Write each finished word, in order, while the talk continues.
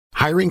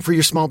Hiring for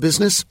your small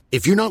business?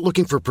 If you're not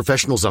looking for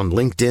professionals on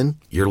LinkedIn,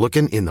 you're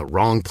looking in the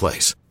wrong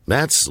place.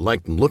 That's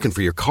like looking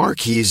for your car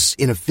keys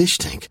in a fish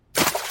tank.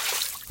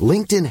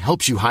 LinkedIn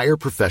helps you hire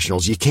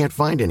professionals you can't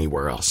find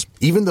anywhere else,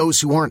 even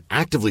those who aren't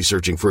actively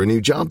searching for a new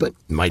job but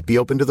might be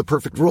open to the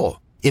perfect role.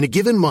 In a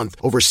given month,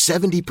 over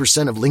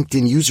 70% of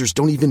LinkedIn users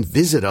don't even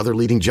visit other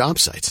leading job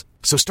sites.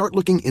 So start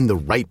looking in the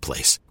right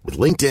place. With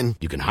LinkedIn,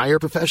 you can hire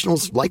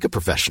professionals like a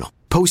professional.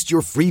 Post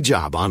your free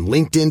job on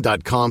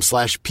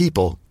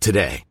linkedin.com/people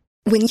today.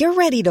 When you're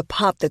ready to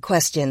pop the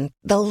question,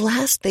 the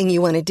last thing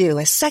you want to do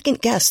is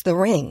second-guess the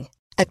ring.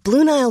 At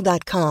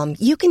BlueNile.com,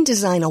 you can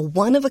design a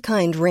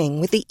one-of-a-kind ring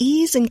with the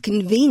ease and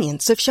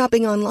convenience of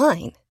shopping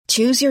online.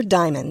 Choose your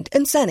diamond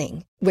and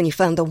setting. When you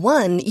find the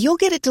one, you'll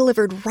get it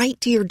delivered right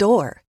to your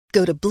door.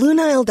 Go to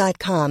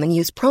BlueNile.com and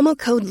use promo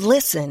code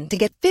LISTEN to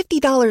get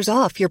 $50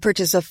 off your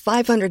purchase of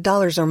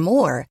 $500 or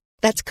more.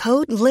 That's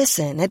code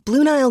LISTEN at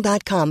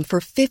BlueNile.com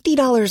for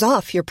 $50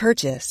 off your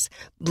purchase.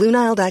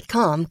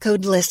 BlueNile.com,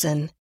 code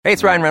LISTEN. Hey,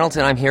 it's Ryan Reynolds,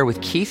 and I'm here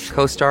with Keith,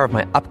 co-star of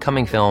my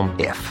upcoming film,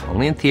 If,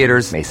 only in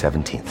theaters May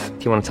 17th.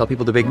 Do you want to tell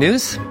people the big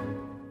news?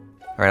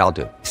 All right, I'll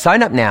do it.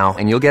 Sign up now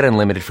and you'll get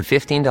unlimited for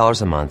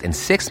 $15 a month and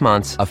 6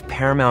 months of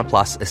Paramount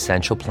Plus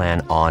Essential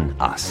Plan on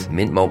us.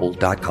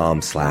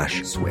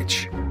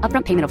 MintMobile.com/switch.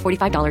 Upfront payment of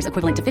 $45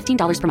 equivalent to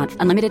 $15 per month.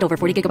 Unlimited over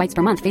 40 gigabytes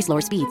per month. Face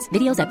lower speeds.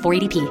 Videos at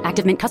 480p.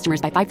 Active Mint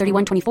customers by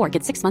 531.24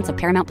 get 6 months of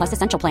Paramount Plus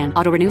Essential Plan.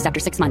 Auto renews after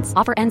 6 months.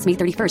 Offer ends May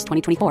 31st,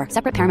 2024.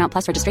 Separate Paramount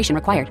Plus registration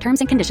required. Terms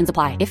and conditions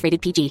apply if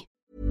rated PG.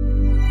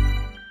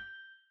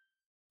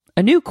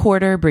 A new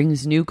quarter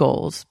brings new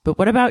goals, but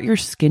what about your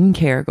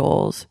skincare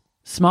goals?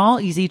 Small,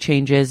 easy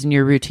changes in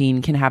your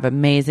routine can have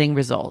amazing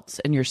results,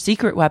 and your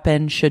secret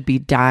weapon should be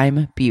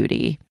Dime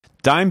Beauty.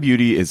 Dime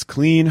Beauty is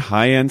clean,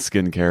 high-end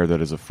skincare that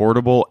is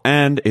affordable,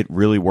 and it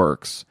really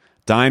works.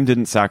 Dime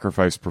didn't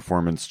sacrifice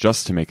performance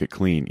just to make it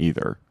clean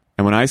either.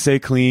 And when I say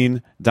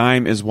clean,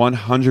 Dime is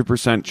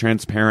 100%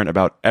 transparent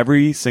about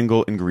every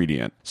single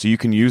ingredient, so you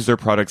can use their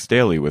products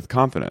daily with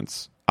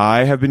confidence.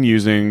 I have been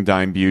using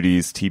Dime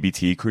Beauty's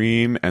TBT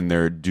cream and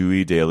their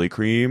Dewy Daily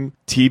Cream.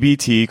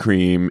 TBT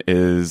cream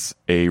is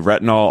a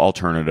retinol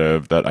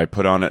alternative that I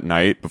put on at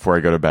night before I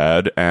go to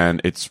bed,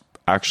 and it's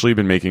actually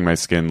been making my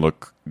skin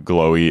look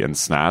glowy and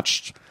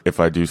snatched,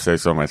 if I do say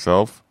so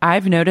myself.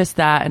 I've noticed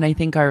that, and I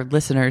think our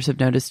listeners have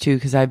noticed too,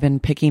 because I've been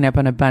picking up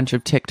on a bunch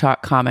of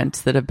TikTok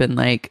comments that have been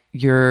like,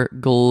 you're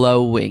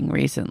glowing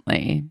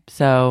recently.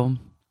 So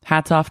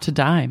hats off to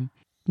Dime.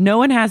 No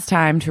one has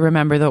time to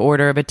remember the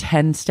order of a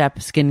 10-step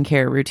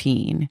skincare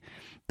routine.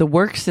 The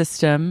work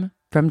system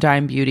from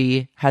Dime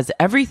Beauty has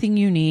everything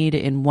you need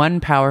in one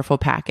powerful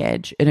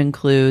package. It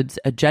includes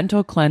a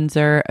gentle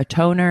cleanser, a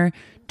toner,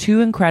 2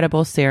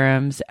 incredible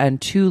serums,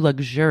 and 2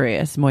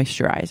 luxurious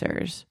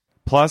moisturizers.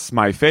 Plus,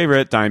 my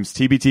favorite, Dime's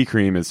TBT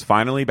cream, is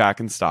finally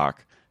back in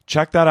stock.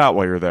 Check that out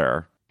while you're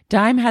there.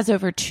 Dime has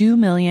over 2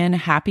 million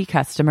happy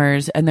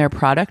customers, and their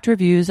product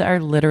reviews are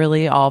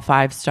literally all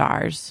 5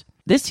 stars.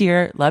 This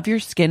year, love your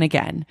skin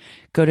again.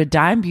 Go to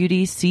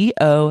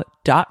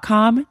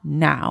dimebeautyco.com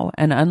now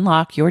and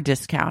unlock your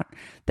discount.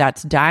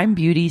 That's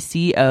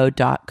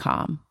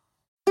dimebeautyco.com.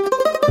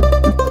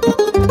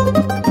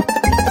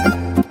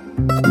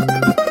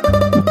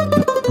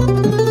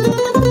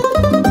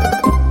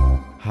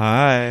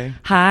 Hi.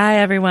 Hi,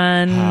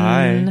 everyone.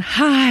 Hi.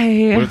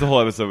 Hi. What if the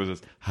whole episode was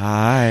just,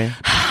 hi.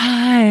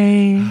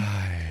 Hi.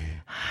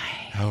 Hi.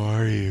 How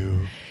are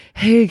you?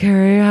 Hey,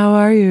 Carrie, how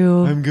are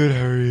you? I'm good.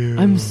 How are you?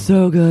 I'm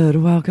so good.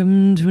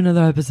 Welcome to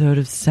another episode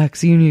of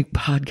Sex Unique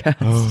Podcast.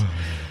 Oh,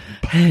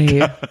 hey.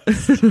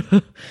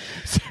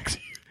 Sex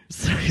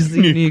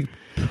Unique.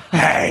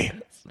 Hey.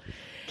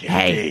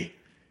 Hey.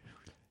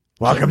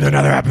 Welcome to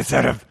another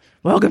episode of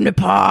Welcome to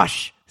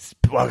Posh.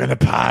 Welcome to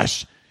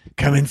Posh.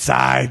 Come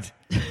inside.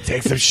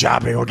 Take some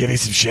shopping. We'll give you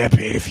some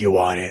champagne if you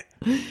want it.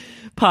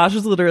 Posh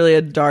is literally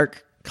a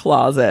dark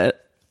closet.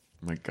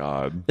 Oh my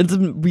God. It's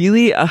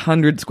really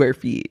 100 square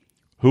feet.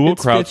 Who will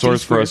It's crowdsource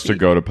 50 for us square to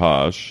go to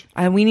Posh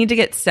And we need to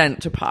get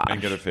sent to Posh. and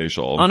get a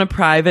facial? On a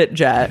private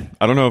jet.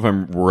 I don't know if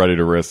I'm ready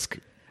to risk.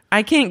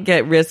 I can't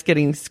risk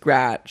getting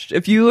scratched.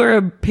 If you are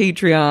a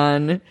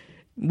Patreon,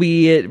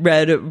 we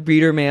read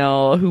reader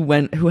mail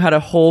who had a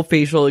whole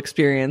facial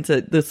experience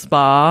at the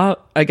spa.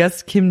 I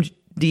guess Kim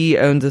D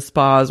owns a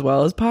spa as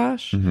well as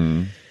Posh.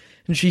 Mm-hmm.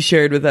 And she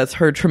shared with us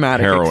her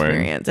traumatic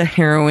experience. A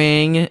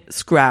harrowing,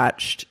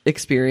 scratched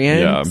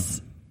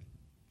experience.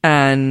 Yeah.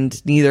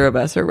 And neither of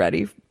us are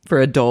ready for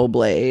a dull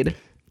blade.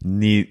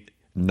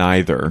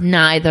 Neither.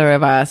 Neither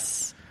of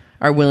us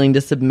are willing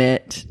to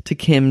submit to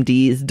Kim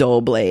D's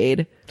dull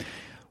blade.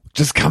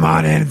 Just come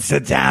on in and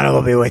sit down and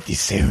we'll be with you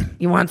soon.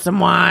 You want some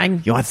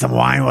wine? You want some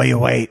wine while you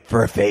wait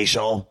for a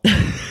facial?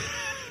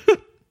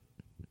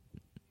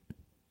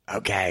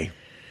 Okay.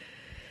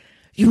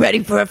 You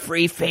ready for a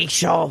free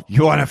facial?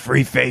 You want a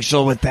free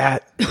facial with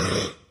that?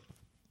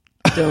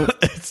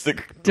 It's the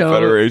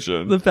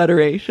Federation. The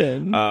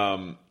Federation.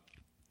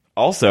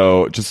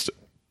 Also, just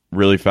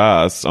really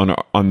fast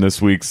on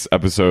this week's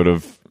episode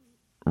of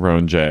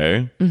Rowan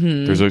J,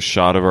 there's a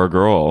shot of our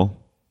girl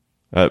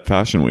at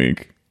Fashion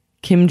Week.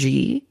 Kim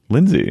G?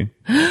 Lindsay.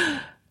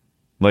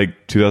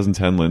 Like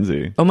 2010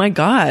 Lindsay. Oh my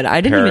God.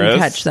 I didn't even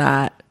catch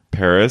that.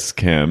 Paris,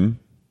 Kim,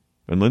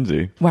 and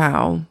Lindsay.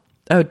 Wow.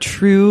 A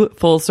true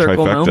full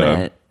circle Trifecta.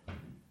 moment.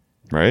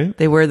 Right?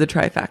 They were the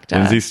trifecta.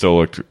 Lindsay still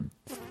looked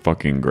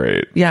fucking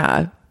great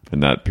Yeah.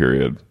 in that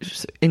period.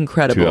 Just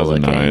incredible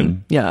 2009.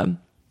 looking. Yeah.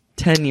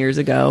 10 years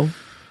ago.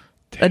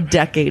 A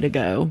decade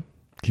ago.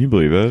 Can you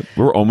believe it?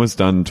 We're almost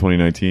done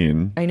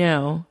 2019. I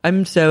know.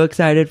 I'm so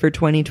excited for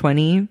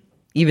 2020,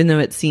 even though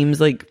it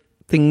seems like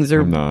things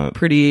are I'm not.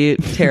 pretty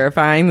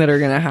terrifying that are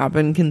going to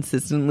happen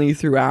consistently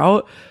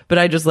throughout. But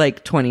I just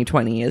like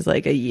 2020 is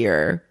like a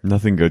year.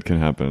 Nothing good can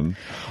happen.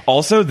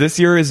 Also, this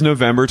year is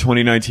November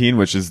 2019,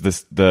 which is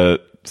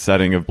the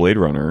setting of Blade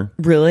Runner.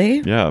 Really?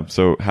 Yeah.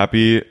 So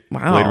happy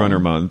Wow. Blade Runner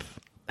month.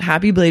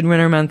 Happy Blade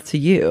Runner month to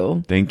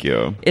you. Thank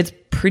you.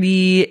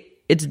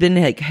 It's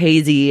been like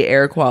hazy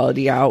air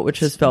quality out, which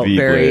has felt The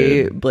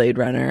very Blade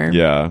Runner.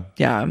 Yeah.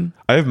 Yeah.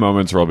 I have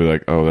moments where I'll be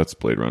like, oh, that's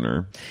Blade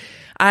Runner.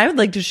 I would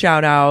like to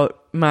shout out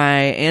my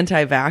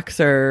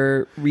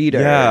anti-vaxxer reader.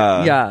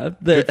 Yeah.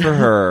 Good for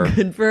her.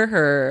 Good for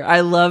her. I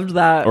loved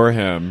that. Or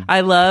him.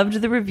 I loved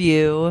the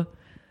review.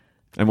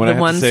 And when The I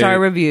have to say, 1-star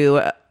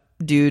review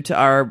due to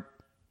our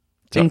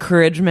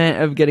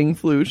encouragement of getting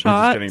flu just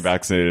shots. getting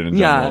vaccinated in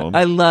Yeah, general.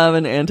 I love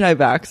an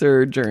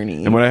anti-vaxxer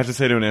journey. And what I have to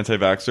say to an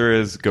anti-vaxxer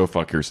is go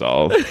fuck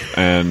yourself.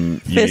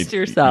 And Fist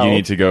yourself. You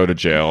need to go to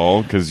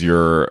jail because if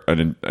you're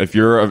an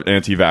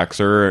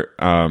anti-vaxxer,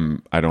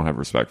 I don't have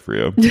respect for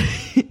you.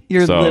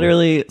 You're so-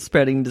 literally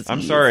spreading disease.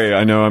 I'm sorry.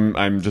 I know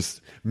I'm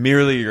just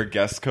merely your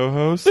guest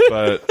co-host,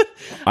 but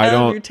I You're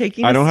don't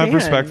taking I a don't have stand.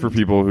 respect for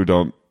people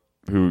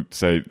who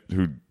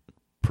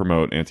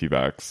promote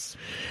anti-vax.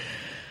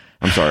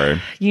 I'm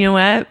sorry. You know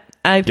what?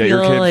 I Get feel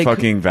your kid like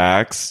fucking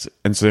vaxxed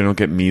and so they don't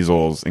get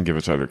measles and give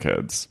it to other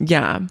kids.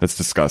 yeah. That's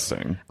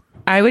disgusting.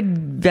 I would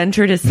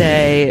venture to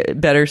say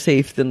better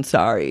safe than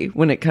sorry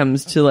when it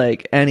comes to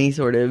like any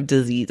sort of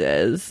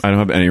diseases. I don't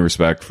have any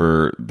respect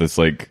for this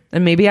like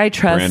And maybe I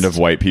trust brand of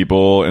white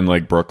people in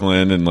like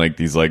Brooklyn and like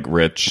these like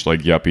rich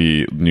like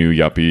new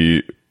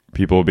yuppie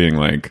people being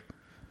like,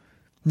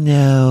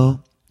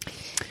 no,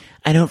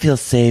 I don't feel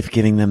safe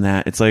giving them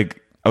that. It's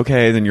like,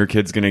 okay, then your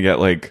kid's gonna get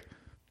like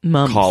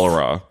mumps.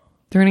 cholera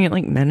They're gonna get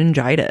like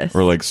meningitis.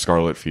 or like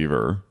scarlet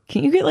fever.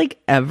 Can you get like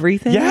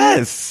everything?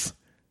 Yes.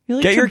 You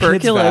like Get your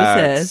kids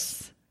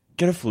tuberculosis. vaxxed.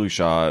 Get a flu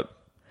shot.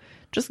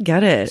 Just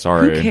get it.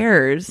 Sorry. Who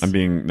cares? I'm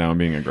being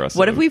aggressive.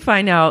 What if we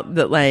find out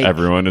that like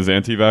everyone is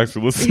anti-vax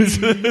who listens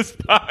to this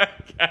podcast?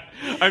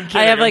 I'm kidding.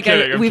 I have like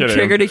I'm we've kidding.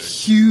 triggered a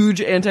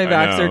huge I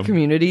anti-vaxxer know.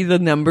 community. The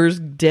numbers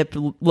dip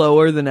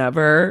lower than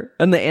ever,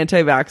 and the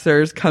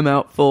anti-vaxxers come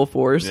out full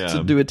force Yeah.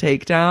 to do a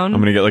takedown. I'm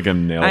gonna get like a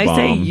nail I bomb.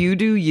 say you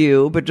do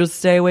you, but just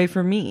stay away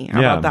from me. How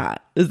Yeah. about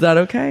that? Is that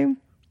okay?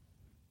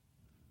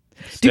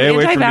 Stay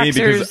away from me anti-vaxxers-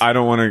 because I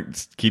don't want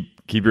to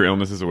keep your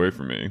illnesses away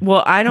from me.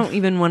 Well, I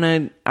don't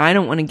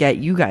want to get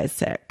you guys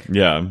sick.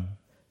 Yeah.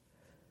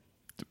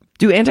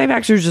 Do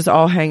anti-vaxxers just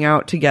all hang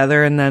out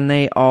together and then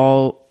they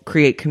all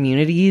create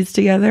communities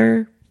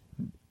together?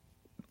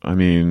 I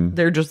mean,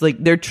 They're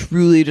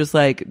truly just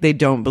like, they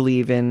don't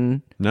believe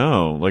in.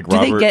 no. Like Do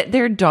Robert. they get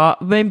their dog?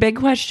 My big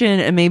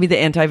question, and maybe the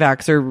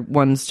anti-vaxxer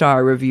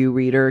 1-star review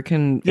reader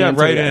can Yeah, answer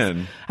write this.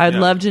 in. I'd Yeah.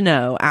 love to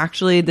know.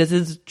 Actually, this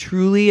is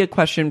truly a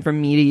question from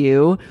me to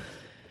you.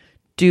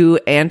 Do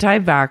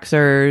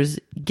anti-vaxxers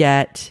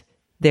get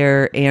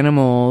their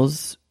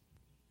animals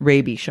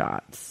rabies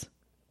shots?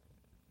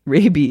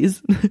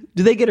 Rabies?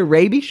 Do they get a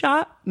rabies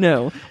shot?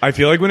 No. I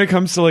feel like when it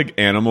comes to like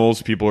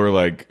animals, people are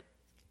like,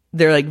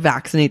 They're like,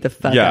 vaccinate the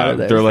fuck out yeah, of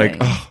those they're like,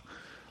 things. oh,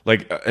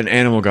 like an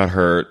animal got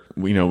hurt.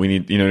 We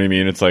need, you know what I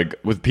mean? It's like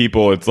with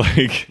people, it's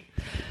like,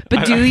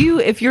 But do you,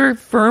 if you're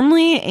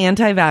firmly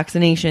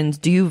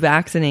anti-vaccinations, do you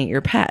vaccinate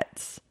your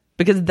pets?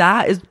 Because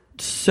that is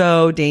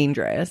so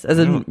dangerous as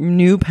a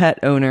new pet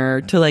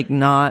owner to like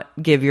not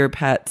give your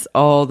pets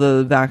all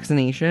the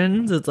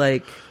vaccinations. It's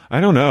like, I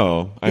don't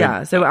know.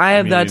 Yeah, so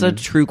that's a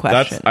true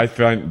question. I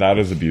find that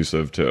is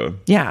abusive too.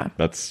 yeah.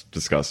 That's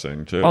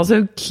disgusting too.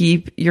 Also,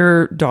 keep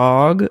your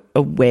dog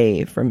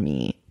away from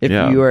me if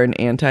Yeah. you are an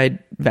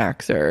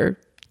anti-vaxxer.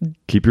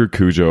 Keep your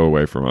Cujo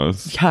away from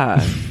us.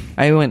 Yeah,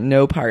 I want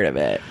no part of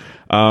it.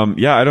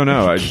 Yeah, I don't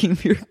know.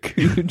 Keep your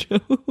Cujo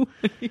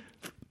away.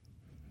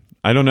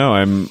 I don't know.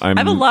 I'm I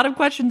have a lot of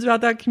questions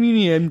about that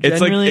community. It's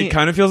Genuinely, like it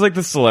kind of feels like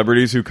the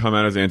celebrities who come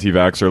out as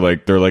anti-vax are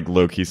like they're like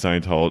low-key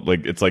Scientology.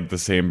 Like it's like the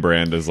same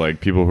brand as like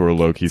people who are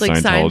low-key it's like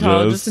Scientologists.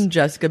 Scientologists and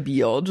Jessica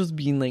Biel just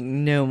being like,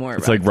 no more.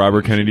 It's like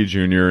Robert Kennedy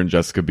Jr. and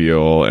Jessica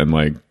Biel and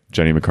like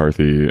Jenny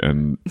McCarthy.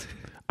 And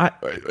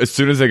as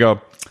soon as they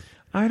go,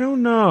 I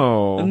don't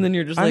know. And then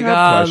you're just I like,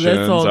 have this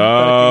questions. old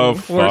Oh,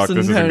 fucking horse fuck, and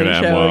this isn't pony gonna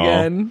end show well.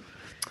 again.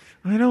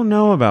 I don't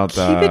know about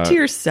that. Keep it to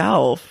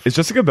yourself. Is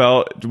Jessica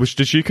Biel? Which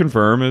did she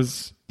confirm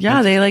is?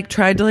 Yeah, they like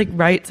tried to like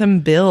write some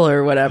bill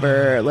or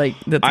whatever, like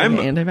that's I'm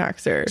an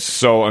anti-vaxxer.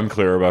 So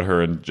unclear about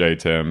her and J.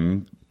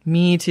 Tim.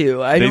 Me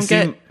too. I They don't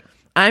seem. get.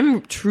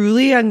 I'm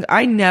truly,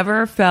 I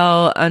never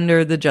fell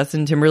under the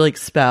Justin Timberlake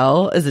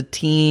spell as a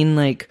teen,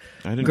 like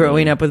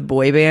growing up with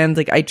boy bands.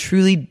 Like I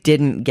truly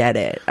didn't get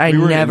it. I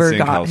never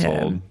got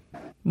him.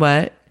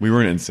 What? We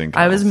were an NSYNC.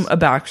 I was a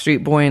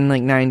Backstreet Boy in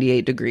like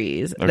 98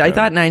 Degrees. Okay. I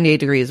thought 98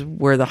 Degrees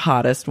were the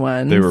hottest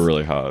ones. They were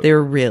really hot. They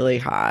were really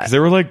hot. They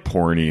were like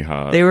porny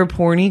hot. They were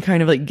porny,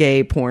 kind of like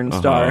gay porn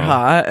star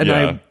hot. And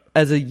I,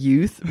 as a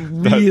youth,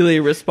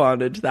 really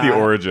responded to that. The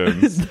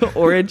origins. The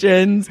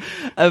origins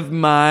of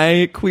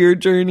my queer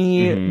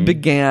journey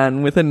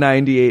began with a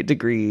 98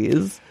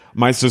 Degrees.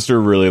 My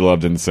sister really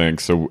loved NSYNC,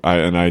 so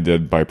I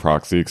did by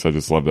proxy because I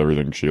just loved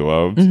everything she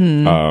loved.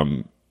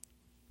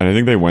 And I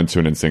think they went to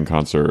an NSYNC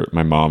concert.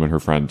 My mom and her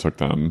friend took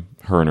them,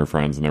 her and her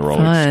friends, and they were all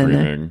like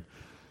screaming.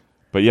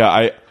 But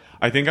yeah,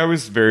 I think I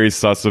was very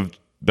sus of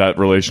that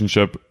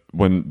relationship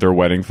when their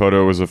wedding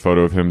photo was a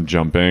photo of him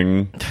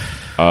jumping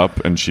up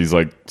and she's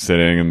like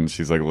sitting and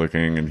she's like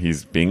looking and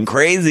he's being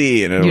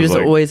crazy. And it you was just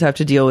like, always have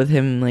to deal with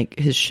him, like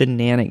his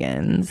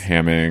shenanigans.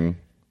 Hamming.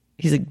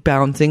 He's like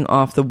bouncing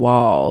off the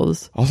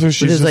walls. Also,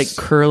 she's with his just,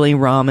 like curly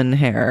ramen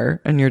hair.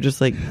 And you're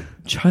just like,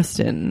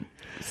 Justin,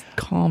 just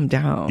calm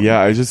down.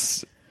 Yeah,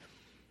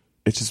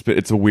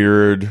 it's a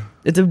weird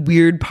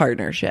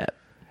partnership.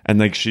 And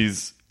like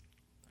she's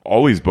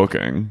always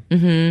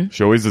booking.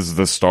 She always is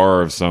the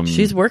star of some.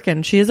 She's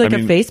working. She has like a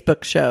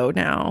Facebook show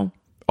now.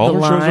 All The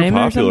her shows are Lime or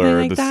popular.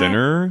 something like The that.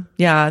 Sinner.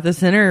 Yeah, The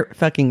Sinner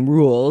fucking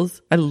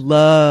rules. I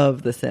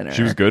love The Sinner.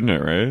 She was good in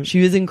it, right?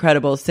 She was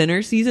incredible.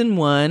 Sinner season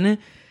 1.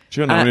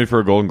 She got nominated for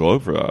a Golden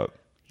Globe for that.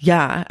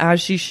 Yeah, as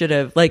she should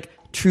have. Like,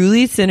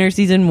 truly, Sinner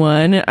season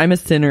 1, I'm a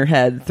Sinner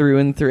head through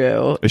and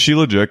through. Is she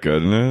legit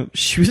good in it?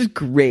 She was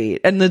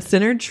great. And The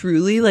Sinner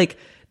truly, like,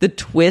 the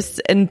twists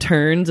and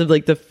turns of,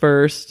 like, the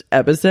first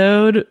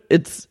episode,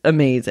 it's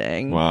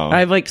amazing. Wow.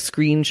 I've, like,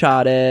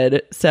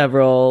 screenshotted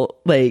several,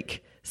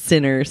 like,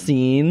 Sinner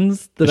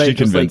scenes. That Is she I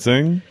just,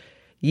 convincing? Like,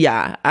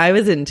 yeah, I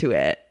was into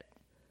it.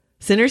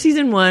 Sinner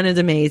season 1 is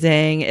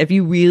amazing. If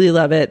you really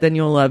love it, then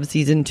you'll love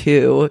season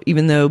 2,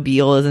 even though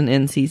Beale isn't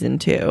in season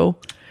 2.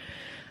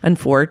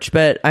 Unfortunate,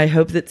 but I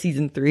hope that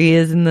season 3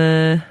 is in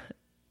the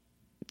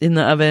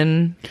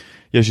oven.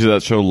 Yeah, she's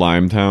that show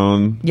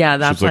Limetown. Yeah,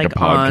 that's she's like a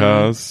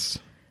podcast.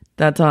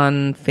 That's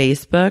on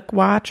Facebook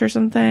Watch or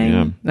something.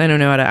 Yeah. I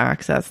don't know how to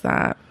access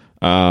that.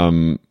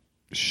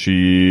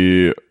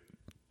 She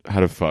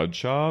had a fudge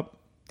shop.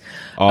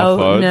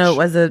 Fudge.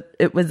 No,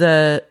 it was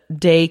a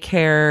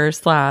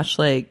daycare /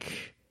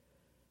 like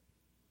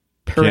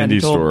candy parental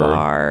store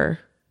bar.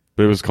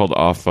 But it was called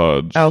Off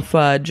Fudge. Oh,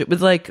 Fudge. It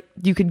was like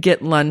you could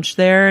get lunch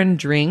there and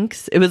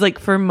drinks. It was like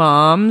for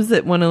moms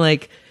that want to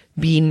like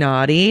be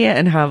naughty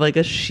and have like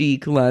a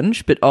chic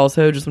lunch, but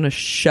also just want to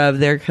shove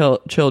their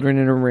children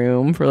in a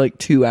room for like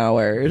 2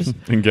 hours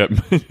and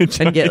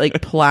get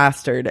like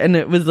plastered. And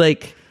it was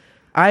like,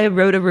 I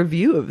wrote a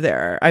review of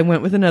there. I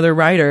went with another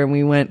writer and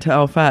we went to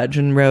El Fudge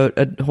and wrote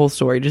a whole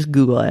story. Just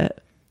Google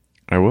it.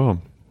 I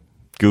will.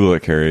 Google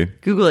it, Carrie.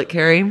 Google it,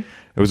 Carrie.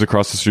 It was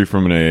across the street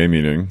from an AA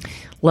meeting.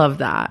 Love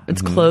that.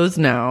 It's closed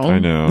now. I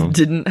know.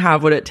 Didn't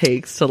have what it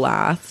takes to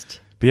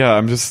last. But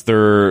yeah,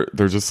 they're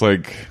just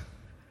like,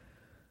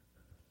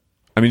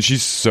 I mean,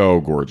 she's so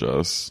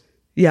gorgeous.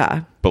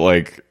 Yeah. But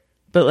like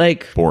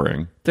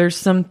boring. There's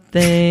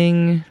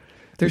something.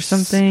 It's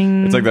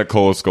like that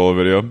Cola Scola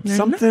video. They're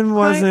something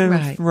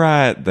wasn't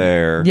right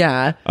there.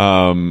 Yeah.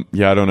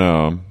 Yeah, I don't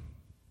know.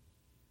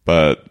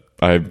 But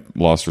I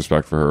lost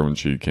respect for her when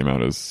she came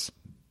out as,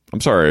 I'm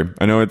sorry.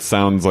 I know it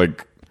sounds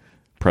like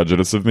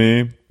prejudice of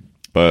me,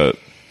 but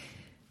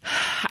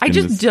I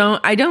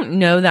don't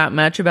know that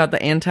much about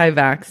the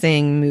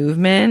anti-vaxxing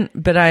movement,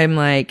 but I'm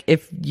like,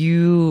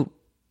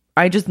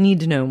 I just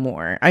need to know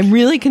more. I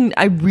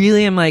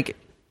really am like,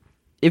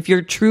 if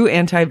you're true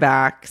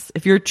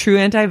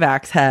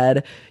anti-vax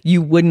head,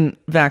 you wouldn't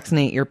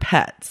vaccinate your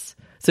pets.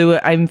 So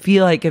I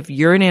feel like if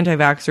you're an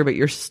anti-vaxxer, but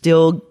you're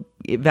still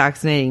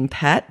vaccinating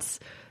pets,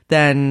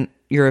 then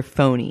you're a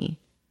phony.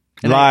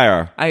 And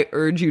liar. I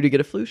urge you to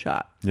get a flu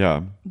shot.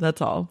 Yeah.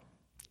 That's all.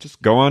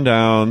 Just go on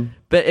down.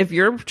 But if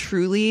you're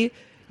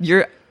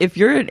if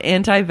you're an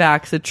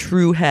anti-vax, a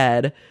true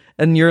head,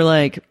 and you're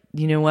like,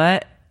 you know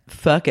what?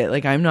 Fuck it.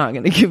 Like, I'm not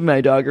going to give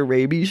my dog a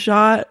rabies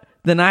shot.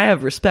 Then I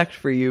have respect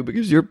for you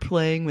because you're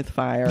playing with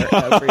fire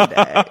every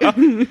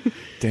day.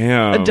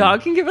 Damn. A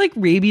dog can get like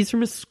rabies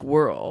from a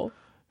squirrel.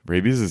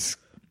 Rabies is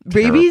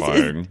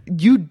terrifying.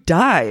 You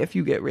die if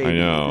you get rabies. I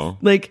know.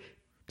 Like,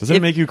 doesn't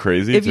it make you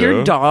crazy if too?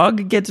 your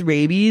dog gets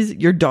rabies,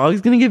 your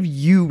dog's going to give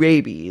you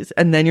rabies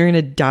and then you're going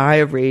to die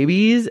of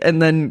rabies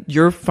and then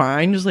you're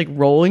fine just like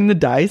rolling the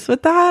dice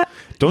with that.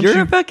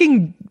 You're a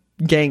fucking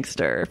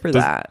gangster for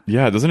that.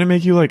 Yeah, doesn't it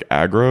make you like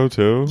aggro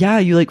too? Yeah,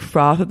 you like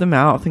froth at the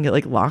mouth and get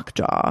like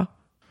lockjaw.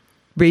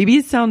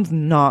 Rabies sounds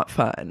not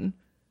fun.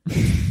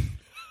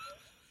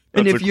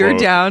 And if you're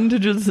down to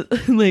just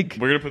like,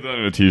 we're gonna put that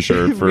in a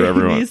t-shirt for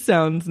everyone. Rabies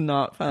sounds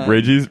not fun.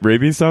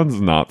 Rabies sounds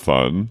not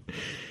fun.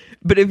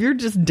 But if you're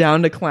just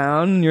down to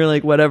clown and you're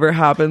like, whatever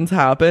happens,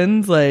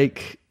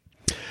 like,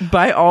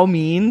 by all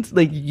means,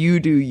 like, you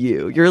do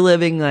you. You're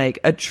living like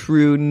a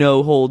true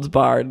no holds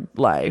barred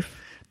life.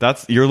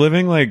 You're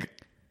living like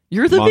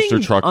You're living monster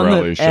truck on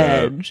rally the shit.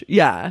 edge.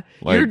 Yeah.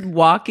 Like- you're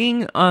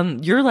walking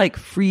on, you're like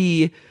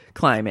free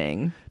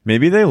climbing.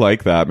 Maybe they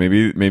like that.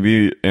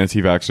 Maybe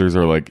anti-vaxxers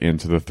are like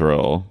into the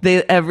thrill.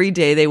 Every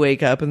day they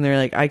wake up and they're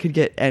like, I could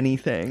get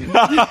anything.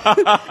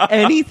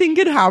 Anything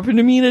could happen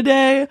to me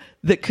today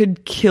that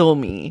could kill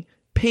me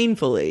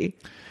painfully.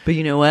 But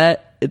you know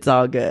what? It's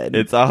all good.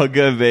 It's all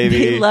good, baby.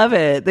 They love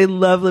it. They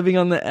love living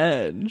on the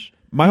edge.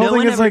 My whole no thing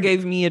one is ever like,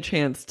 gave me a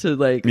chance to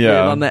like Yeah.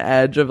 live on the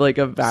edge of like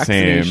a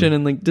vaccination Same.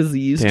 and like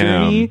disease Damn.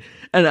 journey.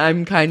 And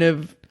I'm kind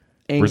of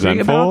angry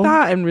Resentful? about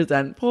that and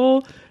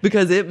resentful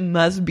because it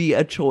must be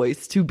a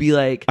choice to be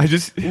like, I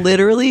just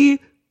literally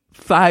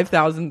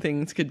 5,000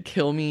 things could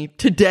kill me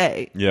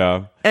today.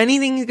 yeah.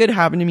 Anything could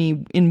happen to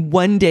me in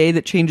one day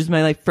that changes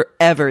my life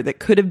forever that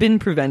could have been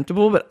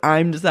preventable, but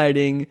I'm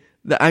deciding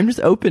that I'm just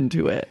open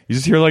to it. You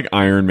just hear like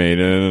Iron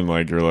Maiden and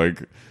like you're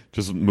like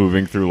just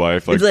moving through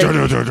life like, It's like-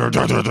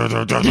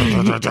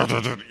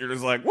 you're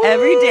just like woo!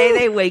 Every day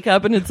they wake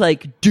up and it's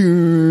like,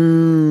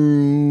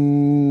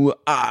 do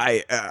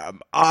I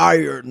am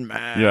Iron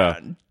Man. Yeah.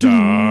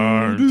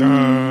 Dun,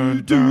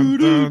 dun,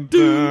 dun, dun,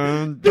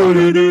 dun, dun,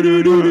 dun, dun,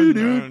 dun, dun,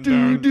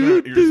 dun,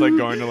 dun. You're just like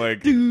going to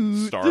like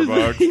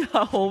Starbucks.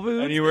 Yeah, Whole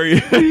Foods. Anywhere you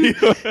can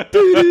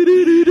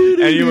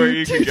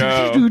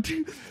go.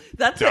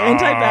 That's the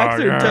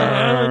anti-vaxxer.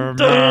 Dun,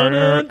 dun,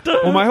 dun, dun.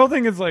 Well, my whole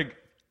thing is like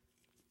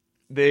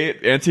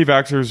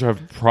anti-vaxxers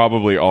have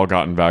probably all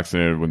gotten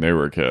vaccinated when they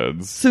were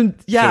kids. So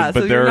yeah,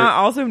 but so they're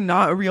you're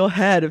not a real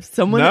head. If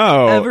someone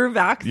No, ever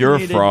vaccinated you're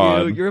a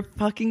fraud. you're a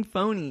fucking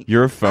phony.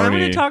 You're a phony. I'm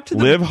going to talk to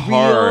the Live real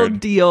hard.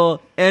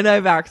 deal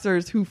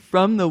anti-vaxxers who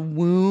from the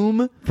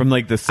womb. From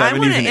like the 70s I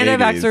want an and 80s.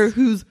 anti-vaxxer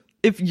who's,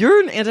 if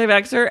you're an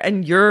anti-vaxxer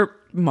and your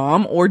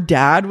mom or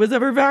dad was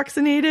ever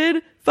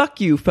vaccinated, fuck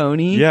you,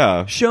 phony.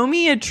 Yeah. Show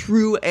me a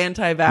true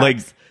anti-vax.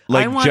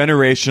 Like I want-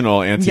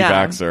 generational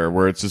anti-vaxxer,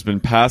 where it's just been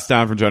passed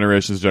down from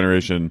generation to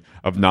generation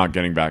of not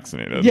getting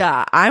vaccinated.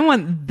 Yeah, I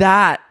want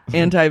that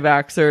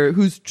anti-vaxxer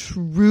who's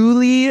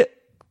truly.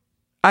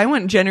 I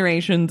want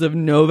generations of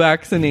no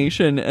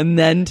vaccination and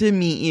then to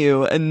meet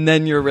you, and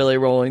then you're really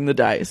rolling the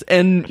dice.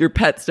 And your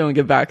pets don't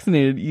get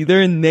vaccinated either,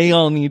 and they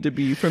all need to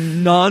be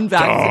from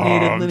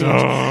non-vaccinated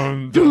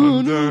lineage.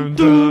 Dun, dun, dun,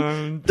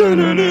 dun,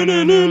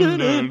 dun, dun,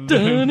 dun,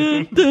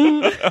 dun,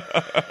 dun.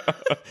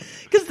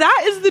 Because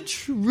that is the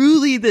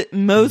truly the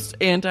most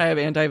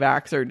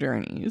anti-vaxxer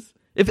journeys.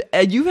 If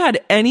you've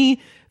had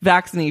any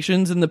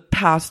vaccinations in the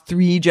past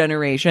 3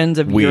 generations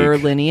of Weak. your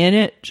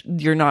lineage,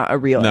 you're not a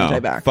real No,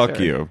 anti-vaxxer. fuck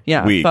you.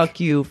 Yeah, Weak. fuck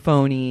you,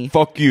 phony.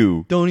 Fuck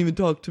you. Don't even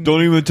talk to me.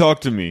 Don't even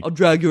talk to me. I'll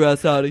drag your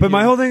ass out of here. But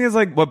my whole thing is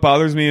like, what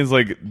bothers me is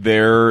like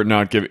they're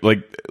not giving, like,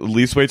 at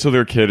least wait till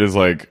their kid is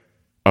like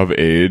of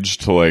age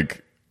to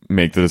like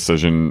make the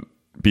decision,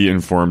 be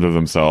informed of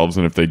themselves,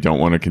 and if they don't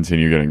want to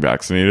continue getting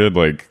vaccinated,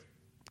 like,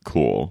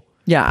 cool.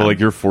 Yeah. But like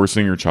you're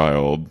forcing your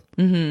child.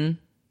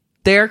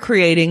 They're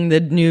creating the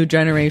new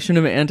generation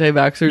of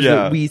anti-vaxxers Yeah.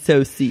 that we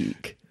so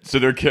seek. So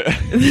their kid.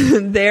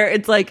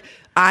 It's like,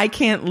 I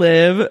can't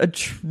live a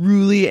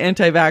truly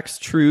anti-vax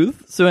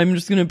truth, so I'm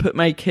just going to put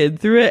my kid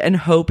through it and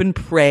hope and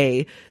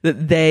pray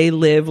that they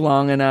live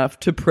long enough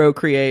to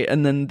procreate,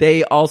 and then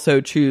they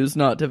also choose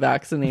not to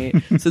vaccinate,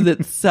 so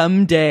that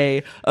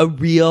someday a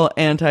real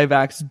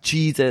anti-vax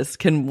Jesus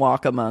can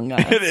walk among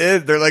us. It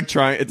is. They're like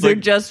trying. It's They're like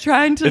just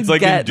trying to it's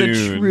like get in the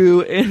Dune.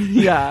 true,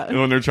 yeah. And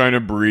when they're trying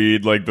to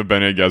breed, like the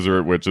Bene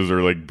Gesserit witches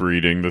are like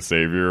breeding the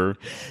savior.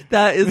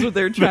 That is what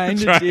they're trying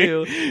to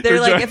do. They're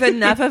they're like, trying- if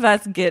enough of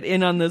us get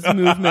in on this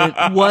movement,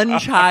 one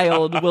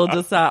child will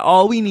decide.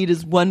 All we need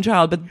is one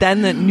child. But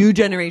then the new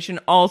generation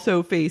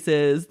also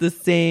faces the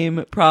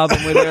same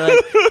problem where they're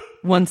like,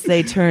 once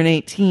they turn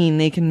 18,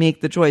 they can make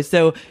the choice.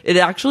 So it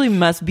actually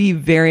must be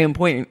very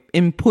important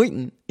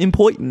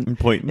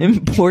for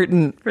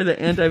the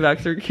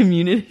anti-vaxxer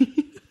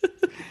community.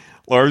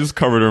 Laura just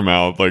covered her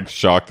mouth, like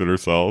shocked at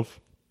herself.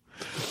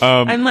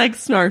 I'm like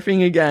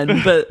snarfing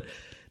again, but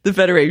the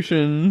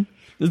Federation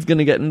is going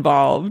to get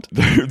involved.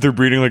 They're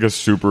breeding like a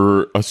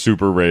super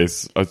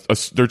race.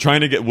 They're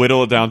trying to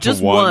whittle it down Just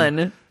to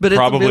one. but it's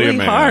probably really a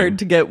man. hard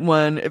to get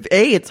one.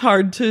 It's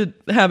hard to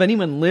have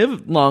anyone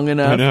live long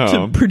enough know.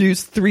 to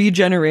produce 3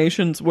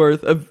 generations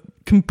worth of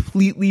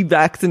completely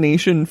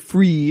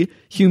vaccination-free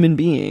human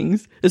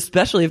beings,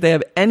 especially if they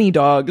have any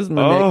dogs in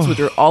the mix, which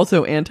are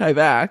also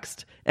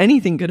anti-vaxxed.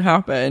 Anything could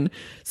happen.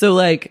 So,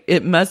 like,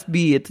 it must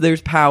be,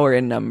 there's power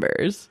in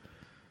numbers.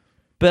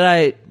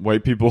 But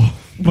White people.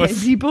 white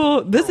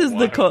people, this is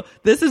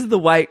the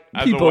white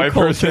As people a white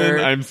culture. person,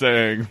 I'm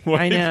saying.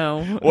 I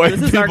know. White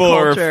This is our people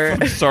are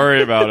culture.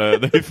 sorry about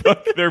it.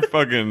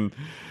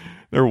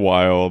 They're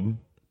wild.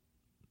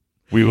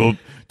 We will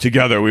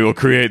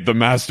create the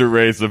master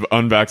race of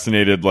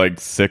unvaccinated, like,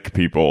 sick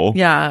people.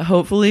 Yeah,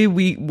 hopefully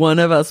one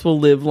of us will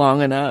live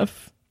long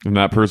enough. And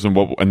that person,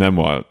 and then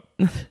what?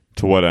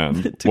 To what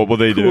end? What will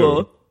they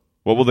Cool. do?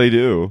 What will they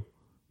do?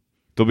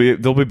 They'll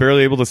be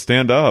barely able to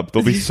stand up.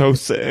 They'll be so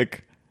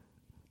sick.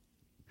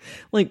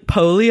 Like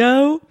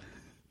polio.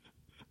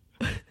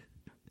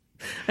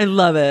 I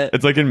love it.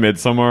 It's like in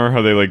Midsommar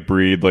how they like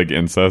breed like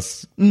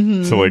incest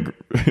to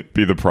like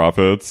be the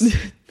prophets.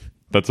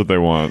 That's what they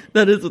want.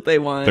 That is what they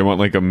want. They want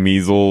like a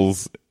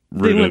measles.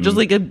 They want just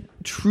like a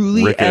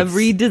truly rickets.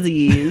 every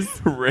disease.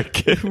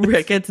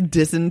 Rickets.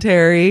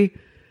 Dysentery.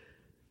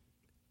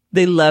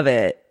 They love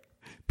it.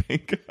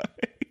 Pink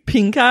eye.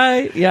 Pink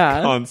eye?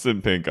 Yeah.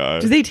 Constant pink eye.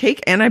 Do they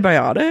take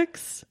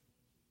antibiotics?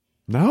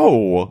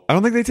 No, I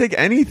don't think they take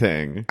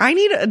anything. I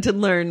need to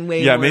learn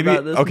way Yeah, more maybe.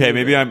 about this. Okay,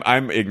 movie. maybe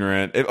I'm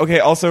ignorant. Okay,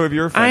 also if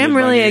you're offended I am by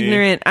really me-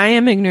 ignorant. I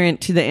am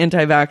ignorant to the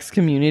anti-vax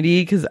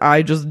community because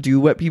I just do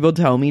what people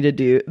tell me to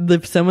do.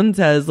 If someone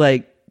says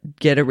like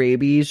get a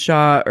rabies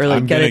shot or like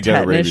I'm get gonna a get a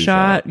tetanus rabies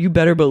shot, shot. you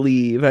better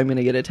believe I'm going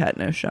to get a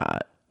tetanus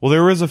shot. Well,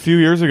 there was a few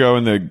years ago,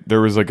 and there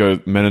was like a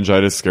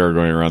meningitis scare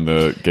going around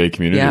the gay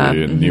community Yeah,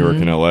 in New York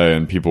and LA,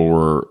 and people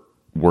were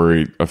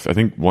worried. I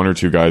think 1 or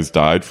 2 guys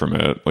died from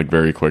it, like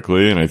very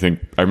quickly. And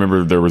I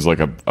remember there was like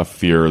a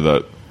fear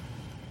that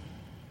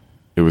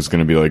it was going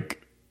to be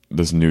like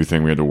this new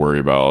thing we had to worry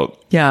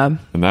about. Yeah.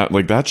 And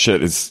that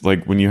shit is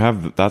like when you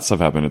have that stuff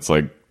happen, it's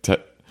like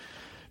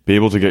be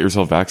able to get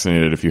yourself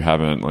vaccinated if you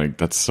haven't. Like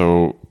that's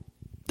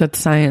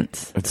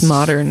science. It's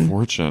modern.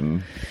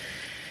 Fortune.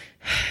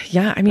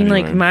 Yeah, I mean,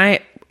 Anyway.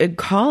 like in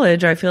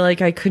college, I feel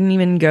like I couldn't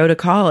even go to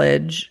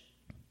college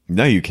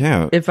No, you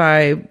can't. if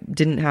I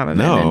didn't have a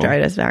No.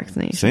 meningitis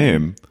vaccination.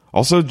 Same.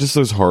 Also, just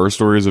those horror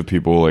stories of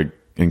people like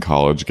in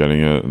college getting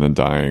it and then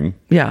dying.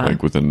 Yeah.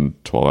 Like within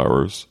 12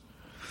 hours.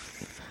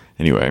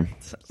 Anyway.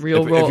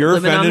 Real If world, you're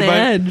living on offended the by-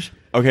 edge.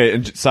 Okay,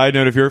 and side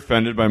note, if you're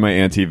offended by my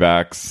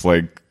anti-vax,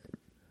 like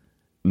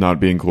not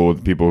being cool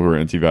with people who are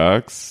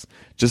anti-vax,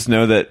 just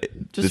know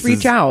that Just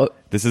reach out.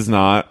 This is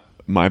not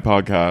my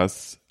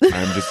podcast.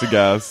 I'm just a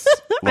guest.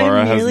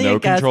 Laura has merely no a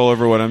guest. control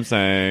over what I'm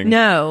saying.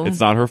 No. It's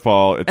not her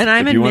fault. It's, And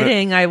I'm if you wanna-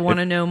 admitting I want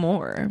to know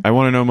more. I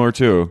want to know more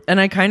too. And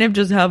I kind of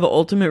just have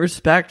ultimate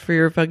respect for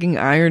your fucking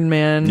Iron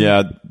Man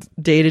Yeah,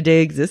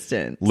 day-to-day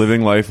existence.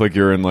 living life like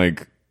you're in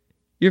like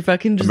You're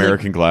fucking just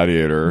American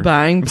Gladiator. like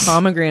buying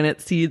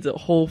pomegranate seeds at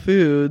Whole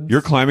Foods.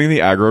 You're climbing the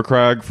aggro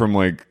crag from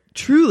like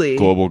Truly.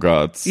 Global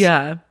Guts.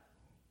 Yeah.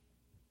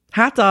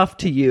 Hats off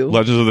to you.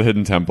 Legends of the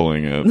Hidden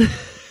Templing it.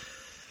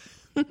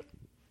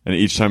 And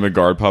each time a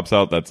guard pops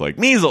out, that's like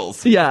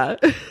measles, Yeah.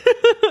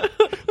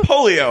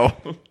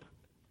 polio,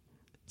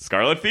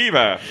 scarlet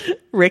fever,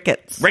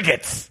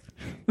 Rickets.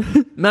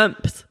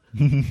 Mumps.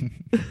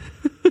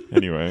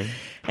 Anyway,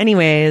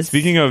 Anyways.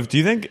 speaking of, do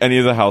you think any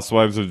of the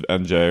housewives of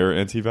NJ are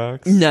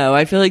anti-vax? No,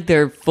 I feel like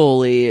they're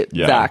fully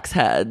Yeah. vax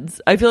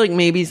heads. I feel like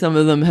maybe some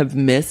of them have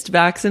missed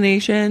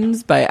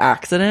vaccinations by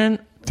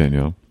accident.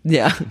 Danielle.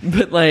 Yeah.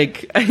 But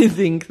like, I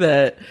think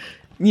that,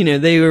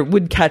 they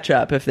would catch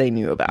up if they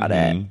knew about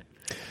it.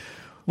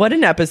 What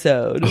an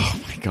episode.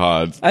 Oh my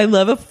God. I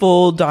love a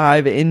full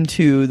dive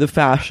into the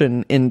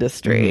fashion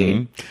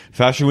industry.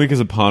 Fashion Week is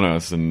upon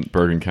us in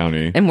Bergen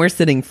County. And we're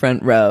sitting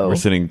front row. We're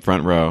sitting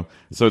front row.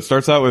 So it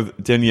starts out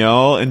with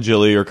Danielle and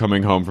Jilly are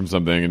coming home from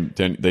something,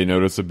 and they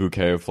notice a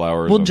bouquet of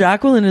flowers. Well,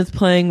 Jacqueline is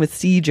playing with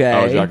CJ.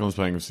 Oh, Jacqueline's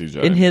playing with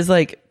CJ. in his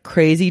like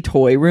crazy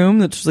toy room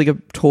that's just like a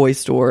toy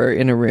store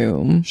in a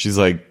room. She's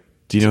like,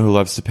 do you know who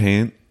loves to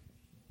paint?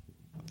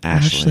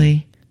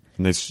 Ashley.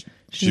 And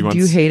she wants,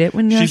 do you hate it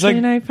when she's Ashley like,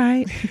 and I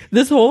fight?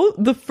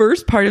 The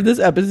first part of this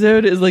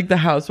episode is like the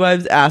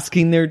housewives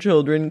asking their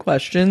children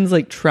questions,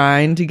 like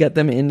trying to get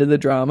them into the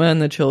drama,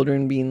 and the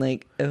children being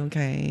like,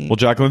 okay. Well,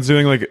 Jacqueline's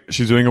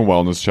she's doing a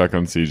wellness check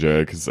on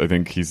CJ because I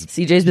think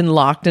CJ's been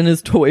locked in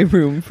his toy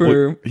room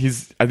for.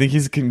 I think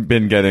he's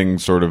been getting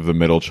sort of the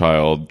middle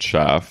child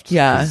shaft.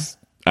 Yeah. 'Cause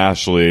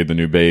Ashley, the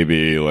new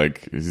baby,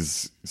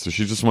 so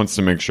she just wants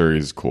to make sure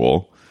he's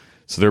cool.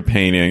 So they're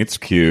painting. It's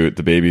cute.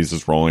 The baby's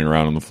just rolling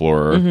around on the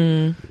floor.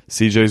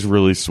 CJ's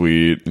really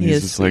sweet. And He he's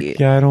is just sweet. like,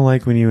 yeah, I don't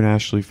like when you and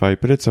Ashley fight,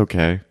 but it's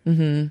okay.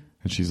 And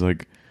she's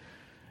like,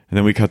 and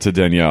then we cut to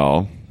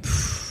Danielle.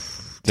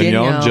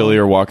 Danielle and Jilly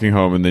are walking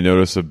home and they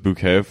notice a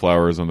bouquet of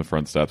flowers on the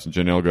front steps. And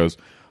Danielle goes,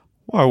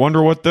 well, I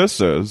wonder what this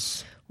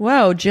is.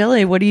 Whoa,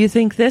 Jilly, what do you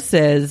think this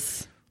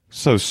is?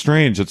 So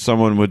strange that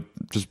someone would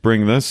just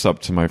bring this up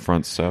to my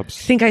front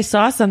steps. I think I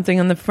saw something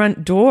on the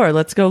front door.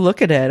 Let's go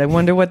look at it. I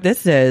wonder what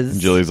this is.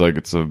 And Jilly's like,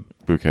 it's a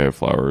bouquet of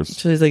flowers.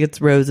 Jilly's like, it's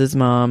Rose's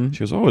mom. She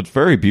goes, oh, it's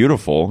very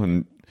beautiful.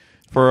 And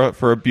for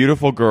a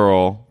beautiful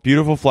girl,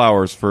 beautiful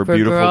flowers for a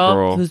beautiful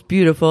girl. Who's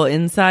beautiful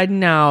inside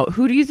and out.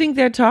 Who do you think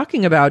they're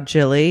talking about,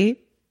 Jilly?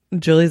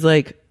 Jilly's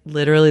like,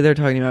 literally, they're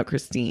talking about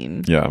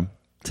Christine. Yeah.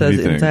 Says Who do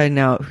you think? inside and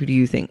out. Who do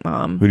you think,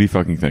 Mom? Who do you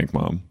fucking think,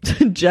 Mom?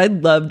 I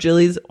love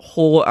Jilly's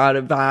whole out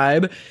of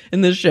vibe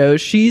in the show.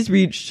 She's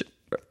reached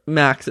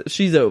max.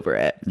 She's over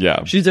it.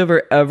 Yeah. She's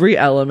over every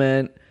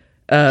element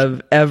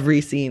of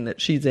every scene that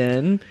she's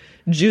in.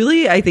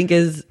 Julie, I think,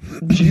 is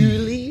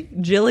Julie.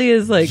 Jilly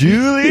is like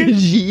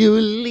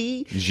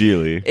Julie?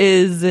 Julie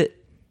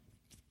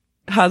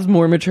has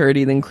more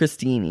maturity than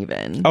Christine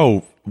even.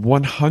 Oh,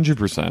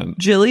 100%.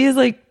 Jilly is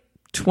like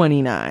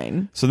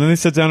 29. So then they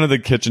sit down at the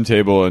kitchen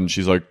table and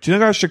she's like, do you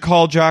think I should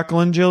call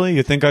Jacqueline, Jilly?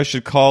 You think I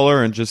should call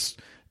her and just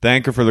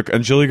thank her for the.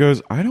 And Jilly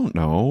goes, I don't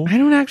know. I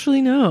don't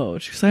actually know.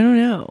 She goes, I don't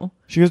know.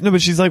 She goes, no,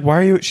 but she's like, why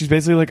are you? She's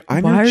basically like,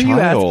 I'm Why your are child. you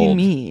asking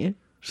me?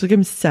 She's like,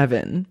 I'm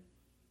 7.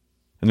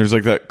 And there's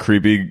like that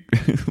creepy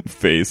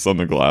face on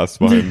the glass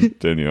behind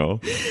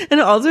Danielle.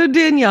 And also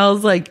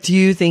Danielle's like, do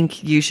you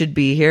think you should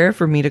be here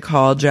for me to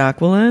call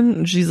Jacqueline?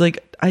 And she's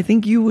like, I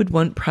think you would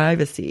want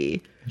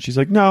privacy. And she's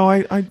like,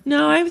 no,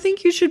 No, I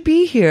think you should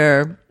be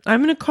here.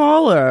 I'm going to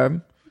call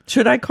her.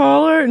 Should I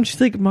call her? And she's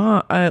like,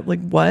 Mom,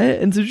 like what?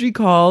 And so she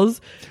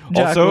calls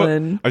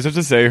Jacqueline. Also, I just have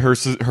to say,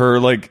 her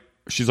like,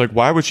 she's like,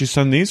 why would she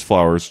send these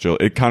flowers, Jill?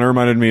 It kind of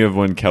reminded me of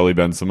when Kelly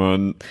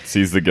Ben-Simone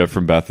sees the gift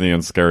from Bethany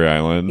on Scary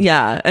Island.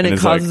 Yeah, and it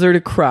causes her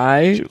to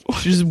cry.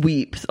 She just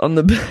weeps on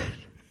the bed.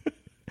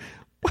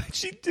 Why'd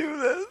she do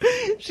this?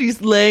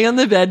 She's laying on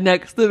the bed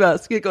next to the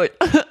basket going,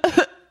 I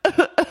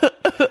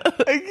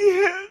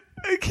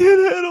can't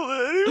handle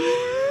it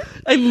anymore.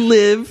 I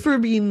live for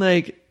being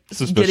like,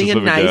 Suspicious getting a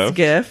of a nice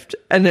gift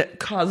and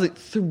it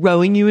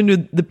throwing you into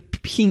the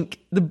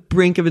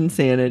brink of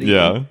insanity.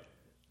 Yeah.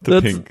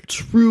 That's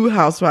true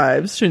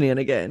Housewives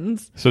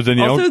shenanigans. So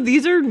Danielle, also,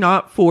 these are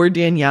not for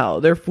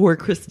Danielle; they're for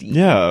Christine.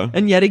 Yeah,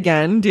 and yet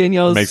again,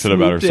 Danielle makes it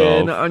about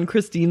herself on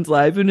Christine's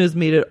life and has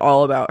made it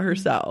all about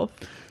herself.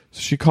 So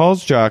she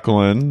calls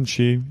Jacqueline.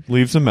 She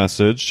leaves a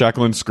message.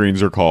 Jacqueline screens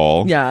her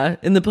call. Yeah,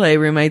 in the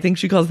playroom. I think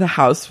she calls the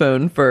house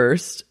phone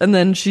first, and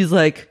then she's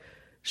like,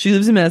 she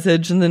leaves a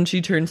message, and then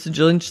she turns to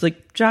Jill and she's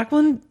like,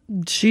 Jacqueline,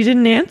 she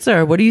didn't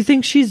answer. What do you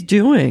think she's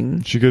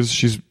doing? She goes,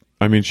 she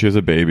has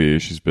a baby.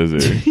 She's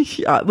busy.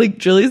 Yeah, like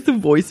Jilly's the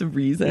voice of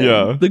reason.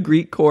 Yeah. The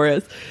Greek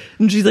chorus.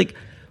 And she's like,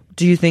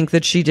 do you think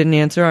that she didn't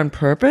answer on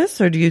purpose?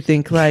 Or do you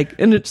think like,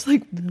 and it's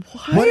like,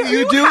 what are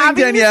you doing,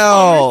 having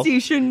Danielle? This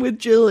conversation with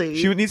Jilly.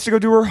 She needs to go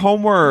do her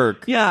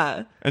homework.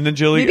 Yeah. And then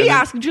Jilly. Maybe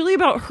ask Jilly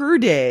about her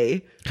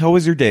day. How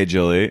was your day,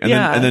 Jilly? And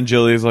then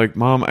Jilly's like,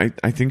 Mom,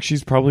 I think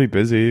she's probably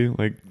busy.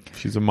 Like,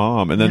 she's a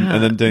mom. And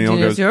then Danielle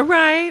goes, you're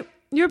right.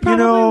 You're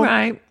probably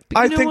right.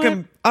 I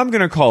think I'm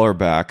gonna call her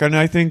back, and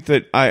I think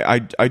that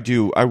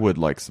I would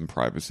like some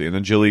privacy. And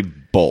then Jilly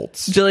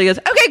bolts. Jilly goes,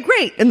 okay,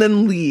 great, and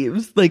then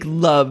leaves. Like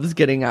loves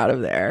getting out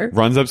of there.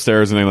 Runs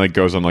upstairs and then like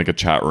goes on like a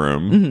chat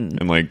room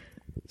and like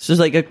it's just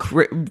like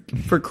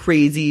for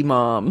crazy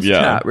moms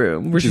chat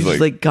room where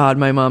she's like, God,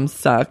 my mom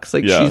sucks.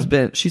 Like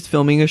she's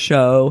filming a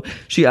show.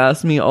 She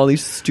asked me all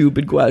these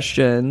stupid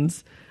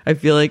questions. I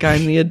feel like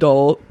I'm the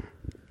adult.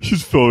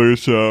 She's filming a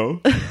show.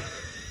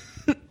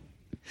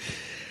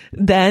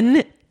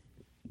 Then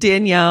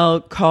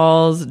Danielle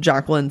calls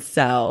Jacqueline's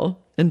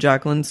cell, and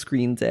Jacqueline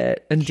screens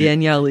it, and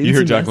Danielle leaves. You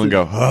hear Jacqueline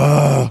go,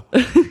 "Ah!"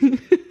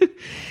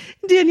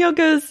 Danielle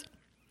goes,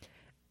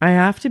 I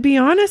have to be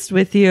honest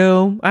with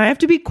you. I have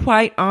to be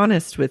quite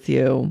honest with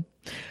you.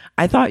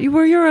 I thought you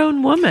were your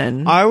own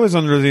woman. I was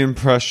under the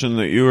impression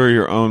that you were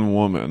your own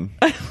woman.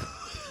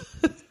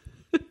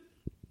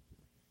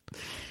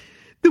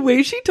 The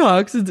way she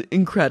talks is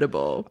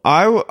incredible.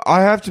 I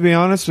have to be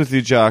honest with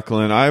you,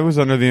 Jacqueline. I was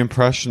under the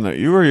impression that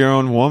you were your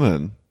own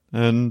woman.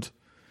 And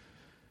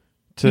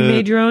you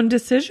made your own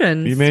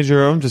decisions. You made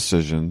your own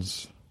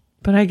decisions.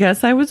 But I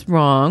guess I was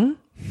wrong.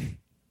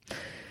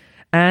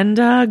 And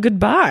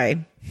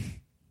goodbye.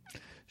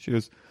 She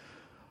goes,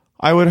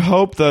 I would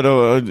hope that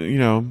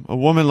a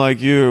woman like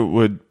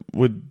you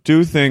would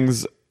do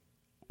things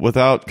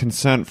without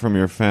consent from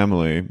your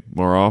family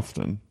more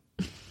often.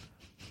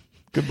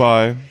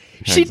 Goodbye.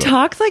 She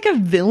talks like a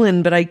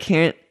villain, but I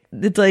can't.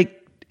 It's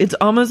like it's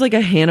almost like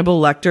a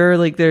Hannibal Lecter.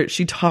 Like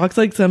she talks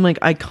like some like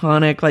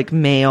iconic like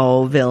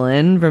male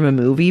villain from a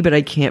movie, but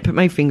I can't put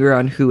my finger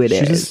on who it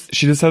is.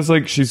 She just has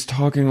like she's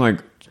talking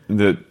like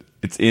that.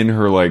 It's in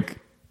her like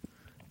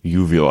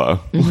uvula,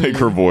 like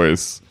her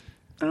voice.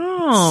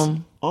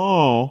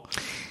 Oh,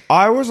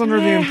 I was under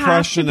the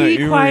impression that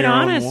you were your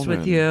own woman. I have to be quite honest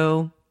with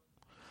you.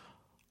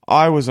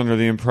 I was under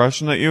the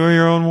impression that you were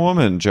your own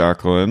woman,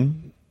 Jacqueline.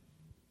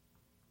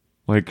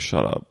 Like,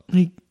 shut up.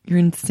 Like, you're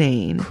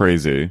insane.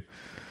 Crazy.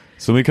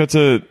 So we cut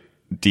to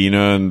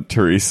Dina and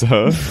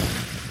Teresa.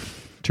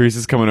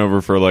 Teresa's coming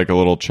over for like a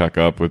little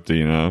checkup with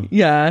Dina.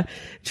 Yeah.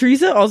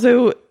 Teresa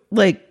also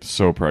like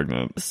so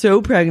pregnant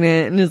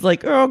and is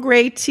like, Earl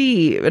Grey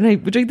tea,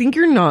 which I think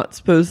you're not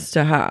supposed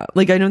to have.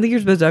 Like, I don't think you're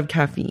supposed to have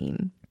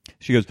caffeine.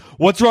 She goes,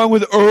 what's wrong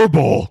with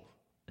herbal?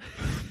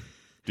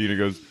 Dina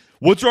goes,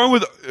 what's wrong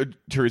with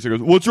Teresa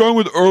goes, what's wrong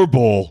with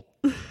herbal?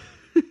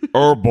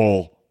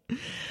 Herbal.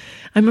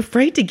 I'm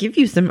afraid to give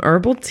you some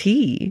herbal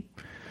tea.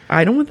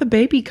 I don't want the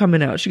baby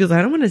coming out. She goes,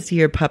 I don't want to see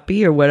your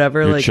puppy or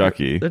whatever. Your like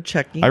Chucky. The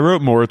Chucky. I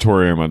wrote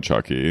moratorium on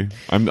Chucky.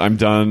 I'm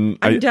done.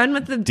 I'm done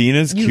with the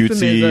Dina's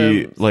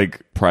cutesy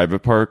like private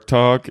park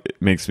talk.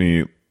 It makes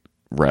me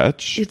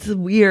retch. It's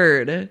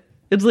weird.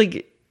 It's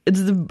like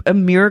it's a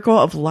miracle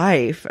of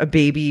life. A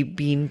baby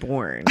being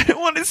born. I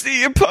don't want to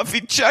see your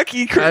puppy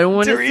Chucky. I don't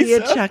want to see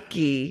a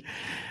Chucky.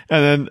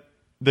 And then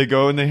they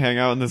go and they hang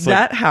out in this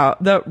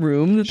that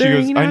room that she they're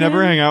goes, hanging I out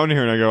never in? hang out in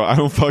here. And I go, I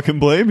don't fucking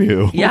blame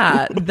you.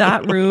 Yeah,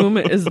 that room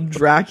is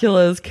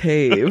Dracula's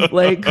cave.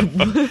 Like,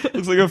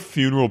 it's like a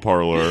funeral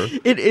parlor.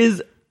 It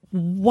is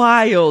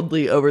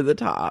wildly over the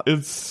top.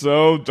 It's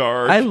so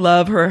dark. I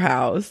love her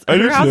house. I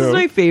do Her house too. is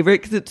my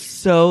favorite because it's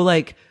so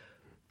like,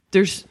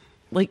 there's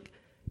like,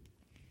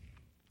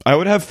 I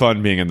would have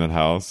fun being in that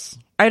house.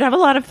 I'd have a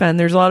lot of fun.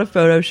 There's a lot of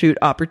photo shoot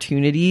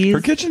opportunities.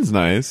 Her kitchen's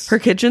nice. Her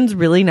kitchen's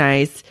really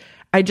nice.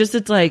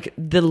 It's like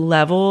the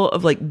level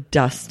of like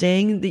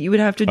dusting that you would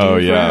have to do for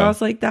a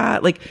house like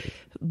that. Like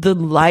the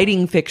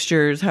lighting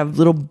fixtures have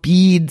little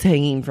beads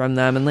hanging from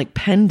them and like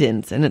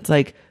pendants. And it's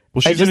like,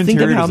 Well, I she's just an think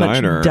of interior how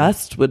designer. much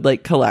dust would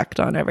like collect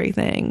on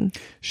everything.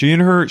 She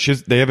and her,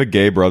 they have a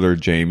gay brother,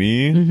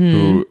 Jamie,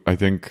 who I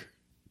think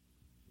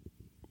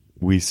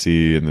we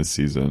see in this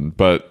season.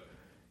 But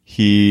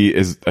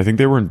I think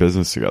they were in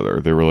business together.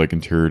 They were like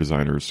interior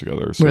designers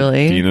together. So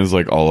Really? Dina's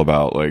like all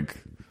about like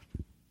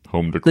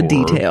home decor. The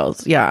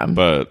details. Yeah.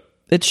 But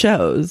It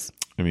shows.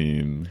 I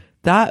mean,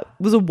 That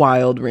was a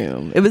wild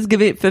room. It was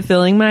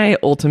fulfilling my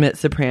ultimate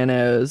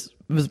Sopranos.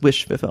 It was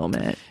wish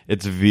fulfillment.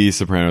 it's V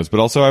Sopranos. But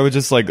also I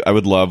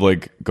would love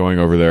like going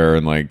over there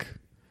and like,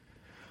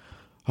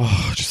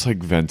 just like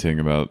venting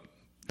about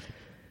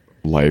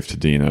life to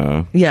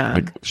Dina. Yeah.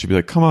 Like she'd be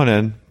like, come on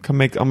in.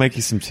 I'll make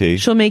you some tea.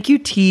 She'll make you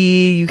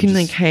tea. You can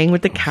like hang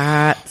with the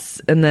cats.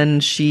 And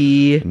then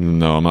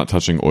No, I'm not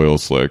touching oil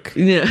slick.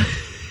 Yeah.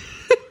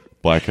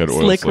 Blackhead oil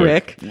Slick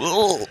slick.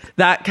 Rick.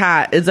 That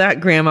cat. Is that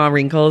Grandma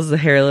Wrinkles, the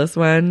hairless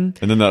one?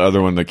 And then that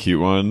other one, the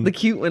cute one. The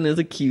cute one is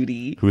a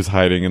cutie. Who's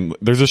hiding, and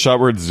there's a shot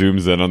where it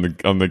zooms in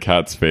on the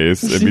cat's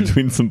face in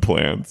between some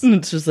plants. And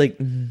it's just like,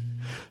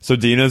 So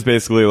Dina's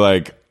basically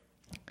like,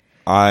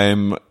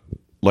 I'm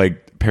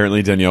like,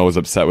 apparently Danielle was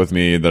upset with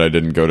me that I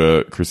didn't go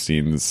to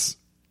Christine's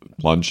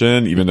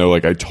luncheon, even though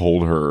like I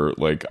told her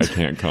like I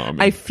can't come.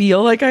 I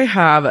feel like I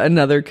have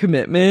another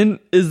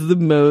commitment is the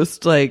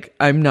most like,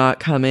 I'm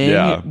not coming.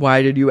 Yeah.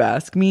 Why did you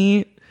ask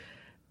me?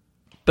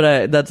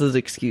 But that's an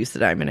excuse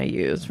that I'm going to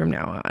use from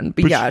now on.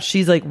 But yeah,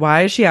 she's like,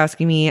 why is she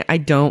asking me? I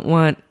don't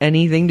want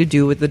anything to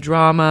do with the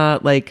drama.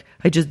 Like,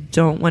 I just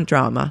don't want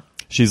drama.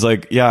 She's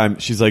like,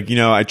 she's like,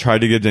 I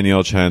tried to give Danielle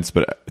a chance,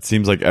 but it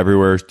seems like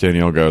everywhere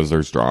Danielle goes,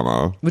 there's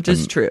drama. Which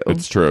is true.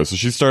 It's true. So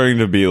she's starting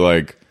to be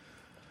like,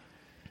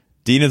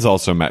 Dina's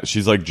also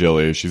she's like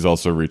Jilly. She's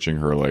also reaching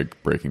her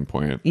like breaking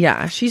point.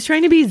 Yeah, she's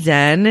trying to be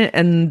zen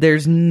and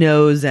there's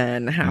no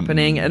zen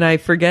happening. And I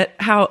forgot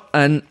how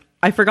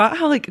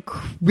like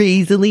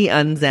crazily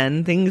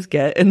unzen things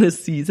get in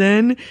this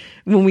season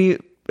when we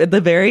at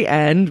the very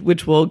end,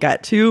 which we'll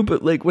get to,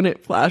 but like when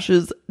it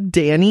flashes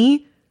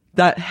Danny,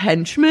 that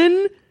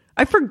henchman,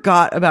 I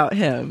forgot about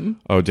him.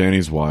 Oh,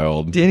 Danny's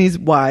wild. Danny's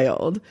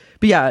wild.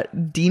 But yeah,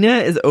 Dina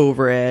is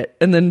over it.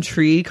 And then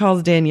Tree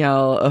calls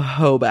Danielle a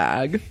hoe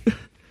bag.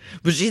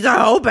 But she's a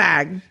hoe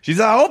bag. She's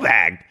a hoe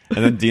bag.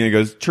 And then Dina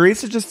goes,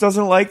 Teresa just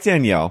doesn't like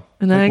Danielle.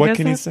 And like, I what guess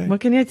can you say?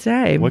 What can you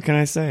say? What can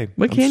I say?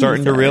 What I'm can you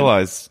starting to say?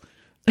 realize.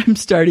 I'm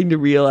starting to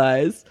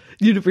realize.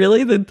 Dude,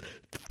 really? The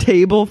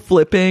table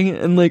flipping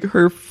and like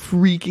her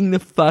freaking the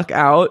fuck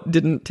out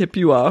didn't tip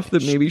you off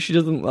that maybe she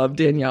doesn't love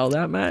Danielle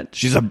that much?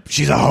 She's a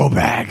hoe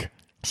bag.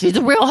 She's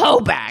a real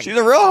hoe bag. She's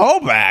a real hoe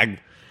bag.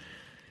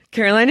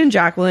 Caroline and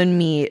Jacqueline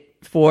meet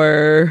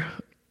for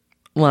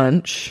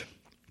lunch.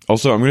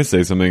 Also, I'm going to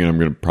say something and I'm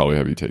going to probably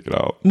have you take it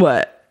out.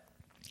 What?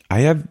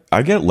 I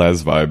get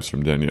Les vibes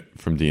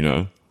from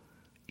Dina.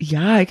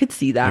 Yeah, I could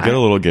see that. I get a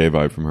little gay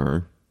vibe from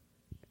her.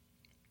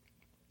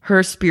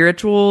 Her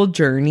spiritual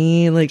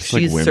journey, like Just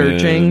like she's women.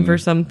 searching for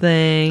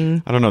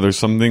something. I don't know. There's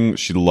something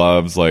she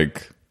loves.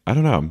 Like, I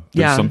don't know.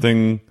 There's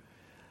something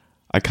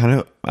I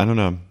don't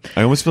know.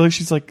 I almost feel like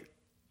she's like,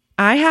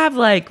 I have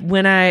like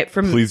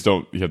please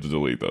don't, you have to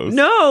delete those.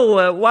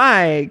 No,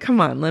 why? Come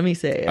on, let me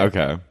say it.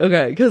 Okay.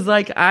 Because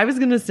like I was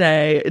gonna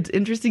say, it's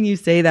interesting you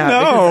say that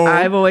because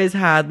I've always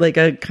had like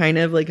a kind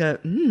of like a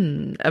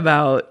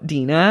about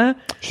Dina,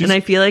 and I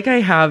feel like I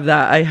have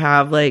that. I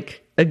have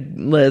like a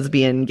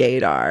lesbian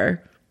gaydar.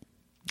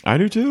 I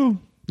do too.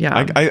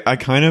 Yeah. I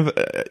kind of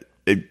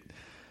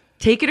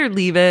Take it or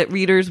leave it,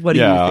 readers. What do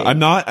you think? I'm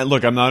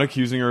not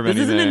accusing her of This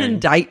anything. isn't an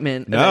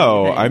indictment.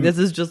 No, this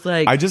is just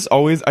like I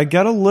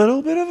get a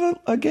little bit of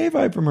a gay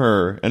vibe from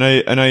her, and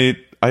I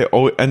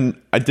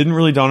didn't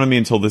really dawn on me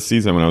until this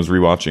season when I was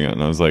rewatching it,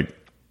 and I was like,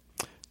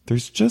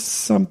 there's just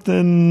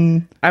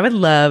something. I would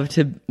love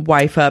to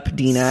wife up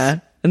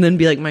Dina and then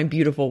be like my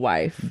beautiful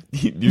wife.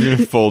 You're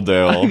gonna full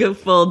Dale. I go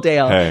full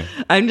Dale. Hey.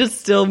 I'm just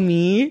still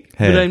me,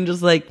 but I'm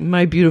just like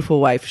my beautiful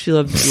wife. She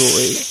loves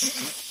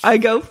jewelry. I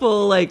go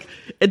full like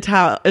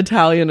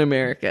Italian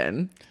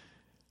American.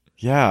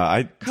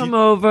 Yeah, Come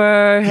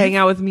over, hang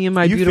out with me and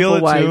my you beautiful feel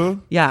it wife.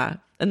 too? Yeah,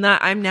 and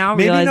that I'm now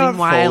Maybe realizing not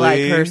why I like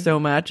fully. her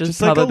so much. Is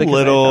just like probably a because I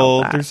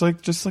little. felt that.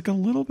 There's just like a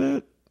little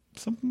bit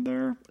something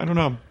there. I don't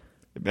know.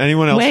 If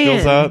anyone else Weigh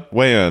feels in. that?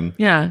 Weigh in.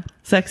 Yeah,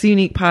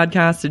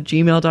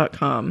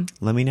 sexyuniquepodcast@gmail.com.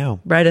 Let me know.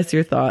 Write us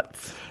your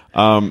thoughts.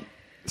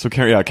 So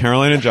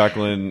Caroline and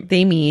Jacqueline.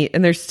 They meet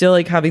and they're still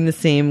like having the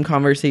same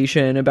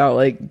conversation about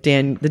like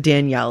the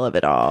Danielle of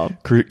it all.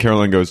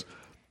 Caroline goes,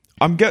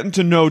 I'm getting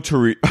to know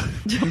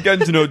I'm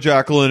getting to know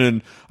Jacqueline,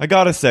 and I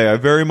gotta say, I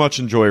very much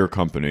enjoy her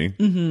company.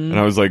 Mm-hmm. And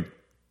I was like,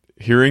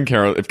 hearing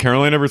if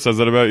Caroline ever says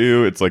that about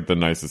you, it's like the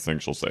nicest thing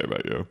she'll say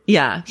about you.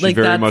 Yeah. She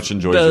very much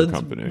enjoys your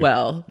company.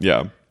 Well.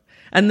 Yeah.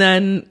 And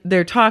then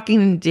they're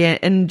talking,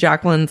 and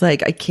Jacqueline's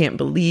like, I can't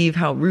believe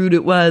how rude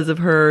it was of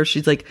her.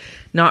 She's like,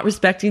 not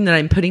respecting that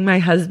I'm putting my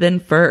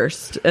husband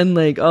first, and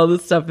like all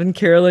this stuff. And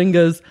Caroline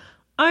goes,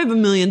 I have $1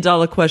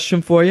 million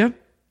question for you.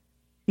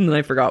 And then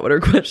I forgot what her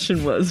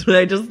question was, but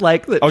I just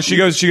like that. Oh, she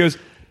goes,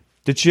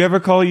 did she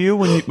ever call you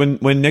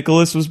when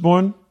Nicholas was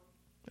born?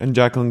 And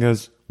Jacqueline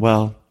goes,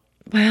 well,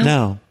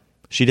 no,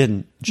 she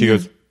didn't. She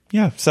goes,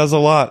 yeah, says a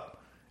lot.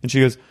 And she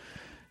goes,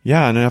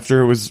 yeah. And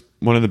after it was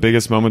one of the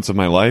biggest moments of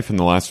my life in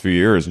the last few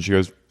years. And she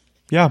goes,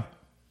 yeah,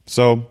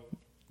 so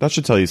that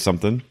should tell you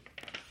something.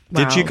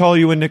 Wow. Did she call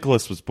you when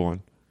Nicholas was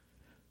born?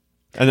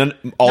 And then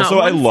also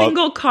Not I one love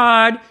single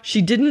card.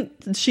 She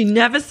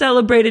never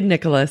celebrated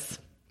Nicholas.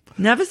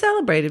 Never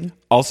celebrated.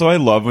 Also, I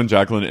love when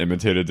Jacqueline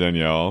imitated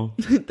Danielle.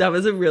 That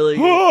was a really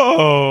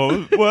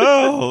Oh,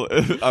 well,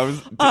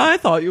 I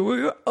thought you were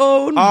your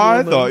own I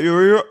woman. thought you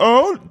were your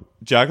own.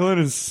 Jacqueline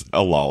is a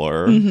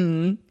loller.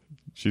 Mm-hmm.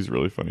 She's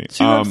really funny.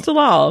 She loves to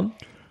loll.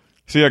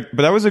 So yeah,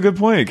 but that was a good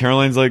point.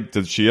 Caroline's like,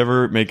 did she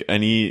ever make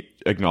any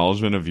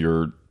acknowledgement of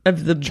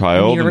the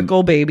child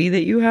miracle baby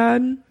that you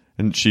had?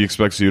 And she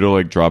expects you to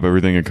like drop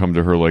everything and come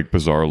to her like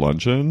bizarre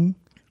luncheon.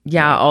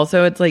 Yeah.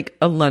 Also, it's like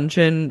a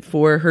luncheon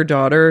for her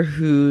daughter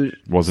who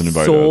wasn't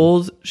invited.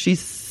 Souls she's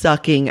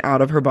sucking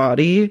out of her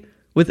body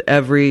with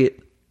every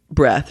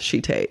breath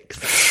she takes.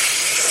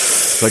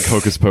 It's like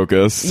Hocus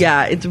Pocus.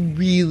 Yeah, it's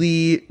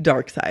really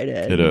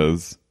dark-sided. It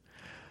is.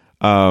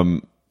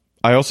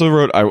 I also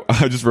wrote,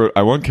 I just wrote,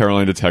 I want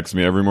Caroline to text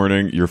me every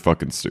morning, you're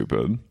fucking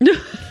stupid.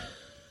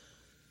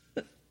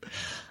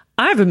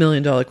 I have $1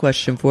 million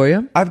question for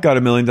you. I've got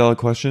 $1 million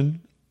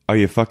question. Are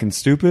you fucking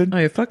stupid?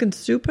 Are you fucking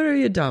stupid or are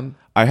you dumb?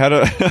 I had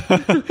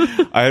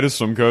a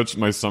swim coach,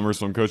 my summer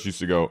swim coach used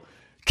to go,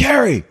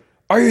 Carrie,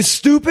 are you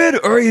stupid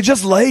or are you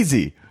just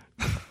lazy?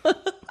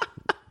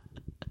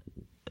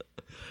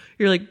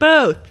 You're like,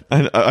 both.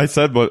 And I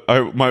said, but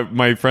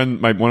my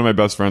friend, one of my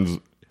best friends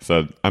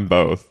said, I'm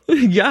both.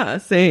 Yeah,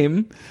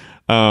 same.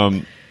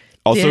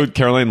 Also,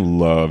 Caroline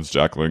loves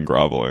Jacqueline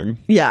groveling.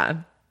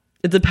 Yeah.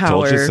 It's a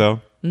power. Told you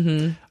so.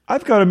 Mm-hmm.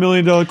 I've got $1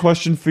 million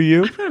question for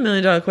you. I've got $1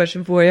 million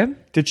question for you.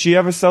 Did she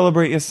ever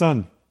celebrate your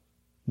son?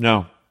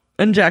 No.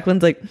 And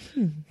Jacqueline's like,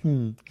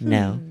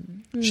 No.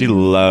 She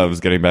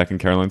loves getting back in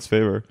Caroline's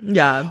favor.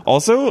 yeah.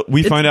 Also,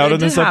 we find out in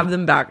this to have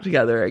them back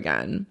together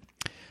again.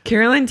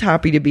 Caroline's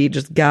happy to be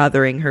just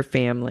gathering her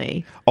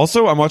family.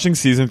 Also, I'm watching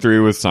season 3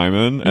 with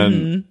Simon,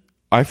 and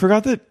I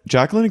forgot that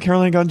Jacqueline and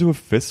Caroline got into a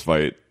fist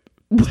fight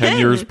 10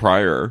 years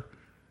prior.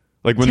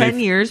 Like when 10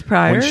 years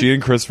prior? When she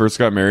and Chris first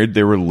got married,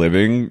 they were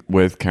living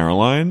with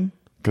Caroline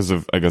because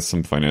of, I guess,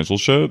 some financial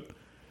shit.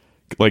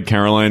 Like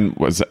Caroline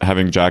was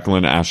having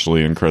Jacqueline,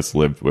 Ashley, and Chris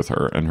lived with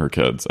her and her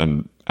kids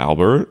and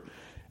Albert.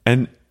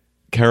 And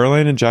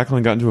Caroline and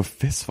Jacqueline got into a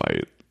fist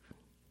fight.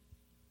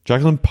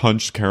 Jacqueline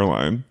punched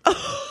Caroline.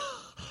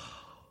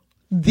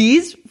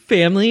 These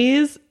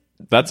families...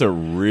 That's a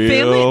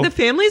real... The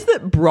families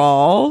that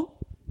brawl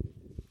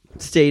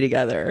stay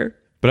together.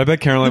 But I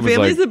bet Caroline was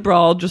families like... that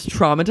brawl just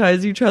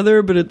traumatize each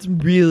other, but it's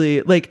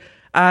really... Like,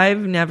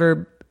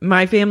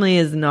 my family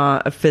is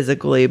not a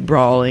physically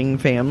brawling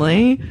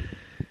family.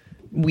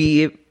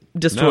 We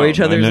destroy each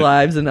other's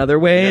lives in other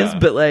ways,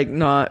 but like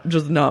not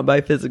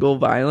by physical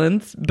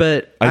violence.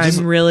 But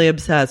I'm really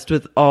obsessed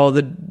with all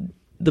the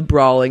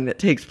brawling that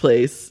takes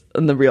place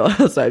in the Real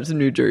Housewives of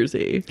New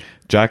Jersey.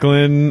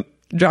 Jacqueline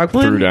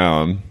threw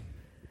down.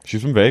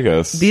 She's from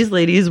Vegas. These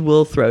ladies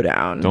will throw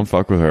down. Don't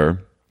fuck with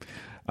her.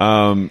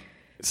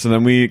 So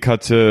then we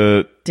cut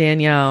to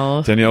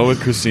Danielle with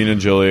Christine and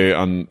Jilly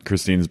on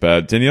Christine's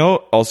bed. Danielle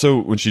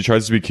also, when she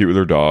tries to be cute with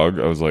her dog,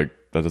 I was like,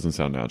 that doesn't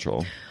sound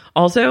natural.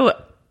 Also,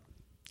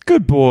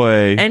 good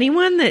boy.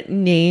 Anyone that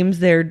names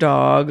their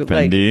dog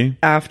Fendi, like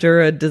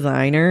after a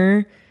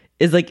designer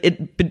is like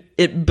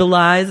it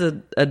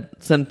belies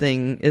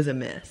something is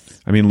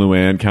amiss. I mean,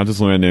 Countess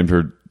Luann named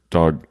her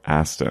dog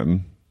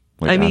Aston,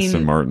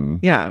 Aston Martin.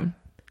 Yeah.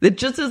 It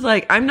just is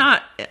like, I'm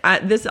not,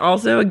 this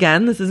also,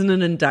 again, this isn't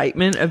an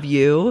indictment of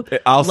you.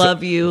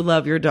 Love you,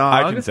 love your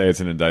dog. I can say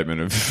it's an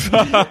indictment of,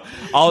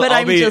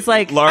 I'm just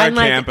like,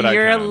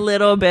 you're a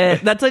little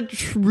bit, that's a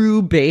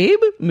true babe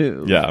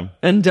move. Yeah.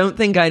 And don't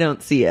think I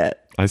don't see it.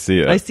 I see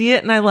it. I see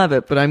it and I love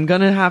it, but I'm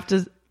going to have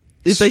to,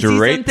 if I see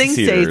something,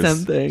 say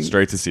something.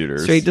 Straight to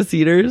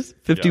Cedars.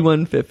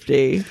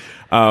 5150.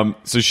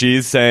 So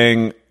she's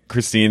saying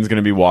Christine's going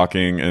to be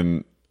walking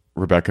and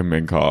Rebecca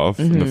Minkoff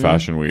in the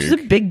Fashion Week. It's a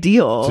big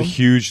deal. It's a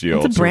huge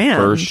deal. It's a brand.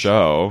 Her first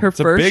show.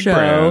 It's a big show.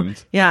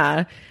 Brand.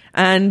 Yeah.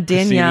 And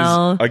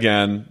Danielle.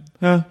 Again,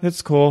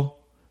 it's cool.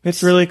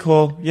 It's really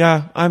cool.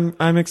 Yeah,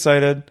 I'm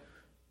excited.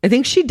 I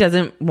think she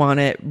doesn't want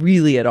it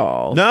really at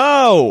all.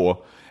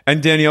 No.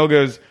 And Danielle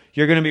goes,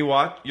 You're gonna be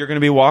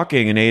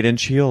walking in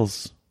 8-inch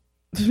heels.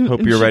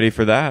 Hope you're ready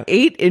for that.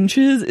 8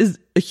 inches is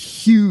a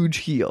huge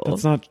heel.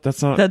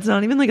 That's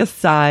not even like a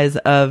size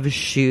of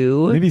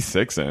shoe. Maybe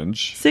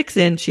 6-inch.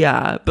 6-inch,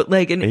 yeah. But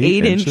like an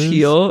 8-inch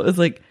heel is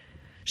like,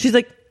 she's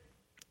like,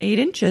 8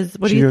 inches.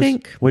 What She do you goes,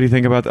 think? What do you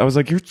think about that? I was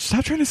like,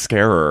 stop trying to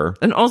scare her.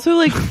 And also,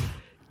 like,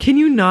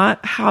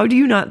 how do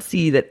you not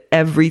see that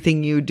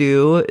everything you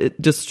do,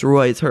 it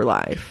destroys her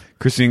life?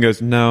 Christine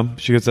goes, no.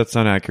 She goes, that's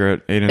not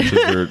accurate. 8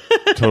 inches are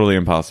totally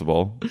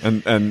impossible.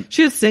 And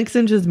She has 6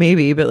 inches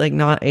maybe, but like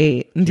not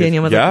 8. And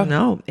Danielle was like,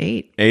 no,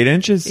 8. 8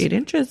 inches. 8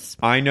 inches.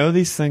 I know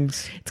these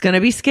things. It's going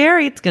to be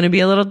scary. It's going to be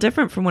a little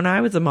different from when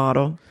I was a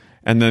model.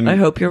 And then I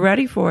hope you're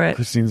ready for it.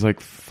 Christine's like,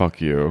 fuck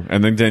you.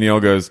 And then Danielle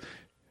goes,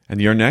 and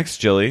you're next,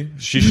 Jilly.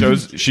 She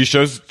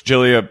shows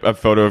Jilly a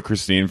photo of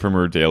Christine from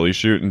her daily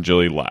shoot, and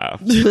Jilly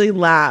laughs. Jilly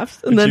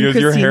laughs. And then she goes,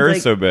 your Christine's hair like,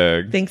 is so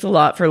big. Thanks a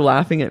lot for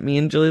laughing at me.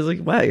 And Jilly's like,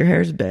 wow, your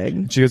hair's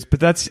big. She goes, but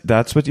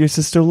that's what your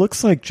sister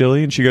looks like,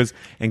 Jilly. And she goes,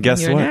 and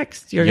guess You're what?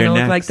 next. You're going to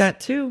look like that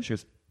too. She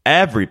goes,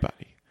 everyone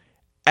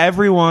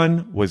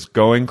was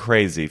going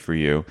crazy for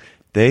you.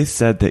 They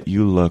said that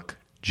you look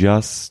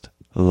just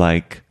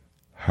like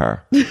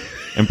her.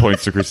 And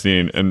points to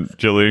Christine, and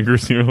Jilly and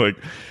Christine are like,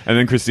 and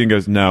then Christine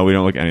goes, no, we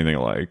don't look anything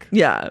alike.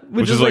 Yeah,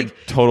 which is like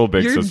total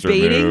big sister move.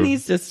 You're baiting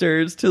these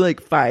sisters to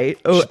like fight.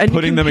 Oh, and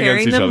putting them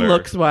against each other,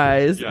 looks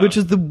wise, which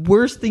is the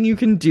worst thing you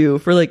can do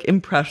for like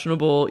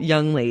impressionable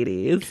young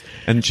ladies.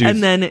 And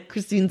then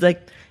Christine's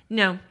like,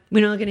 no,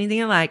 we don't look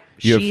anything alike.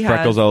 You have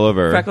freckles all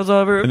over. Freckles all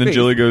over her And then face.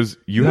 Jilly goes,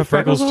 you have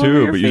freckles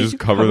too, but you just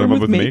cover them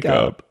up with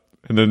makeup.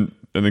 And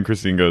then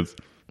Christine goes,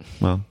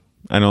 well,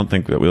 I don't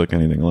think that we look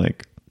anything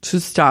alike.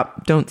 Just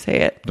stop. Don't say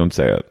it. Don't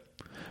say it.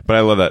 But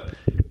I love that.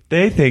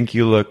 They think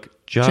you look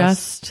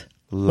just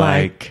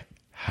like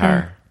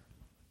her.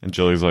 And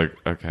Jilly's like,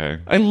 okay.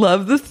 I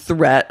love the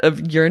threat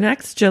of, you're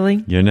next,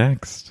 Jilly. You're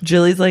next.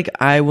 Jilly's like,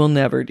 I will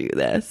never do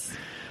this.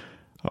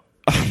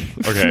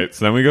 Okay,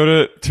 so then we go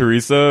to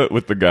Teresa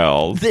with the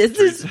gals. This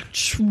is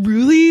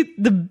truly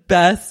the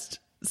best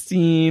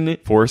scene.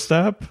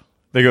 4-step?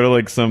 They go to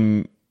like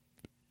some...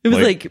 It was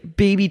like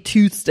baby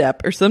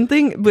 2-step or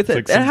something with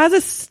it. It has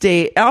a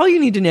stage. All you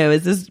need to know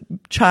is this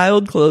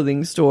child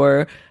clothing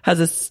store has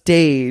a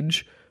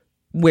stage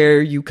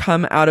where you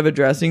come out of a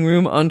dressing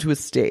room onto a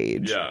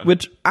stage,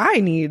 which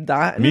I need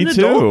that in an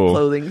adult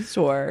clothing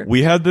store.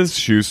 We had this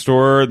shoe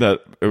store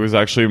that it was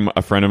actually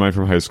a friend of mine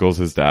from high school.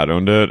 His dad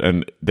owned it,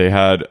 and they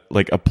had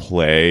like a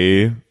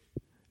play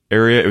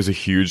area. It was a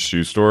huge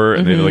shoe store,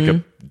 and they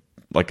had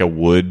like a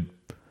wood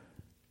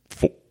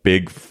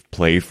big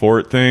play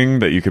fort thing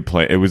that you could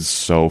play. It was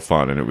so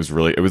fun, and it was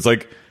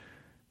like,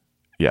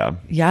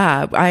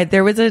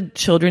 there was a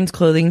children's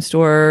clothing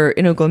store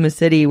in Oklahoma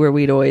City where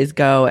we'd always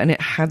go, and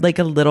it had like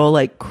a little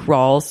like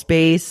crawl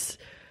space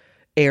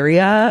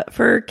area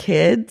for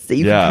kids that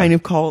you can kind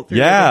of call through.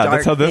 Yeah, like a dark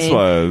that's how this thing.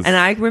 was. And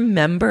I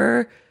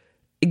remember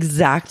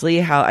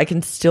exactly I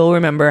can still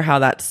remember how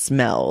that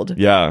smelled.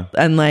 Yeah.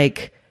 And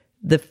like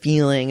the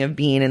feeling of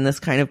being in this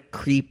kind of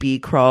creepy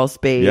crawl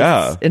space.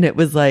 Yeah. And it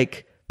was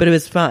like, but it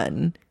was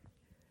fun.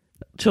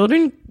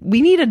 Children,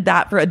 we needed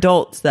that for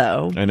adults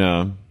though. I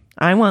know.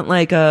 I want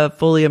like a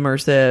fully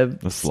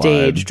immersive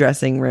stage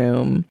dressing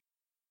room.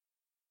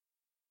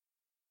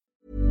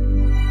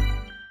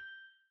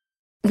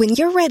 When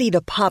you're ready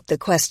to pop the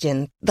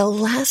question, the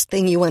last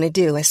thing you want to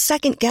do is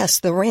second guess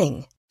the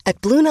ring.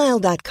 At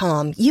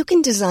BlueNile.com, you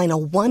can design a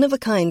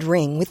one-of-a-kind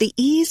ring with the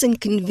ease and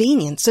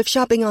convenience of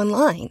shopping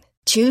online.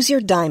 Choose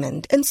your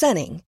diamond and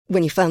setting.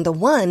 When you find the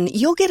one,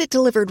 you'll get it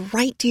delivered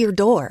right to your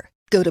door.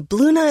 Go to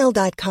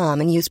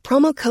BlueNile.com and use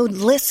promo code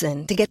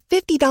LISTEN to get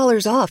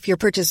 $50 off your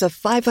purchase of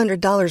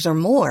 $500 or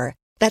more.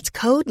 That's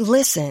code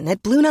LISTEN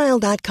at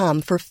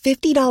BlueNile.com for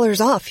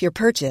 $50 off your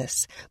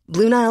purchase.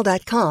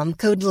 BlueNile.com,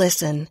 code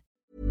LISTEN.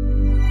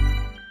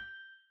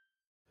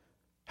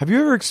 Have you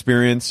ever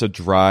experienced a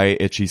dry,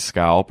 itchy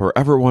scalp or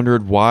ever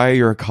wondered why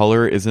your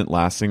color isn't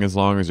lasting as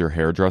long as your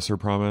hairdresser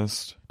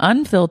promised?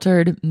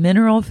 Unfiltered,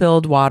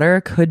 mineral-filled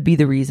water could be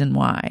the reason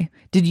why.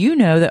 Did you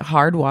know that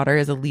hard water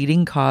is a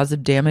leading cause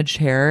of damaged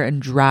hair and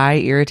dry,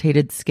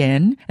 irritated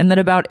skin? And that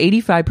about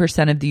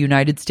 85% of the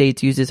United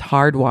States uses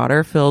hard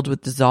water filled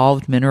with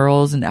dissolved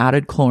minerals and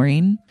added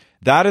chlorine?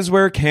 That is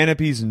where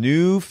Canopy's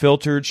new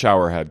filtered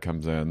showerhead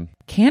comes in.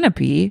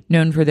 Canopy,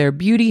 known for their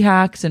beauty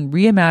hacks and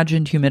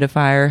reimagined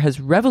humidifier,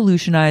 has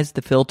revolutionized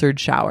the filtered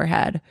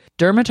showerhead.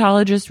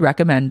 Dermatologists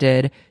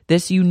recommended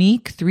this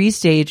unique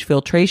 3-stage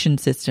filtration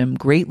system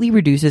greatly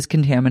reduces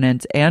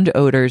contaminants and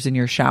odors in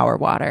your shower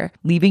water,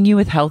 leaving you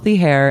with healthy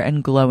hair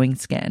and glowing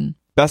skin.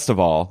 Best of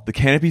all, the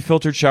Canopy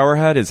filtered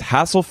showerhead is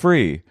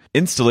hassle-free.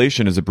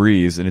 Installation is a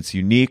breeze, and its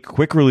unique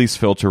quick-release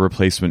filter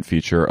replacement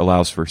feature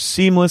allows for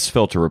seamless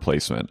filter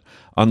replacement,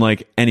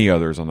 unlike any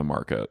others on the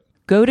market.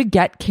 Go to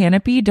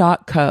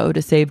getcanopy.co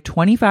to save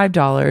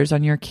 $25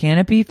 on your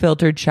Canopy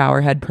filtered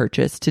showerhead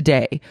purchase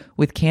today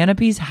with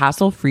Canopy's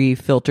hassle-free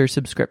filter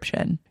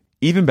subscription.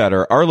 Even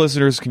better, our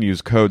listeners can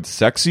use code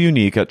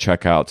SEXYUNIQUE at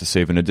checkout to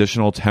save an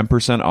additional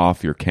 10%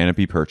 off your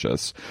Canopy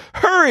purchase.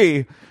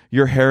 Hurry!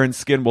 Your hair and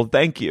skin will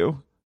thank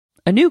you.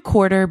 A new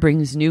quarter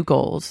brings new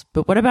goals,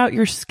 but what about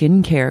your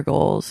skincare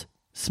goals?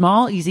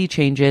 Small, easy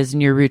changes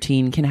in your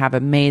routine can have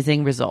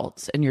amazing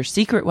results, and your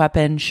secret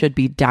weapon should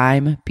be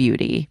Dime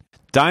Beauty.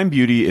 Dime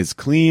Beauty is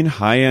clean,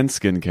 high-end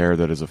skincare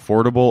that is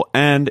affordable,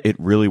 and it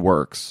really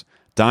works.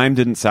 Dime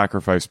didn't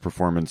sacrifice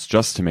performance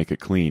just to make it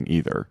clean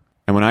either.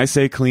 And when I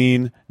say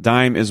clean,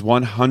 Dime is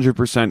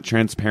 100%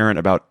 transparent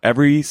about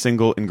every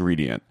single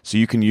ingredient, so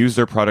you can use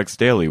their products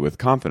daily with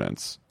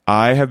confidence.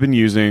 I have been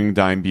using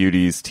Dime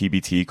Beauty's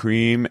TBT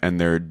cream and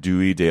their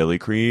Dewy Daily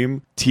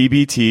Cream.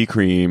 TBT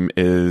cream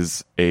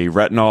is a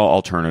retinol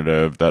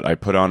alternative that I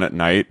put on at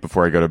night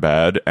before I go to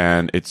bed,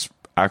 and it's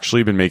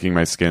actually been making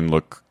my skin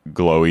look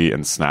glowy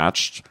and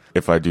snatched,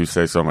 if I do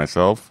say so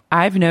myself.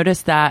 I've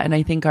noticed that, and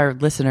I think our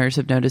listeners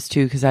have noticed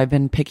too, because I've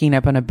been picking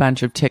up on a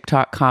bunch of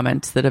TikTok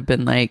comments that have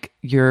been like,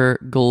 you're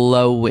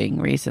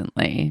glowing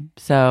recently.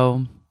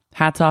 So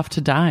hats off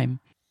to Dime.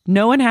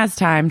 No one has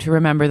time to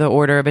remember the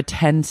order of a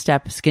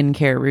 10-step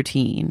skincare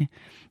routine.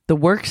 The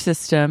work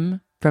system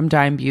from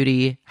Dime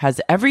Beauty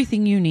has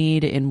everything you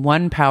need in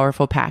one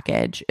powerful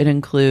package. It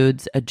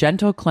includes a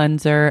gentle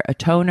cleanser, a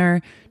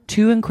toner,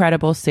 2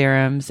 incredible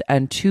serums,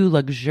 and 2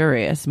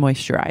 luxurious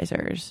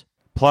moisturizers.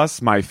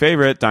 Plus, my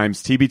favorite,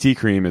 Dime's TBT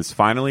cream, is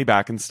finally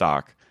back in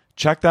stock.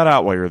 Check that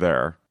out while you're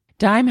there.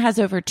 Dime has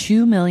over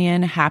 2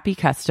 million happy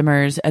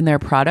customers, and their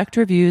product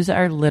reviews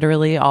are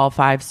literally all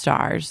 5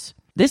 stars.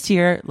 This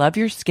year, love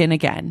your skin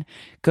again.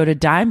 Go to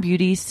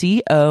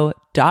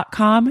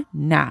dimebeautyco.com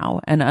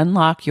now and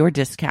unlock your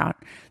discount.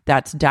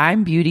 That's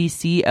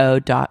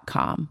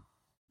dimebeautyco.com.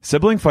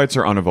 Sibling fights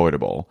are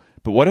unavoidable,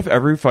 but what if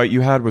every fight you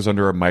had was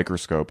under a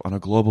microscope on a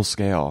global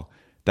scale?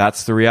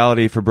 That's the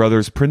reality for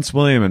brothers Prince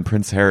William and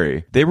Prince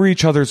Harry. They were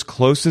each other's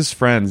closest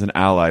friends and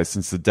allies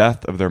since the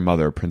death of their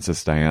mother,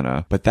 Princess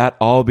Diana. But that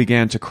all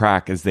began to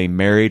crack as they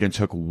married and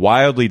took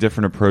wildly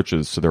different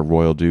approaches to their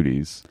royal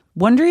duties.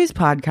 Wondery's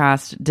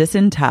podcast,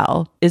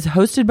 Disintel, is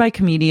hosted by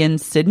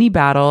comedians Sydney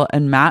Battle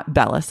and Matt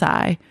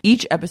Bellassai.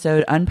 Each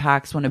episode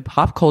unpacks one of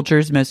pop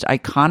culture's most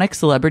iconic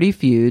celebrity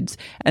feuds,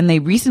 and they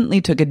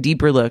recently took a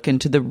deeper look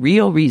into the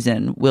real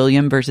reason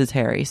William versus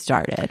Harry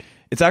started.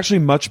 It's actually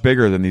much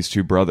bigger than these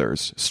two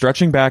brothers,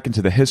 stretching back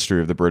into the history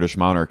of the British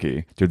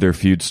monarchy. Did their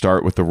feud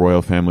start with the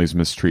royal family's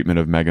mistreatment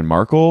of Meghan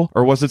Markle,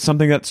 or was it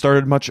something that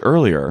started much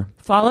earlier?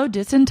 Follow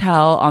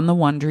Disintel on the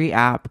Wondery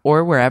app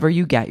or wherever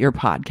you get your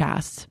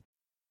podcasts.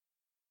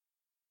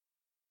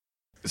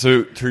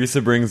 So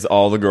Teresa brings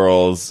all the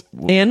girls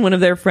and one of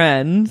their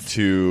friends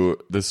to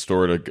the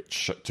store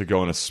to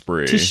go on a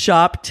spree. to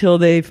shop till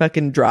they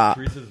fucking drop.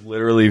 Teresa's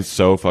literally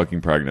so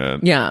fucking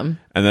pregnant. Yeah. And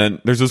then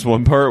there's this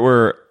one part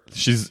where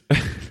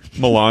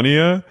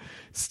Melania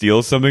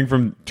steals something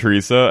from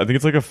Teresa. I think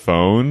it's like a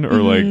phone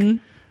or like I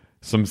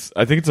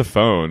think it's a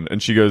phone.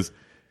 And she goes,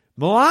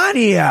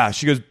 Melania!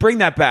 She goes, bring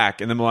that back.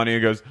 And then Melania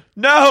goes,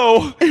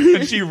 no!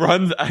 And she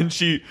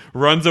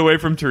runs away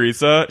from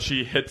Teresa.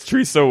 She hits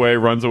Teresa away,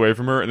 runs away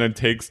from her, and then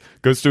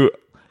goes to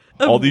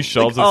all these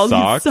shelves of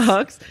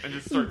socks and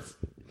just starts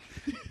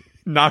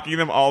knocking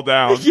them all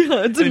down.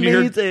 Yeah, it's and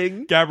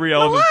amazing.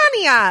 Gabrielle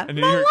Melania!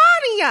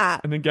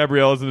 Melania! And then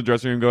Gabriella's in the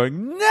dressing room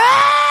going, no!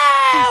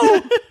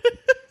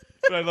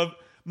 But I love,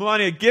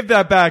 Melania, give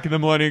that back. And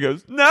then Melania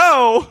goes,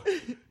 no!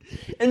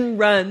 And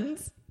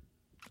runs.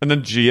 And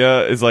then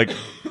Gia is like,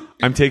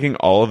 I'm taking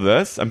all of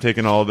this. I'm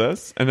taking all of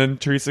this. And then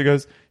Teresa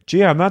goes,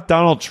 Gia, I'm not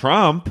Donald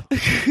Trump.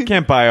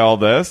 Can't buy all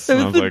this. That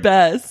and I was was the like,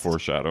 best.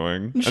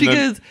 Foreshadowing. She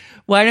goes,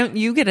 why don't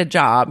you get a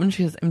job? And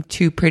she goes, I'm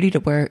too pretty to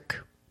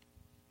work.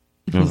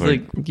 I was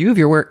like, you have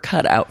your work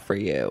cut out for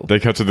you. They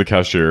cut to the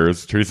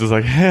cashiers. Teresa's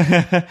like,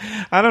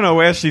 I don't know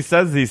where she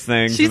says these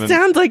things. She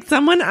sounds like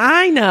someone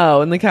I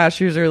know. And the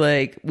cashiers are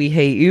like, we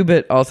hate you,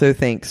 but also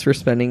thanks for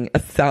spending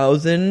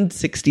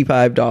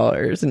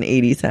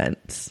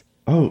 $1,065.80.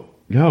 Oh,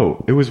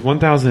 no. It was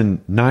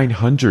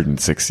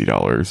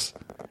 $1,960.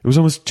 It was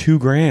almost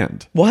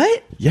 $2,000.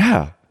 What?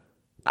 Yeah.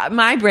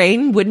 My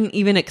brain wouldn't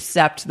even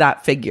accept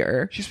that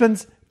figure. She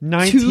spends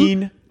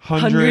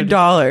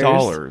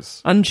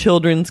 $1,900 on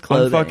children's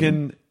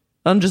clothing.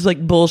 On just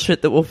like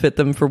bullshit that will fit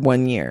them for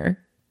 1 year.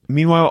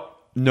 Meanwhile,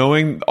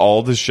 knowing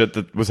all the shit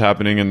that was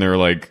happening in their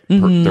like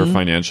their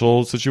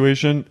financial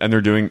situation, and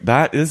they're doing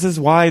that, this is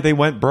why they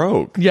went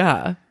broke.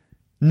 Yeah.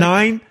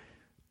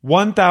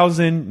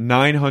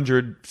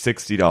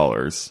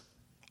 $1,960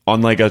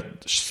 on like a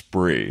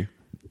spree.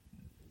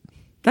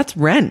 That's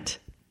rent.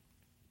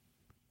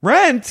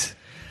 Rent?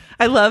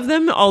 I love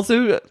them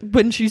also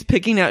when she's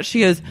picking out, she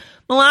goes,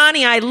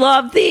 Melania, I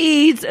love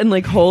these, and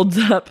like holds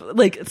up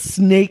like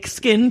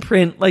snakeskin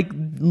print like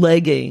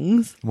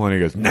leggings. Melania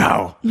goes,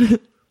 no.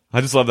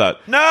 I just love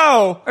that.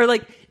 No. Or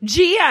like,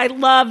 Gia, I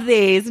love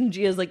these, and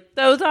Gia's like,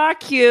 those are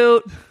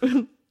cute.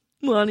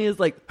 Melania's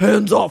like,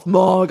 hands off,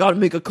 Ma, I gotta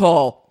make a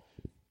call.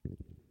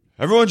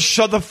 Everyone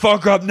shut the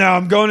fuck up now.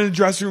 I'm going in the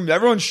dressing room.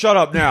 Everyone shut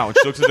up now. And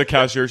she looks at the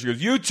cashier. She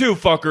goes, you two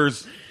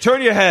fuckers,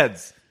 turn your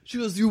heads. She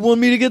goes, you want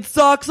me to get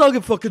socks? I'll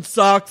get fucking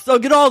socks. I'll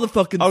get all the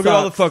fucking socks. I'll get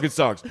all the fucking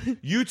socks.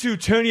 You two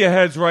turn your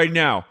heads right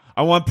now.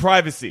 I want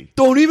privacy.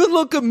 Don't even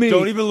look at me.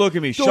 Don't even look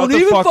at me. Don't Shut the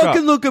even fuck up.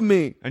 fucking look at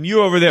me. And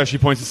you over there, she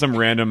points to some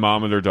random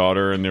mom with her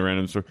daughter in the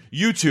random store.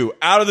 You two,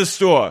 out of the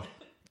store.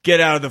 Get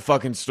out of the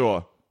fucking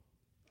store.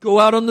 Go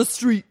out on the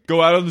street.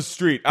 Go out on the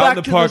street. Back Out in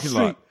the to parking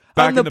street. lot.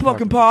 I'm the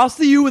fucking I'll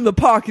see you in the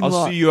parking lot.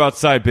 I'll see you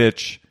outside,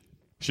 bitch.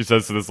 She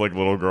says to this like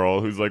little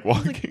girl who's like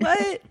walking.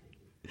 What?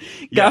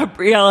 Yeah.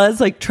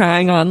 Gabriella's like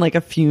trying on like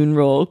a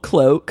funeral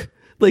cloak.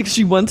 Like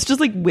she wants just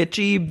like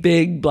witchy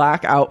big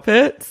black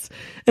outfits.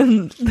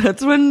 And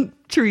that's when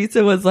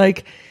Teresa was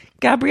like,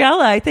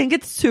 Gabriella, I think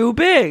it's too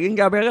big. And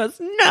Gabriella goes,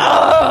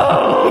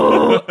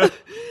 no.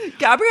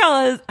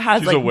 Gabriella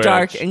has She's like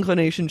dark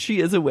inclination. She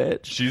is a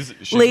witch.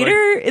 She's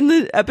later in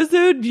the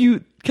episode,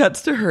 you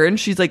cuts to her and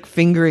she's like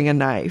fingering a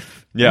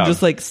knife. Yeah. And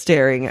just like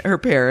staring at her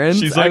parents.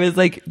 She's like, I was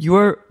like,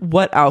 you're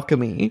what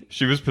alchemy?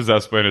 She was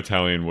possessed by an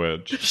Italian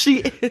witch. She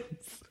is.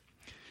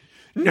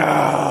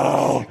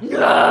 No.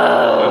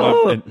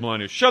 And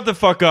Melania, shut the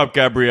fuck up,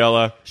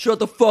 Gabriella. Shut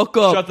the fuck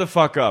up. Shut the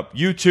fuck up.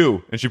 You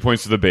too. And she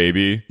points to the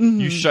baby.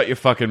 You shut your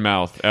fucking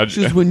mouth.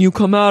 She's when you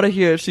come out of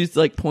here, she's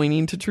like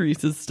pointing to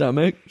Teresa's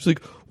stomach. She's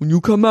like, when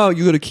you come out,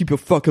 you gotta keep your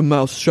fucking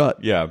mouth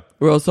shut. Yeah.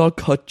 Or else I'll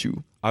cut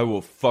you. I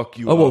will fuck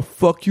you up. I will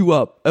fuck you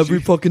up.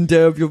 Every fucking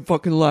day of your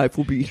fucking life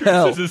will be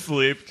hell. She's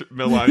asleep.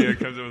 Melania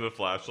comes in with a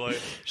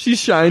flashlight. She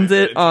shines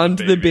it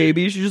onto the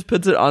baby. She just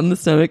puts it on the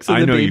stomach so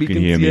the baby can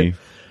hear me.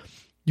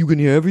 You can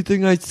hear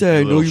everything I say.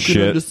 I know you can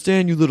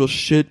understand, you little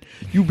shit.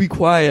 You be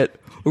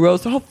quiet, or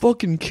else I'll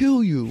fucking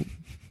kill you.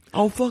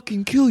 I'll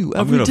fucking kill you.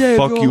 Every day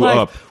of your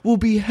life will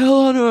be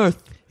hell on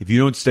earth. If you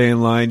don't stay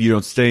in line, you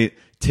don't stay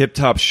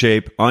tip-top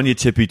shape, on your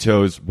tippy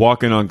toes,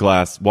 walking on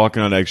glass,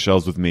 walking on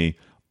eggshells with me,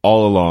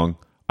 all along,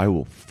 I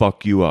will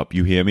fuck you up.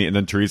 You hear me? And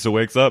then Teresa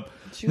wakes up.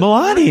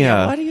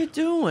 Melania! What are you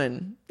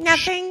doing?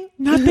 Nothing.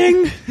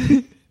 Nothing.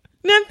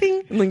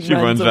 Nothing. And she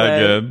runs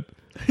back in.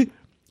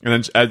 And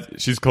then as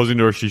she's closing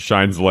the door, she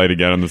shines the light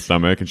again on the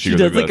stomach, and she goes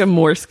does like a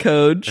Morse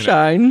code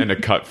shine and a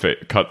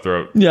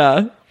cutthroat.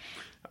 Yeah.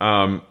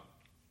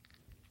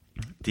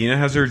 Dina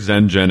has her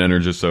Zen Gen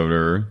Energist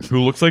over, who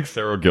looks like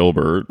Sarah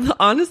Gilbert.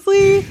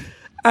 Honestly,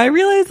 I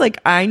realized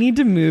like I need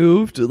to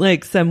move to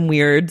like some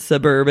weird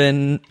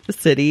suburban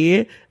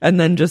city and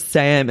then just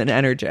say I'm an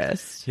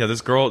Energist. Yeah,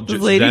 this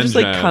lady just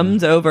like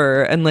comes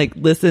over and like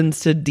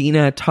listens to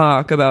Dina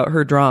talk about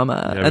her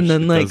drama, and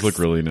then like does look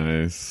really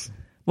nice.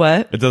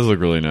 What? It does look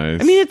really nice.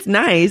 I mean, it's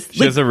nice.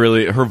 She has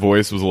her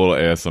voice was a little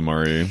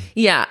ASMR-y.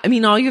 Yeah. I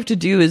mean, all you have to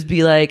do is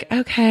be like,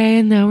 okay,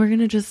 and now we're going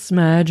to just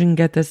smudge and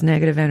get this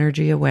negative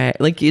energy away.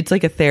 Like, it's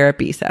like a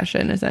therapy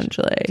session,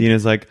 essentially.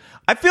 Dina's like,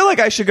 I feel like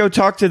I should go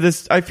talk to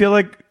this. I feel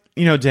like,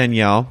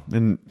 Danielle.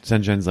 And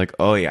Zen Gen's like,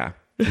 oh, yeah.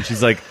 And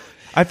she's like,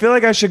 I feel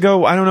like I should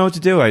go. I don't know what to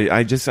do.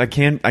 I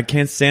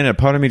can't stand it.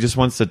 Part of me just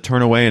wants to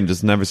turn away and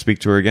just never speak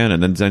to her again.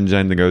 And then Zen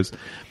Gen goes,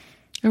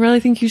 I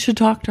really think you should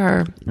talk to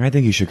her. I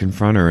think you should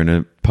confront her in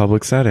a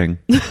public setting.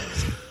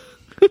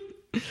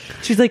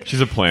 She's like,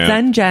 she's a plant.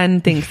 Zen Gen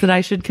thinks that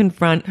I should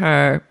confront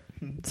her,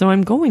 so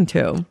I'm going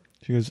to.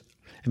 She goes,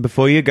 and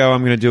before you go,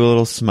 I'm going to do a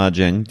little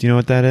smudging. Do you know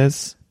what that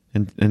is?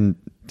 And then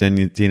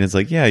Dina's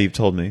like, yeah, you've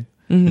told me.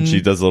 Mm-hmm. And she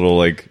does a little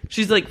like...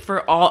 She's like,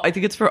 I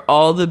think it's for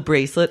all the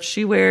bracelets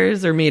she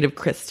wears are made of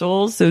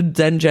crystals. So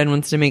Zen Gen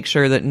wants to make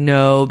sure that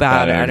no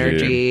bad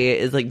energy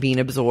is like being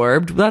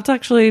absorbed. That's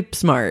actually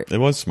smart. It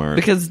was smart.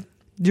 Because...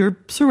 you're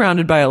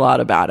surrounded by a lot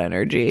of bad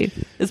energy,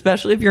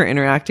 especially if you're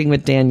interacting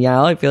with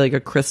Danielle. I feel like a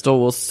crystal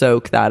will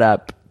soak that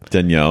up.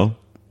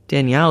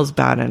 Danielle's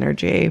bad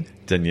energy.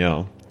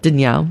 Danielle.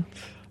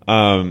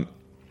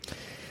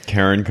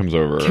 Karen comes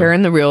over.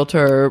 Karen, the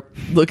realtor,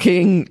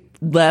 looking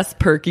less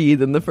perky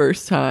than the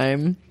first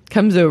time,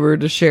 comes over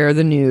to share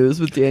the news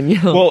with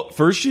Danielle. Well,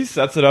 first she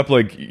sets it up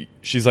like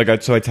she's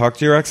like, so I talked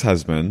to your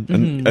ex-husband,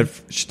 and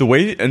the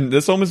way, and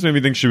this almost made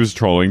me think she was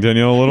trolling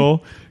Danielle a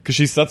little, because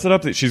she sets it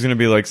up that she's going to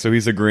be like, so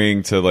he's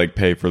agreeing to like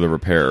pay for the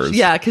repairs.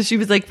 Yeah, because she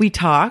was like, we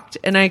talked,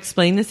 and I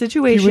explained the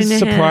situation. He was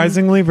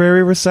surprisingly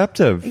very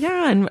receptive.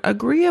 Yeah, and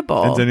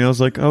agreeable. And Danielle's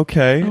like,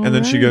 okay, and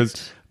then she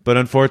goes, but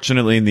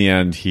unfortunately, in the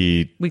end,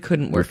 we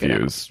couldn't work it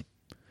out.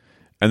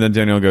 And then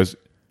Danielle goes,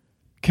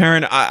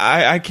 Karen,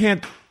 I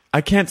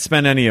can't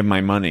spend any of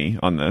my money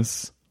on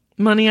this.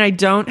 Money I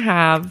don't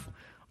have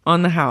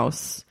on the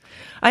house.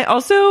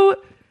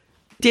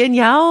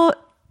 Danielle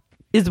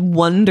is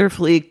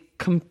wonderfully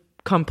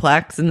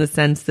complex in the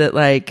sense that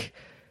like,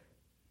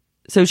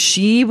 so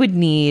she would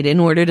need, in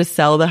order to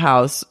sell the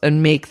house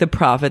and make the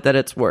profit that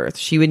it's worth,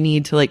 she would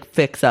need to like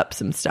fix up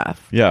some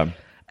stuff. Yeah.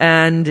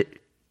 And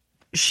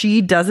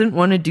she doesn't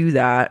want to do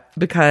that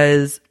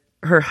because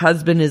her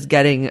husband is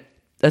getting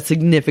a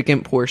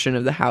significant portion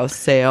of the house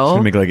sale. She's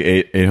gonna make like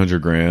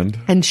 $800,000,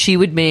 and she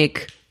would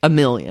make $1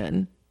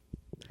 million.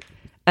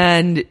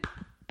 And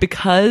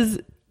because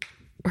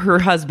her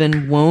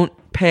husband won't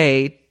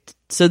pay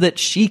so that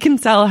she can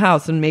sell a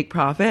house and make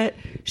profit,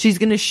 she's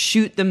gonna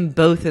shoot them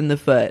both in the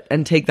foot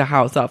and take the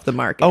house off the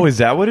market. Oh, is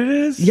that what it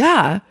is?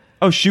 Yeah.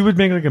 Oh, she would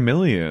make like $1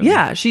 million.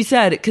 Yeah, she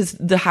said, because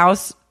the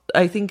house,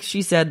 I think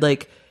she said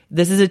like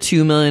this is a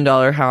 $2 million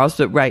house,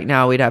 but right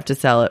now we'd have to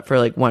sell it for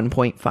like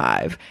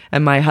 1.5.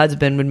 And my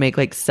husband would make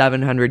like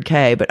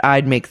 $700K, but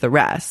I'd make the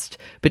rest.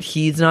 But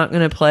he's not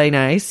going to play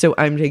nice, so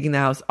I'm taking the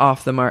house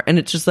off the market. And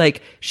it's just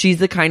like, she's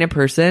the kind of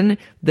person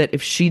that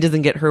if she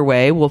doesn't get her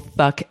way, will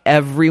fuck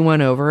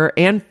everyone over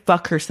and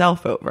fuck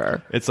herself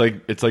over. It's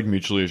like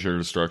mutually assured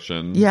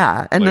destruction.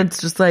 Yeah. And like,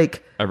 that's just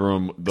like,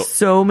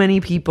 so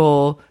many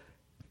people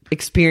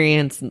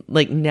experience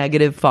like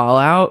negative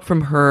fallout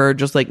from her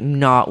just like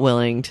not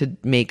willing to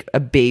make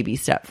a baby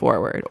step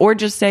forward, or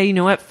just say, you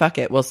know what, fuck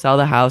it, we'll sell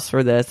the house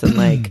for this. And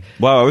like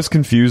wow, I was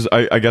confused.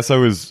 I guess I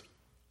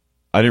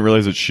didn't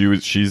realize that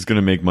she's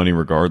gonna make money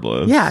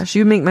regardless. Yeah, she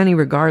would make money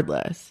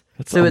regardless.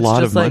 That's a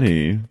lot of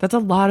money. That's a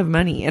lot of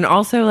money. And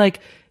also, like,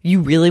 you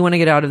really want to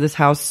get out of this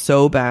house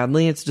so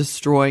badly, it's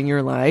destroying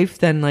your life,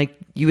 then like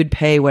you would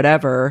pay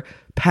whatever,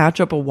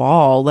 patch up a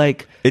wall,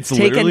 like it's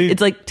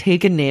like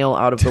take a nail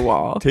out of the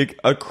wall. Take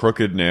a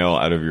crooked nail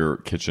out of your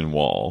kitchen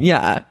wall.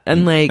 Yeah.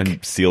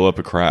 And seal up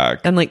a crack.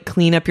 And like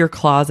clean up your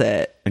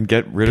closet. And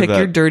get rid of that. Pick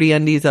your dirty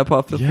undies up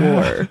off the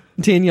floor.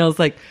 Danielle's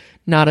like,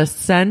 not a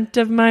cent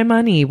of my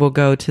money will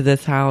go to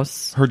this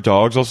house. Her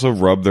dogs also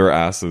rub their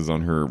asses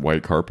on her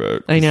white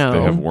carpet. I know.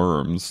 They have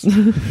worms.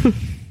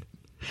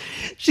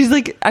 She's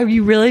like,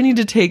 you really need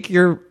to take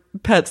your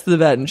pets to the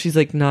vet. And she's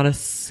like, not a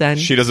cent.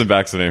 She doesn't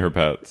vaccinate her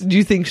pets. Do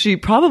you think she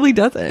probably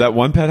doesn't? That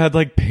one pet had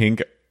like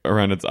pink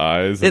around its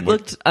eyes. It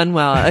looked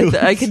unwell.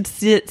 I could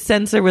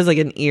sense there was like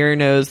an ear,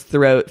 nose,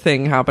 throat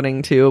thing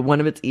happening to one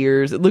of its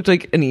ears. It looked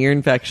like an ear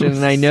infection.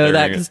 And I know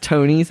that because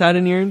Tony's had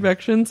an ear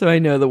infection. So I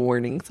know the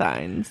warning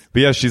signs.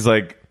 But yeah, she's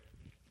like,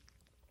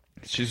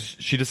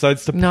 she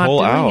decides to not pull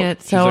doing out.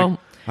 It, so like,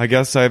 I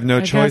guess I have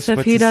no choice if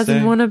but he to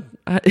doesn't want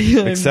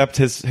to accept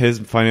his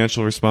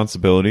financial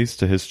responsibilities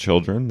to his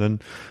children,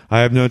 then I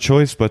have no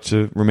choice but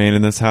to remain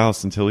in this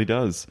house until he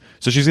does.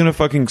 So she's gonna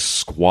fucking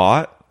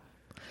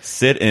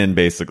sit in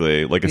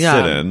basically like a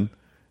sit-in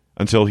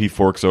until he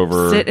forks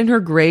over. Sit in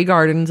her Grey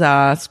Gardens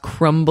ass,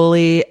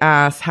 crumbly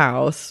ass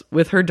house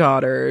with her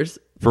daughters.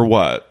 For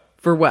what?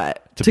 For what?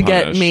 To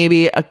get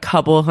maybe a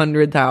couple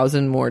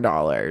 $100,000 more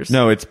dollars.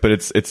 No,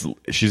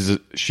 she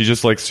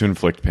just likes to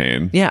inflict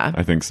pain. Yeah.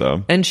 I think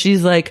so. And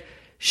she's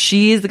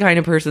the kind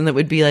of person that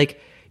would be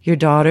like, your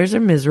daughters are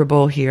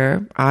miserable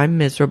here. I'm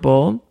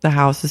miserable. The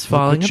house is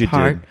falling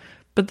apart.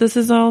 But this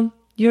is all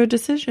your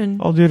decision.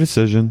 All your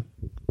decision.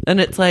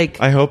 And it's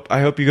like, I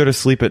hope you go to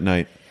sleep at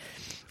night.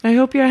 I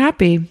hope you're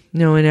happy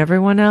knowing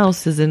everyone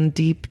else is in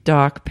deep,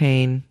 dark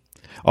pain.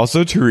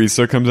 Also,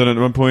 Teresa comes in at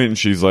one point and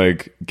she's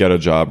like, get a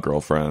job,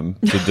 girlfriend,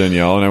 to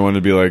Danielle. And I wanted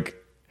to be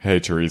like, hey,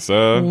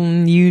 Teresa.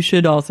 You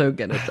should also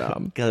get a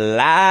job.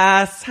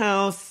 Glass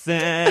houses.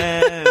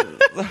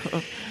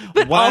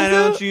 Why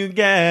don't you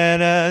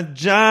get a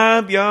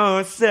job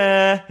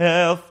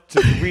yourself,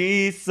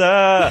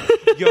 Teresa?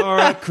 You're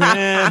a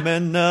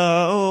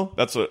criminal.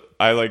 That's what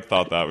I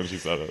thought that when she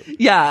said it.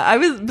 Yeah,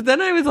 but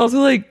then I was also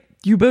like,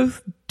 you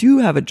both do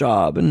have a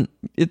job and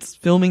it's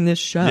filming this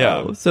show.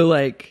 Yeah. So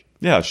like,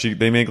 yeah,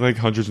 they make like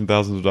hundreds and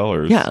thousands of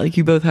dollars. Yeah, like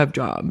you both have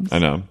jobs. I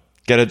know.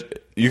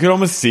 You could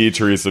almost see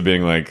Teresa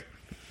being like,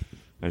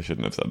 I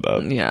shouldn't have said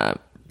that. Yeah.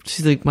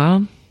 She's like,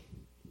 Mom,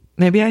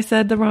 maybe I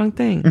said the wrong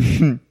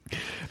thing.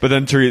 But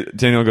then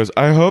Danielle goes,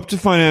 I hope to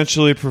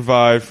financially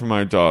provide for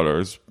my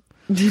daughters.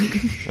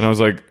 And I was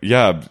like,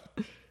 yeah.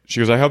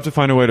 She goes, I hope to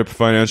find a way to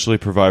financially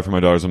provide for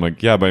my daughters. I'm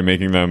like, yeah, by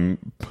making them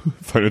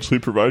financially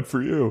provide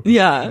for you.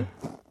 Yeah.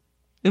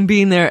 And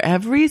being there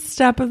every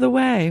step of the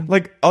way.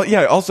 Like,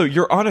 yeah, also,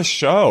 you're on a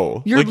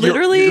show. You're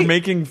literally... You're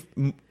making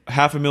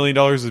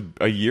 $500,000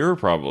 a year,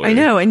 probably. I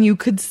know, and you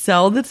could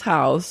sell this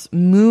house,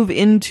 move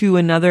into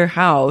another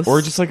house.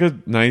 Or just like a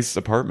nice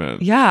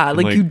apartment. Yeah,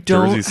 like you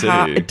don't Jersey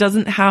City. It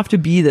doesn't have to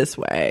be this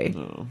way.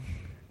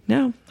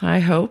 No, I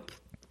hope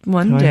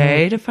one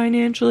day to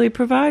financially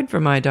provide for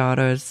my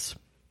daughters.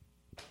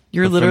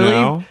 You're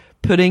literally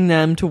putting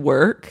them to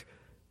work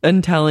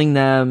and telling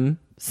them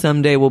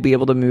someday we'll be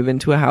able to move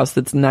into a house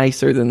that's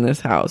nicer than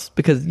this house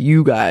because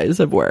you guys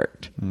have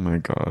worked. Oh my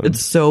God. It's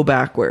so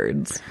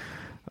backwards.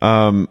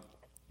 Caroline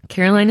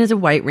has a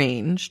white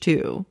Range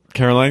too.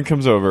 Caroline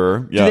comes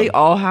over. Yeah. Do they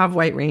all have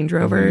white Range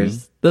Rovers?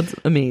 Mm-hmm. That's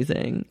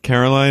amazing.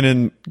 Caroline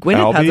and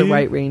Gwyneth Albie has a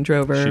white Range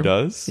Rover. She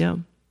does? Yeah.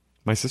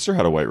 My sister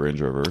had a white Range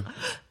Rover.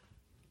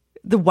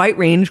 The White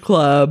Range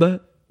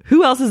Club.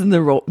 Who else is in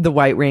the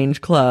White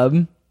Range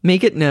Club?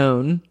 Make it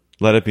known.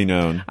 Let it be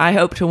known. I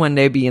hope to one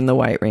day be in the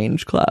White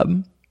Range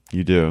Club.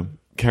 You do.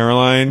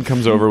 Caroline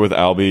comes over with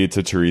Albie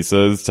to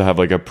Teresa's to have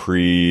like a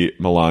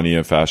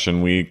pre-Melania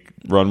Fashion Week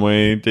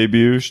runway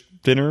debut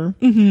dinner.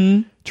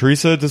 Mm-hmm.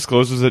 Teresa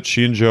discloses that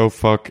she and Joe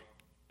fuck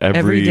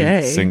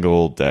every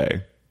single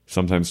day.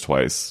 Sometimes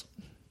twice.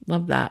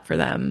 Love that for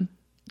them.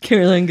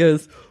 Caroline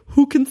goes,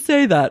 who can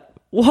say that?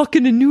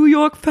 Walking to New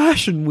York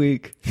Fashion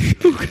Week.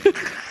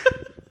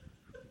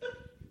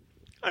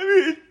 I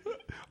mean,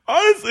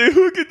 honestly,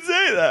 who can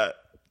say that?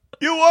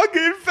 You walk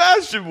in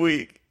Fashion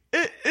Week.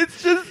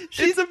 It's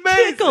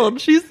amazing.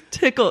 She's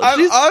tickled.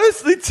 I'm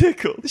honestly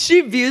tickled.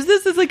 She views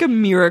this as like a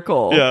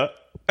miracle. Yeah.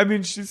 I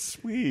mean, she's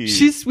sweet.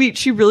 She's sweet.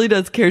 She really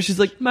does care. She's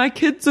like, my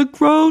kids are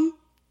grown,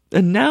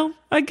 and now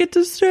I get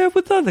to share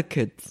with other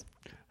kids.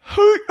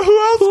 Who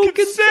else Who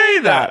can say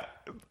that?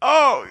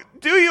 Oh,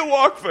 do you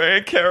walk for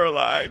Aunt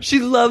Caroline? She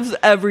loves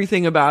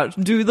everything about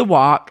do the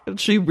walk.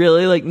 She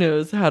really like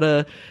knows how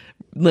to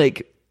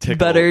like Tickle.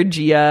 butter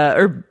Gia,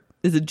 or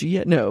is it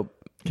Gia? No,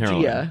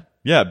 Caroline. Gia.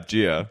 Yeah,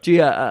 Gia.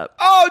 Gia up.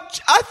 Oh,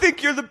 I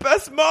think you're the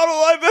best model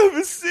I've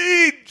ever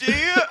seen,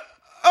 Gia.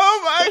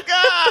 Oh my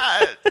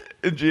God.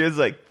 And Gia's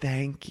like,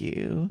 thank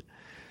you.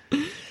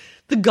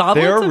 The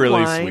goblets They are of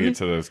really wine, sweet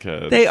to those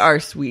kids. They are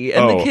sweet,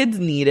 and the kids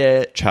need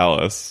it.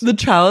 Chalice. The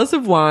chalice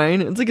of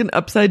wine, it's like an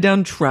upside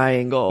down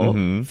triangle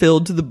Mm-hmm.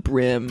 filled to the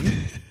brim.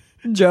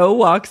 Joe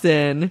walks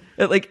in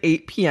at like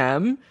 8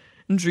 p.m.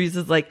 and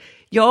Teresa's like,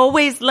 you're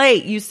always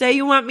late. You say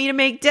you want me to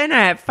make dinner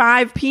at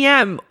 5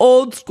 p.m.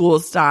 old school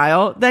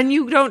style. Then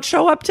you don't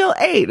show up till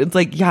 8. It's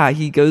like, yeah,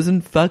 he goes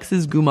and fucks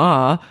his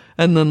guma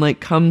and then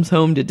like comes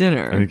home to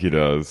dinner. I think he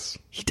does.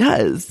 He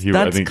does. I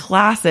That's think-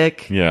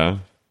 classic. Yeah.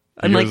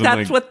 And like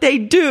that's what they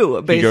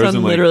do based goes on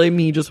and, like- literally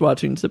me just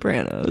watching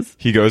Sopranos.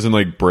 He goes and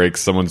like breaks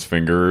someone's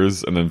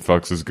fingers and then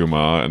fucks his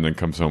guma and then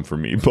comes home for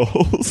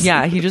meatballs.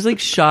 Yeah, he just like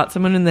shot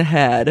someone in the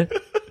head,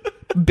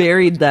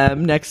 buried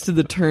them next to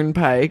the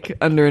turnpike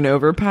under an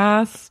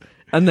overpass,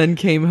 and then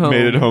came home.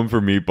 Made it home for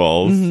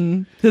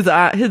meatballs.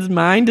 His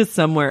mind is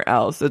somewhere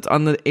else. It's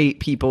on the 8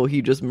 people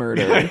he just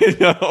murdered. I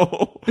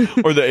know.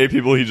 Or the 8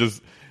 people he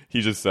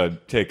just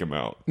said, take him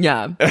out.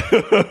 Yeah.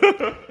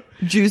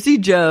 Juicy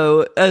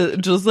Joe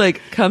just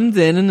like comes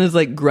in and is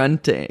like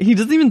grunting. He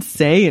doesn't even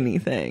say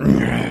anything.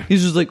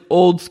 He's just like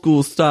old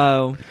school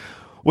style.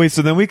 Wait,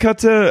 so then we cut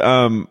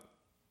to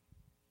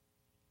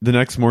the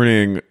next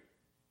morning.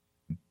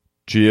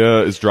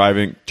 Gia is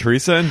driving.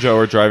 Teresa and Joe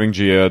are driving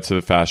Gia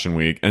to Fashion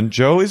Week, and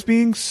Joe is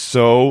being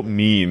so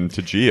mean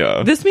to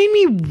Gia. This made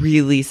me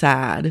really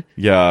sad.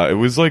 Yeah, it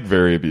was like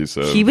very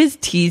abusive. He was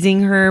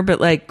teasing her, but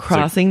like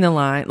crossing the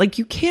line. Like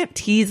you can't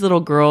tease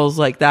little girls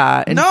like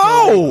that and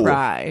No!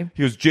 cry.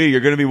 He goes, Gia, you're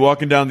going to be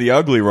walking down the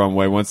ugly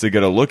runway once they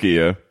get a look at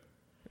you.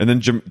 And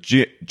then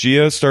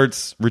Gia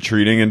starts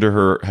retreating into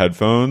her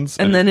headphones.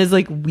 And then is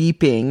like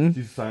weeping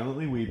she's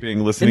silently weeping,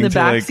 listening in the to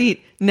back like...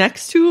 seat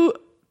next to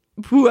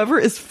whoever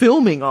is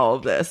filming all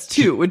of this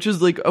too, which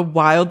is like a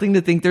wild thing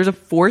to think. There's a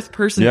 4th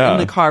person Yeah. in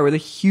the car with a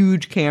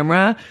huge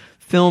camera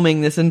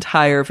filming this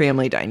entire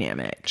family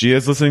dynamic.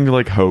 Gia's listening to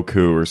like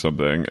Hoku or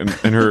something, and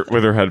her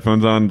with her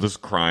headphones on,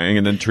 just crying.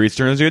 And then Teresa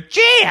turns and goes,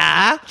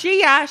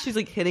 Gia, she's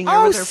like hitting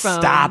her with her phone.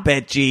 Stop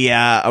it,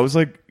 Gia. I was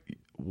like,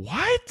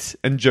 what?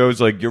 And Joe's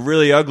like, you're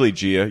really ugly,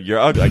 Gia. You're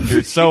ugly. Like,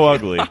 you're so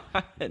ugly.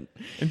 And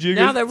Gia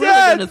Now goes, they're really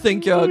 "Dad, gonna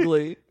think you're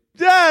ugly.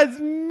 That's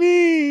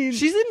mean.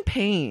 She's in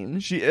pain.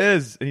 She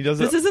is. And he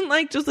doesn't. This isn't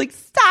like just like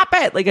stop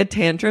it, like a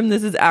tantrum.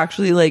 This is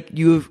actually like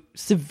you've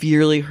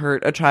severely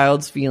hurt a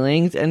child's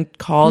feelings and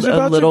called Who's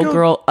about a to little go-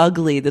 girl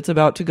ugly that's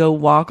about to go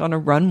walk on a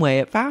runway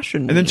at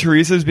Fashion Week. And then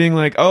Teresa's being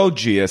like, oh,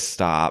 Gia,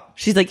 stop.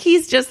 She's like,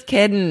 he's just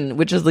kidding,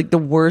 which is like the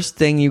worst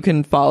thing you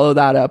can follow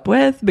that up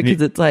with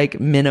because it's like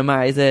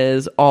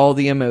minimizes all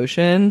the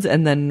emotions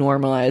and then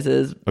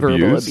normalizes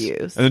verbal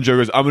abuse. And then Joe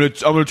goes, I'm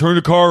gonna turn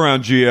the car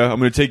around, Gia. I'm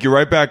gonna take you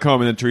right back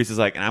home. And then Teresa's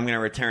like, and I'm gonna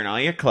return all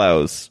your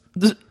clothes.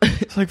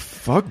 It's like,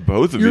 fuck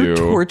both of You're you.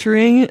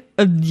 torturing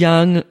a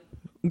young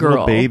girl.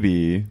 Little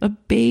baby. A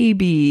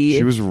baby.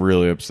 She was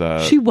really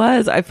upset. She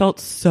was. I felt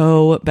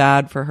so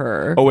bad for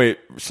her. Oh wait,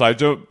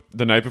 side note.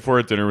 The night before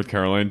at dinner with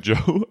Caroline,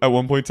 Joe at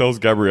one point tells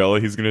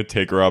Gabriella he's going to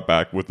take her out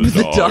back with the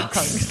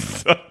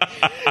dogs.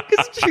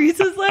 Because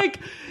Teresa's like,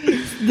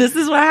 this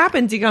is what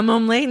happens. You come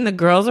home late and the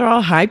girls are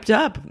all hyped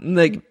up.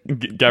 Like,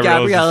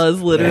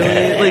 Gabriella's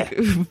literally like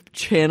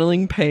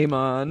channeling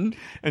Paimon.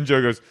 And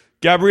Joe goes,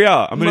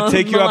 Gabriella, I'm going to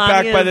take you out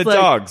back by the Melania's like,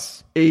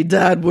 dogs. Hey,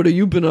 Dad, what have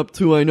you been up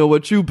to? I know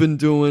what you've been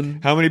doing.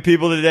 How many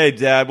people today,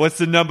 Dad? What's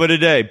the number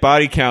today?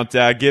 Body count,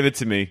 Dad. Give it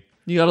to me.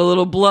 You got a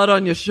little blood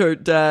on your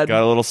shirt, Dad.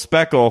 Got a little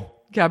speckle.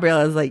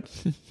 Gabriella's like,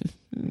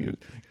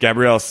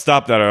 Gabriella,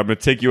 stop that. I'm going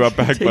to take you out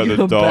back take by you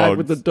the back dogs.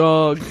 with the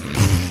dogs.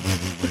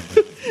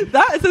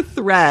 That is a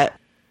threat.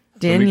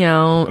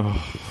 Danielle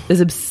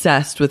is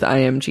obsessed with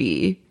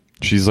IMG.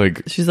 She's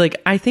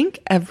like, I think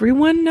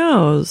everyone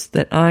knows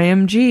that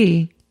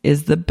IMG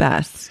is the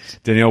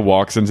best. Danielle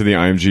walks into the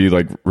IMG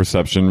like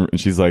reception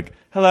and she's like,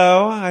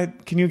 hello,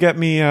 can you get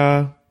me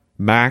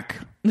Mac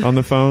on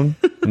the phone?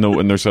 And the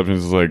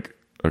receptionist is like,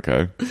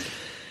 okay.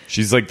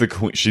 She's like the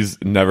queen. She's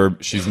never,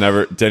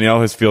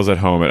 Danielle feels at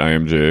home at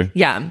IMG.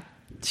 Yeah.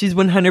 She's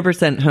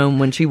 100% home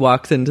when she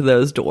walks into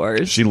those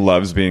doors. She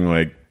loves being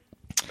like,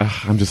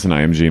 I'm just an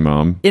IMG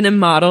mom. In a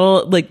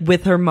model, like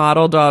with her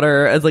model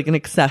daughter as like an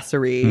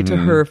accessory to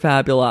her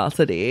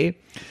fabulosity.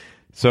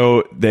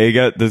 So they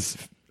get this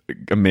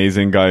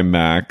amazing guy,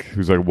 Mac,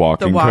 who's like The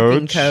walking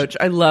walking coach.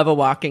 I love a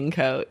walking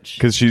coach.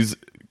 Because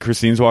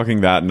Christine's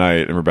walking that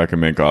night and Rebecca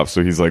Minkoff.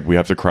 So he's like, we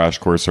have to crash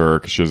course her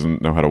because she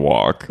doesn't know how to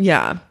walk.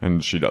 Yeah.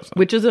 And she doesn't.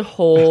 Which is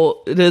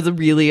it is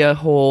really a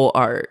whole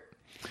art.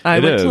 I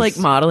went to like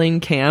modeling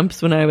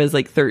camps when I was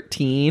like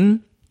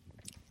 13.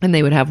 And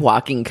they would have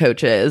walking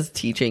coaches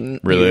teaching.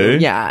 Really?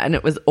 Yeah. And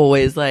it was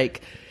always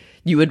like,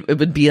 it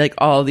would be like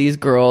all these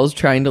girls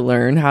trying to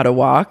learn how to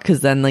walk.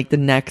 Cause then like the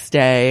next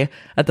day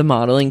at the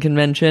modeling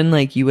convention,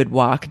 like you would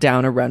walk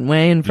down a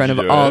runway in front of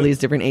all these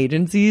different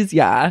agencies.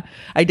 Yeah.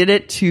 I did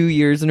it 2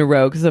 years in a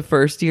row. Cause the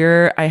first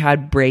year I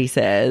had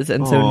braces.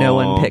 And so no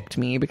one picked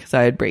me because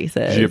I had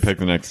braces. Did you get picked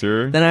the next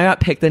year? Then I got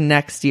picked the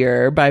next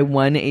year by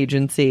one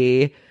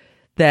agency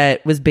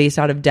that was based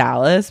out of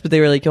Dallas, but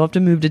they were like, you'll have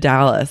to move to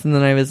Dallas. And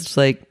then I was just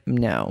like,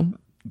 no.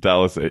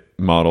 Dallas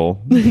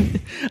model.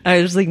 I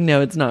was just like,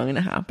 no, it's not going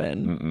to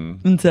happen.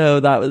 And so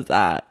that was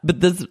that. But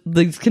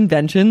these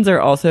conventions are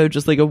also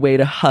just like a way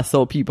to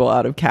hustle people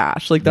out of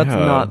cash. Like that's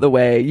not the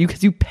way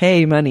because you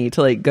pay money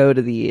to like go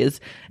to these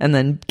and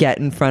then get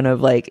in front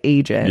of like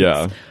agents.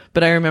 Yeah.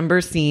 But I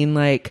remember seeing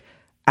like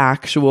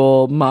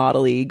actual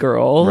modelly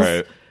girls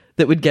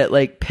that would get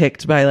like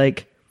picked by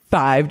like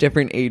 5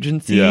 different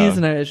agencies.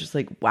 And I was just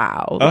like,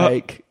 wow,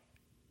 like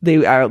they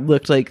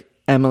looked like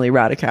Emily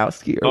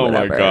Ratajkowski or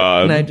whatever. Oh my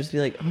God. And I'd just be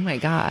like, oh my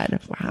God,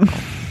 wow.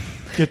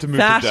 Get to move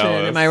Fashion, to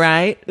Dallas. am I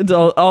right? It's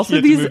also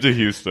Get these. to move to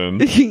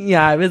Houston.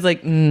 Yeah, I was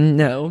like,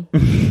 no,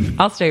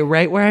 I'll stay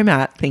right where I'm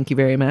at. Thank you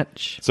very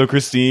much. So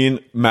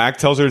Christine, Mac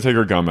tells her to take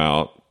her gum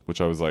out, which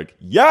I was like,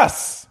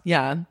 yes,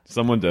 Yeah,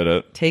 someone did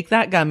it. take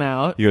that gum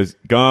out. He goes,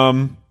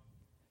 gum.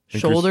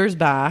 And Shoulders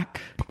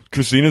back.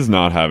 Christine is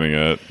not having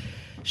it.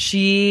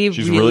 She's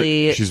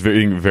She's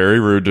being very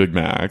rude to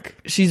Mac.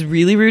 She's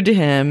really rude to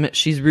him.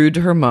 She's rude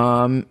to her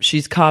mom.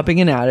 She's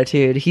copying an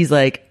attitude. He's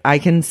like, I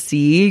can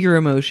see your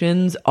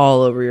emotions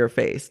all over your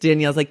face.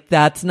 Danielle's like,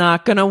 that's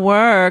not gonna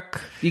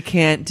work. You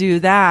can't do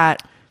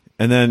that.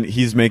 And then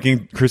he's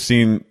making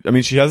Christine, I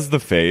mean, she has the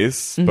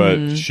face, but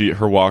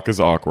her walk is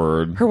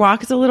awkward. Her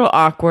walk is a little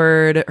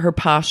awkward. Her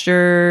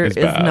posture is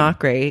bad. not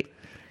great.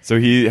 So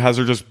he has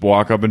her just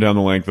walk up and down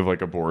the length of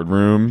like a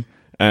boardroom.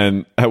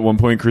 And at one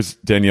point,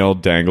 Danielle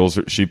dangles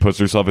her. She puts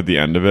herself at the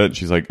end of it.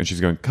 She's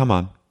going, come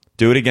on,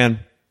 do it again.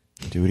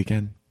 Do it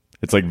again.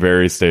 It's like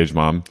very stage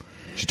mom.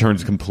 She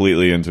turns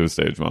completely into a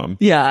stage mom.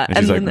 Yeah. And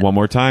she's like, one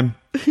more time.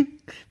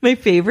 My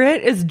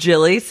favorite is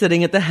Jilly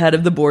sitting at the head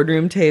of the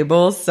boardroom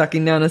table,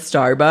 sucking down a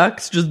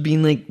Starbucks, just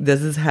being like,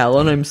 this is hell.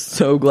 And I'm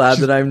so glad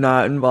that I'm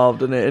not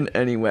involved in it in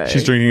any way.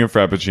 She's drinking a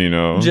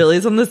Frappuccino.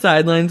 Jilly's on the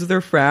sidelines with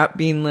her frap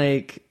being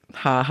like,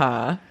 ha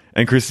ha.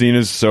 And Christine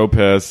is so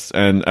pissed.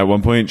 And at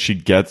one point,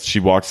 she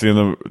walks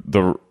in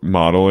the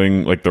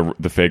modeling, like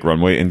the fake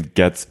runway, and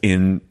gets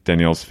in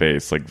Danielle's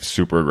face, like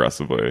super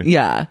aggressively.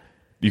 Yeah.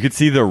 You could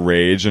see the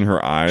rage in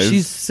her eyes.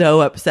 She's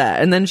so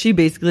upset. And then she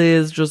basically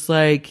is just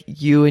like,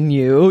 you and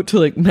you to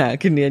like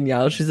Mac and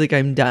Danielle. She's like,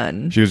 I'm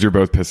done. She goes, you're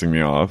both pissing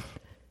me off.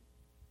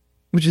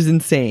 Which is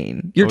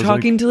insane. You're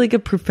talking to like a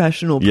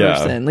professional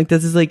person. Like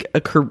this is like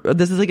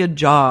a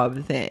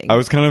job thing. I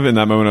was kind of in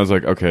that moment, I was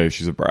like, okay,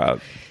 she's a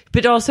brat.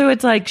 But also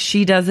it's like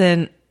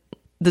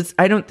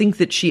I don't think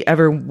that she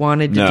ever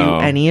wanted to do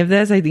any of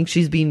this. I think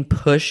she's being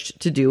pushed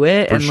to do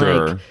it. For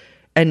sure.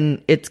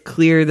 And it's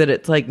clear that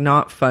it's like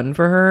not fun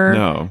for her.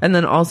 No. And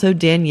then also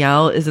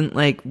Danielle isn't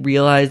like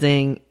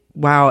realizing,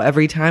 wow,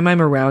 every time I'm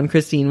around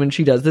Christine when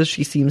she does this,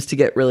 she seems to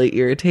get really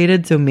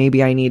irritated. So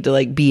maybe I need to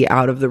like be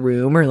out of the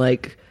room or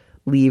like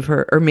leave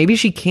her. Or maybe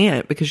she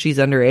can't because she's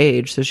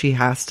underage. So she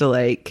has to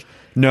like.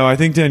 No, I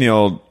think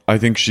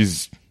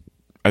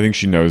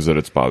she knows that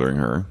it's bothering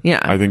her.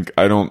 Yeah. I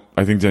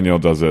think Danielle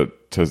does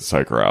it to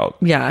psych her out.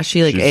 Yeah,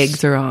 she like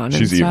eggs her on.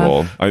 She's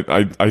evil.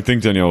 I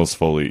think Danielle is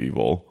fully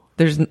evil.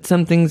 There's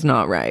something's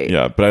not right.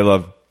 Yeah, but I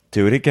love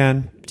do it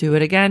again. Do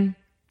it again.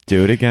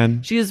 Do it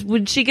again.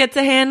 When she gets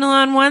a handle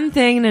on one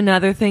thing and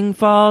another thing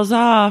falls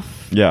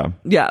off. Yeah.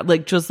 Yeah,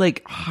 like just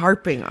like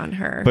harping on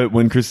her. But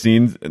when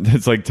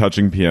it's like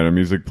touching piano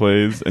music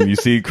plays and you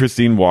see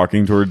Christine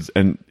walking towards,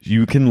 and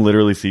you can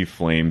literally see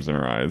flames in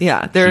her eyes.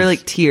 Yeah, there are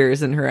like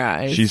tears in her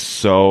eyes. She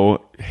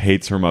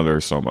hates her mother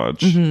so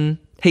much.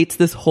 Mm-hmm. Hates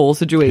this whole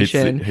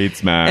situation.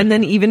 Hates Mac. And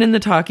then even in the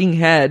talking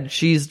head,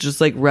 she's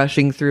just like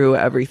rushing through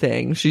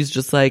everything. She's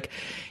just like,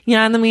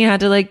 yeah, and then we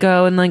had to like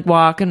go and like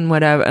walk and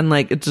whatever. And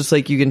like, it's just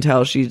like, you can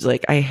tell she's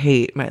like, I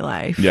hate my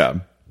life. Yeah.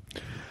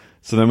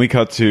 So then we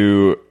cut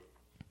to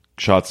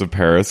shots of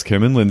Paris,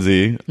 Kim and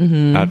Lindsay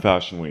at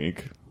Fashion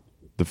Week.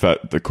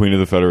 The queen of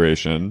the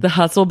Federation. The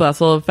hustle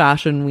bustle of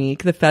Fashion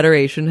Week. The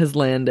Federation has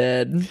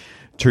landed.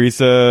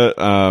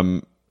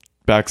 Teresa,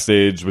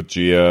 backstage with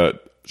Gia,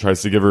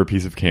 tries to give her a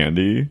piece of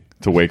candy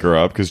to wake her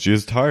up because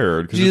Gia's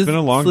tired because it's been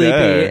a long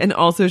day. And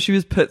also she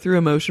was put through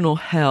emotional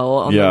hell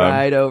on the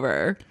ride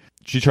over.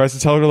 She tries to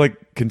tell her to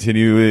like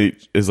continue,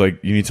 is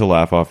like, you need to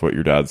laugh off what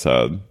your dad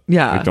said.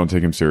 Yeah. Like, don't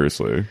take him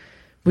seriously.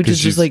 Which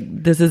is just like,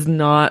 this is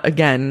not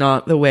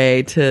the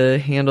way to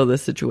handle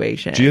this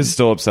situation. Gia's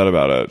still upset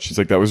about it. She's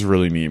like, that was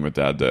really mean what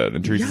dad did.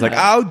 And Teresa's like,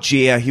 Oh,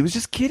 Gia, he was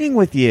just kidding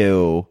with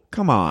you.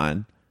 Come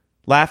on.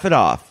 Laugh it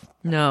off.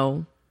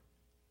 No.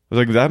 I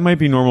was like, that might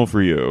be normal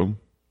for you.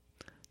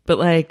 But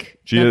like,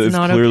 Gia that's is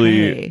not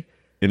clearly okay.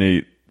 in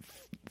a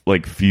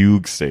like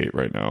fugue state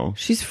right now.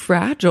 She's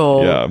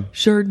fragile. Yeah.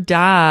 Her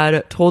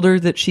dad told her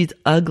that she's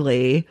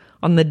ugly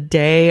on the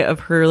day of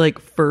her like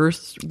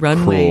first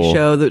runway Cruel.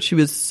 show that she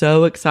was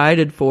so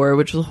excited for,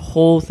 which the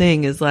whole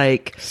thing is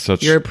like,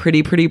 you're a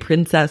pretty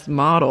princess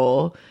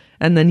model.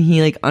 And then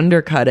he like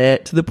undercut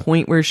it to the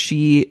point where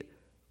she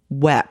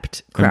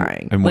wept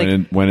crying and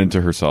like, went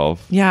into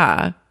herself.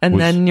 Yeah. And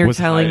then you're was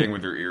telling hiding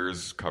with her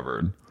ears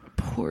covered.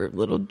 poor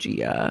little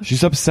Gia.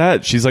 She's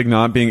upset. She's like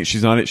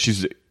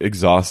she's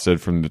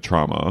exhausted from the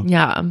trauma.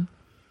 Yeah.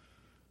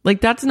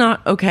 Like that's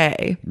not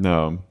okay.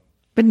 No.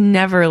 But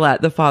never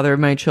let the father of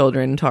my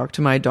children talk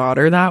to my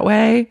daughter that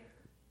way.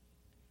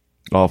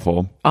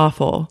 Awful.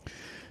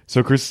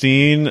 So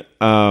Christine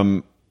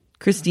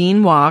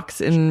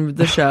walks in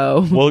the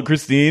show. well,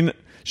 Christine,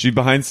 she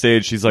behind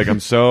stage, she's like, I'm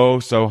so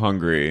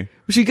hungry.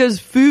 She goes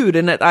food,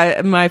 and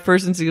my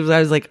first instinct was I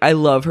was like, I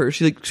love her.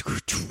 She like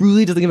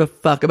truly doesn't give a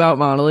fuck about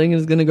modeling and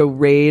is gonna go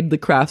raid the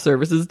craft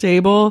services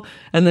table,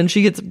 and then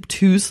she gets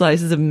 2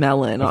 slices of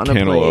melon on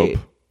a plate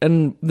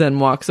and then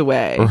walks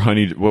away. Or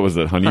what was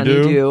it?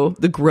 Honeydew?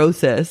 The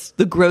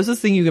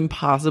grossest thing you can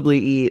possibly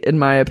eat, in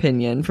my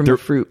opinion, from a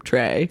fruit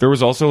tray. There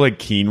was also like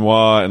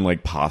quinoa and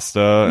like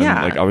pasta. And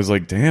Yeah. like I was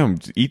like, damn,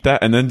 eat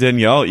that. And then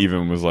Danielle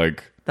even was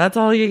like, That's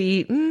all you're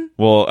eating?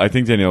 well, I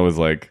think Danielle was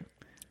like,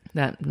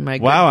 That my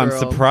good wow, I'm girl.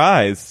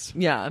 surprised.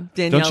 Yeah.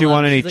 Danielle Don't you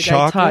want loves- any she's like,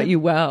 chocolate? I taught you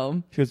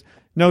well. She goes,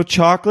 no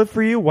chocolate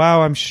for you?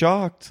 Wow, I'm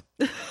shocked.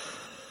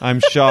 I'm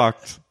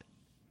shocked.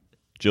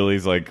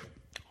 Jilly's like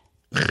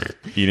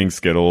eating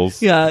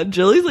Skittles. Yeah,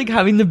 Jilly's like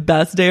having the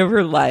best day of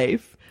her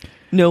life.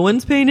 No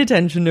one's paying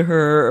attention to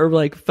her or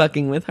like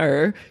fucking with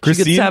her. She gets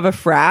Christine- to have a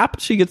frap.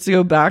 She gets to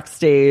go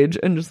backstage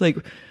and just like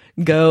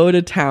go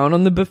to town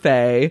on the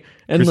buffet,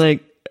 and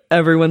like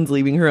everyone's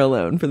leaving her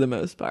alone for the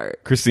most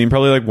part. Christine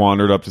probably like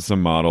wandered up to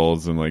some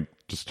models and like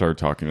just started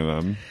talking to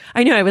them.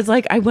 I know. I was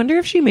like, I wonder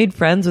if she made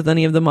friends with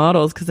any of the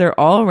models because they're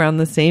all around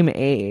the same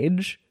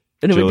age,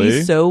 and it would be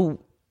Jilly? so.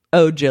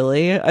 Oh,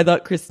 Jilly. I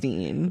thought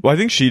Christine. Well, I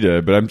think she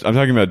did, but I'm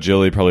talking about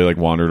Jilly probably like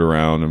wandered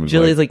around and was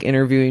Jilly's like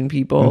interviewing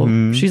people.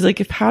 She's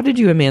like, how did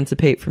you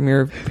emancipate from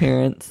your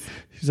parents?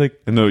 she's like,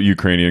 and the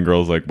Ukrainian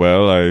girl's like,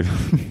 well, I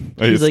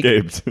She's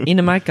escaped. like,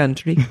 in my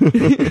country.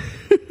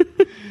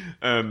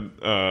 And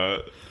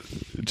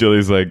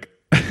Jilly's like,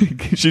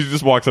 she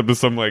just walks up to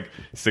some like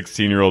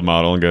 16-year-old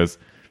model and goes,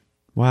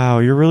 wow,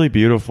 you're really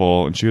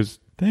beautiful. And she goes,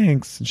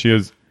 thanks. And she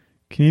goes,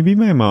 can you be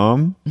my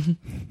mom?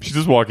 She's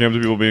just walking up to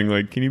people being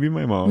like, can you be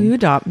my Will mom? you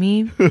adopt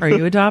me? Are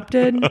you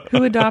adopted?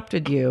 Who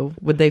adopted you?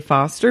 Would they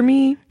foster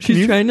me?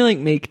 She's trying to like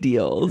make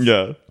deals.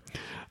 Yeah.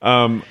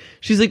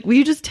 She's like, will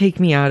you just take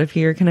me out of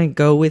here? Can I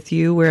go with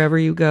you wherever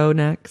you go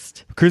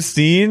next?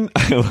 Christine,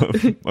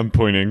 I'm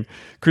pointing.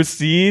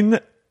 Christine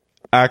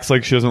acts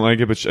like she doesn't like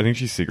it, but I think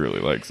she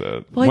secretly likes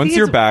it. Well, I Once think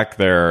you're it's- back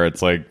there,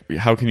 it's like,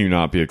 how can you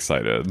not be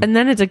excited? And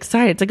then it's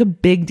exciting. It's like a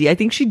big deal. I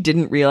think she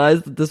didn't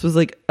realize that this was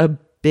like a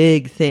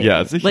big thing.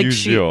 Yeah, it's a like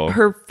huge deal.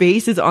 Her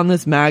face is on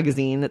this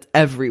magazine that's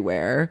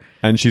everywhere.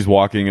 And she's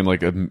walking in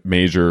like a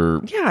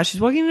major. Yeah, she's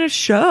walking in a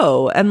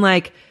show. And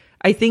like,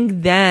 I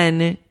think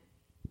then,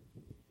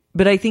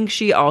 but I think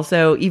she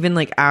also, even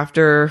like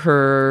after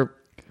her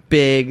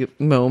big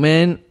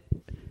moment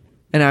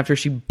and after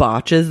she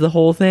botches the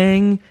whole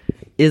thing,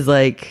 is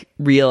like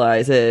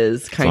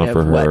realizes kind not for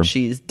of her. what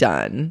she's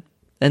done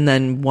and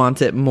then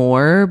wants it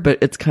more, but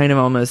it's kind of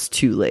almost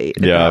too late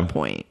at Yeah. that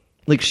point.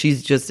 Like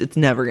she's just, it's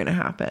never going to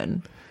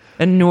happen.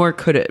 And nor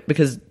could it,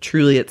 because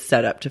truly it's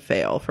set up to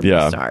fail from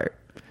Yeah. the start.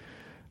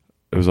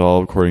 It was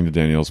all according to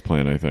Danielle's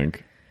plan, I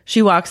think.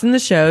 She walks in the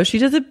show. She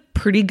does a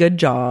pretty good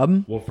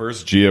job. Well,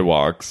 first Gia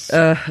walks.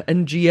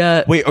 And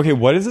Gia, Wait, okay,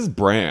 what is this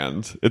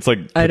brand? It's like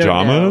I don't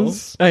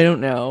pajamas? know. I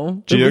don't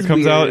know. It Gia was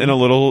comes out weird. in a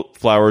little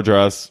flower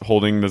dress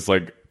holding this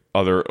like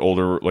other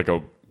older, like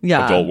a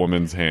Yeah. adult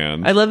woman's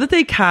hand. I love that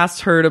they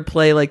cast her to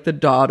play like the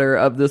daughter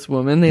of this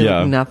woman. They Yeah.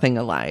 look nothing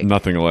alike.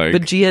 Nothing alike.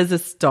 But Gia's a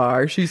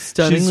star. She's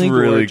stunningly She's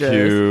really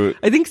gorgeous. cute.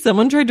 I think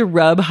someone tried to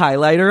rub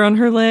highlighter on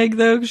her leg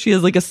though. She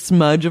has like a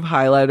smudge of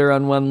highlighter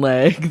on one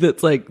leg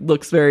that's like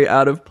looks very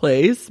out of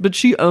place. But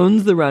she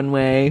owns the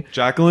runway,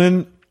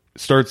 Jacqueline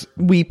starts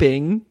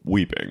weeping.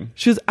 weeping.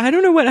 She goes, I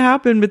don't know what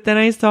happened, but then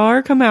I saw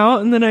her come out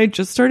and then I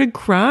just started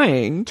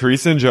crying.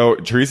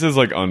 Teresa's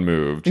like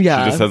unmoved.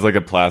 Yeah. She just has like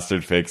a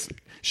plastered face.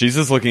 She's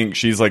just looking,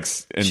 she's like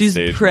in She's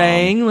stage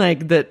praying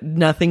like that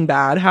nothing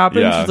bad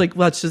happens. Yeah. She's like,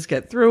 let's just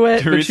get through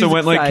it. But Teresa she's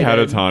went like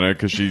excited. catatonic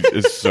because she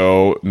is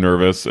so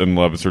nervous and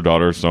loves her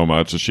daughter so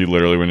much that she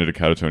literally went into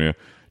catatonia.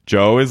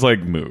 Joe is like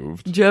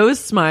moved. Joe is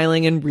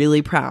smiling and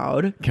really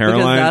proud. Caroline-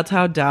 Because that's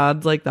how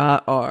dads like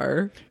that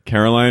are.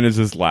 Caroline is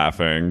just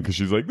laughing because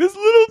she's like, this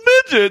little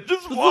midget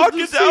just walking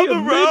just down see the a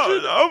road.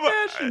 midget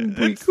Oh fashion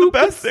my, week. it's Who the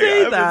best could thing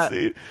say I've that?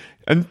 ever seen.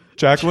 And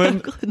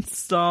Jacqueline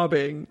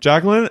sobbing.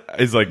 Jacqueline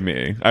is like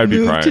me. I'd be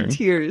Moved to crying.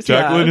 tears,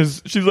 Jacqueline yeah.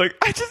 she's like,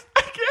 I can't.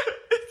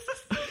 It's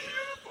just so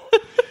beautiful.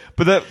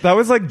 But that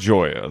was like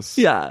joyous.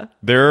 Yeah.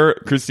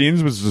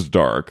 Christine's was just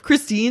dark.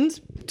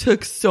 Christine's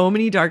took so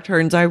many dark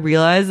turns. I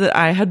realized that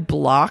I had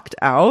blocked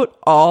out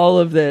all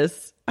of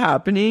this.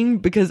 happening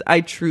because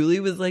I truly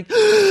was like,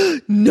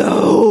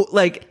 no,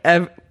 like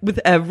with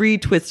every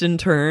twist and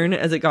turn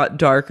as it got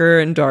darker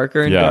and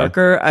darker and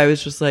darker, I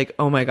was just like,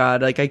 oh my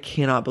God, like I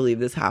cannot believe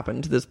this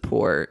happened to this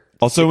poor.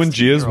 Also, when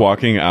Gia's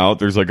walking out,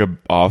 there's like a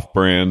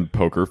off-brand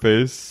poker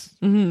face.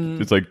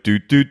 Mm-hmm. It's like do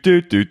do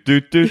do do do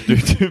do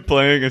do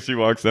playing as she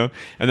walks out,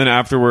 and then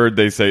afterward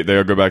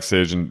they'll go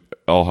backstage and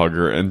I'll hug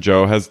her, and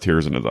Joe has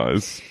tears in his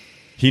eyes.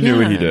 He knew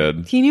what he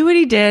did. He knew what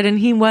he did, and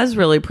he was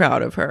really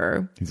proud of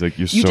her. He's like,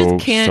 you're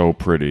so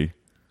pretty.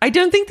 I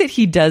don't think that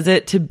he does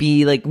it to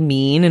be like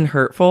mean and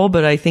hurtful,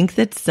 but I think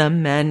that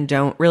some men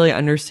don't really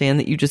understand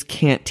that you just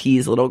can't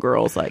tease little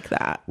girls like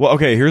that. Well,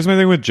 okay, here's my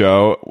thing with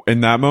Joe. In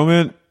that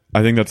moment,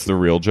 I think that's the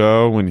real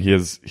Joe when he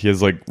has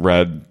like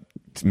red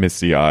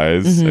misty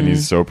eyes and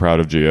he's so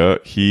proud of Gia.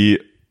 He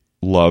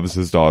loves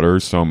his daughter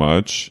so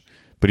much,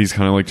 but he's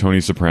kind of like Tony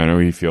Soprano.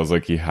 He feels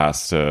like he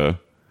has to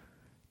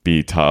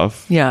be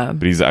tough. Yeah.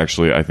 But he's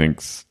actually, I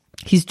think,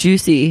 he's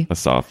juicy. A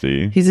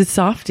softie. He's a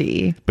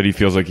softie. But he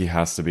feels like he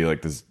has to be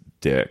like this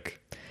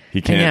dick.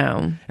 He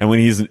can't. I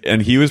know.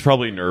 And he was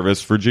probably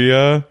nervous for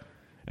Gia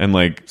and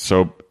like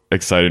so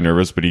excited,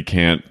 nervous, but he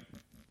can't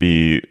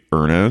be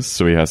earnest,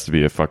 so he has to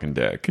be a fucking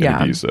dick and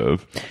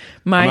abusive.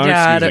 My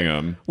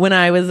dad, when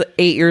I was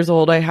 8 years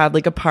old, I had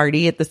like a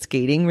party at the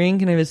skating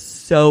rink and I was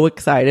so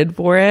excited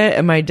for it.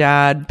 And my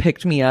dad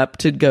picked me up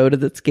to go to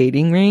the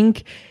skating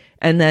rink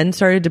and then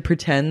started to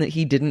pretend that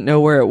he didn't know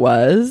where it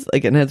was.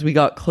 Like, and as we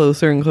got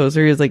closer and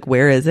closer, he was like,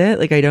 where is it?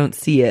 Like, I don't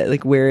see it.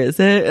 Like, where is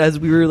it? As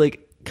we were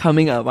like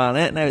coming up on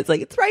it, and I was like,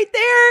 it's right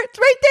there, it's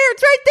right there,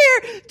 it's right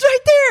there, it's right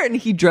there. And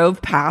he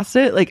drove past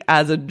it like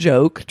as a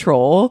joke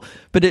troll,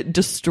 but it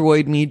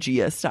destroyed me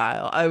Gia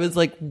style. I was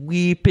like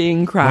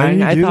weeping, crying.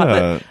 Why do you I do thought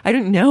that? I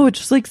don't know. It's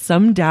just like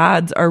some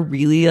dads are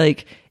really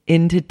like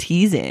into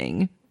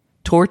teasing,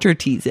 torture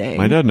teasing.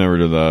 My dad never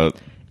did that.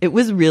 It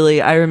was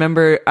really, I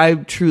remember I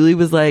truly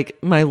was like,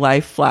 my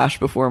life flashed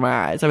before my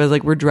eyes. I was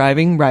like, we're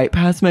driving right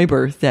past my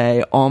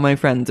birthday. All my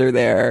friends are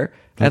there.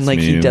 That's and like,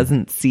 mean. he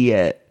doesn't see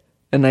it.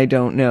 And I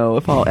don't know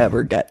if I'll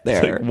ever get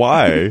there. Like,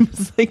 why?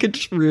 It's like a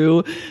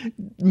true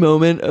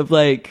moment of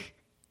like,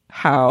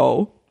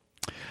 how?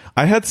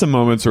 I had some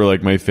moments where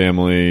like my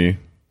family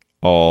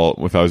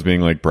if I was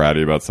being like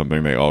bratty about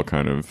something, they all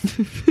kind of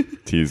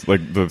tease,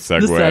 like the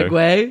segue. The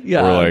segue,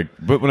 yeah. Or like,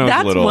 but when I was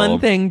That's little. one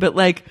thing, but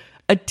like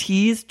a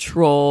tease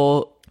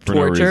troll For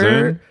no torture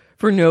reason?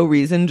 for no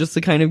reason, just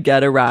to kind of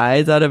get a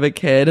rise out of a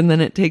kid, and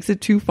then it takes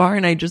it too far.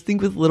 And I just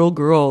think with little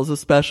girls,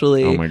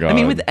 especially. Oh my God. I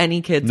mean, with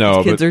any kids, No,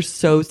 because kids but are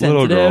so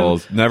sensitive. Little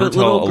girls. Never but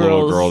tell a little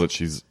girls girl that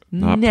she's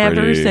not never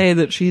pretty. say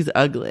that she's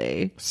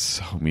ugly.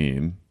 So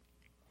mean.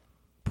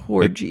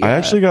 Poor Gia. I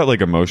actually got like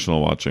emotional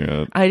watching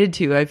it. I did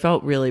too. I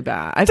felt really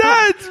bad.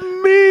 That's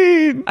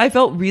mean. I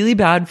felt really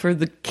bad for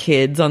the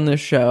kids on the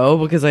show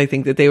because I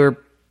think that they were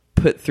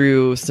put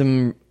through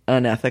some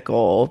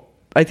unethical.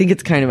 I think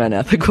it's kind of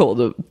unethical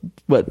to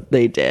what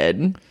they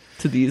did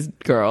to these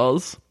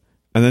girls.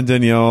 And then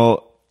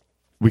Danielle,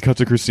 we cut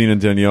to Christine, and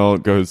Danielle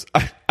goes,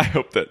 I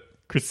hope that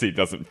Christine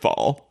doesn't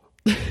fall.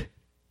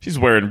 She's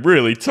wearing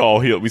really tall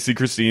heels. We see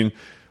Christine.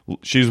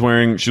 She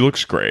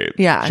looks great.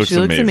 Yeah, she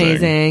looks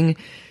amazing.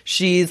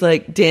 She's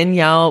like,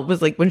 Danielle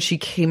was like, when she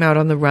came out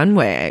on the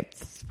runway, I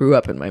threw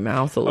up in my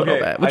mouth a little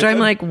bit, which I'm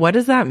like, what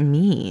does that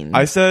mean?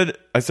 I said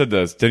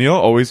this. Danielle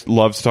always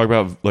loves to talk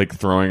about like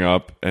throwing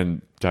up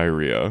and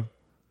diarrhea.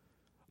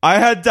 I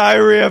had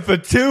diarrhea for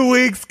 2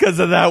 weeks because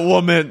of that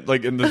woman.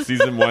 Like in the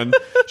season 1,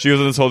 she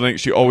was in this whole thing.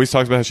 She always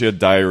talks about how she had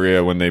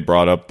diarrhea when they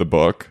brought up the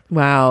book.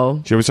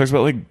 Wow. She always talks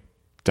about like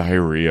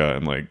diarrhea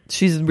and like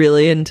she's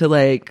really into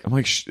like. I'm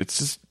like, it's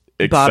just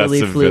bodily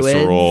excessive fluids.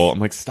 visceral. I'm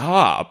like,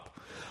 stop.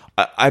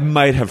 I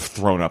might have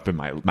thrown up in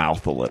my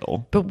mouth a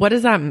little. But what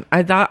is that?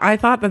 I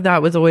thought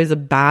that was always a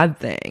bad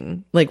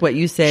thing. Like what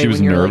you say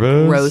when you're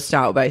nervous? like grossed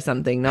out by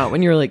something, not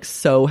when you're like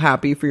so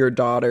happy for your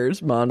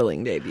daughter's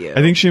modeling debut.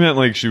 I think she meant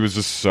like she was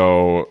just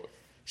so.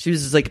 She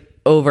was just like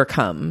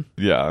overcome.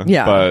 Yeah.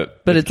 Yeah.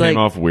 But it's it came like,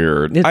 off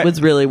weird. It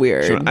was really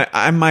weird.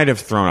 I might have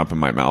thrown up in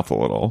my mouth a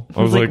little.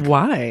 I was like,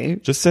 why?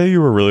 Just say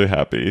you were really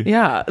happy.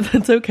 Yeah,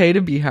 that's okay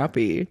to be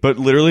happy. But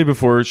literally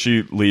before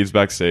she leaves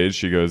backstage,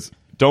 she goes,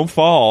 "Don't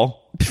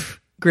fall."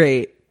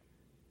 Great.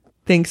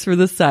 Thanks for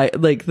the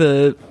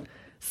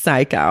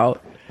psych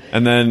out.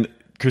 And then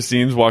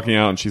Christine's walking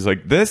out and she's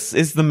like, "This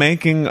is the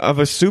making of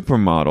a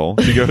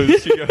supermodel."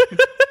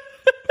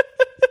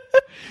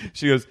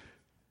 She goes,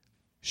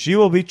 "She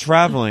will be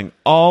traveling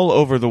all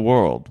over the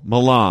world,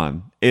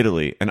 Milan,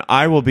 Italy, and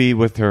I will be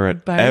with her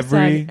at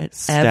every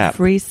step.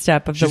 Every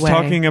step of the way." She's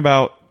talking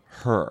about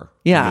her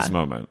in this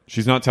moment.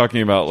 She's not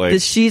talking about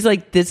like she's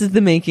like, this is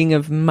the making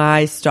of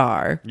my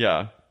star.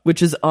 Yeah.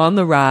 Which is on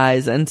the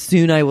rise, and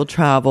soon I will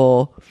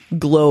travel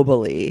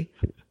globally.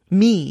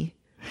 Me.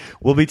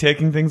 We'll be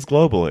taking things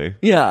globally.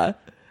 Yeah.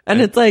 And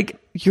it's like,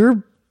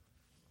 you're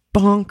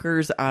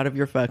bonkers out of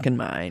your fucking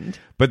mind.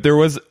 But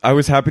I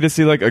was happy to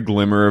see like a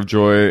glimmer of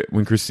joy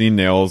when Christine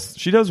nails.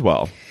 She does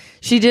well.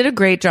 She did a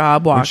great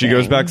job walking. When she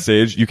goes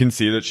backstage, you can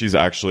see that she's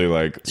actually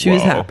like, she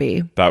was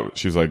happy.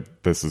 She's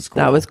like, this is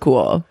cool. That was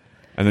cool.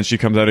 And then she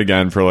comes out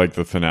again for like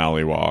the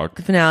finale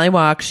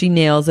walk. She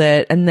nails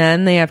it. And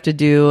then they have to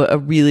do a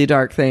really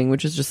dark thing,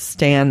 which is just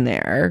stand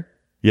there.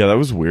 Yeah, that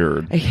was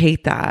weird. I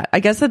hate that. I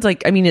guess that's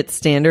like, I mean, it's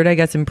standard, I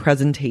guess, in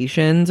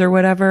presentations or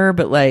whatever,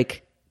 but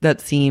like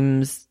that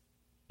seems,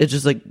 it's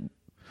just like,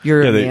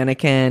 you're a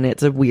mannequin.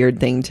 It's a weird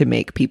thing to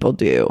make people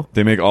do.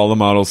 They make all the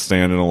models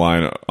stand in a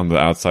line on the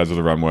outsides of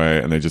the runway,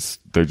 and they just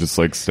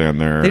like stand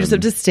there. They just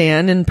have to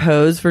stand and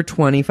pose for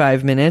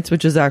 25 minutes,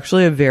 which is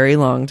actually a very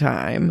long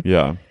time.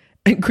 Yeah.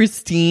 And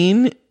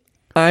Christine,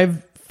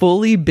 I've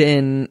fully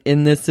been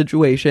in this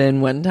situation.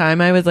 One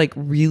time I was like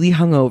really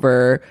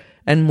hungover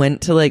and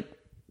went to like,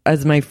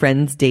 as my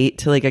friend's date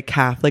to like a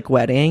Catholic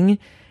wedding,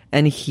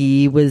 and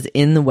he was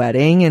in the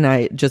wedding and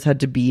I just had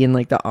to be in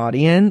like the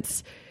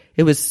audience.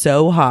 It was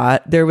so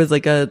hot. There was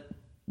like a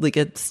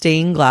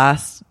stained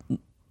glass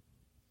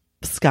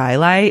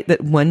skylight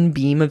that one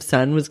beam of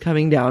sun was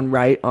coming down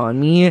right on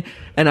me.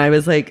 And I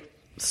was like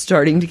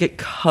starting to get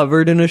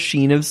covered in a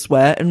sheen of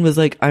sweat and was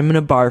like, I'm going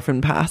to barf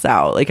and pass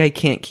out. Like I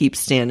can't keep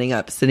standing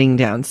up, sitting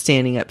down,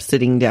 standing up,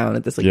 sitting down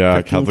at this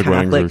like Catholic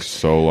weddings are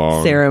so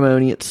long.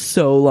 Ceremony. It's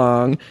so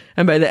long.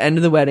 And by the end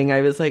of the wedding,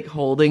 I was like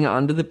holding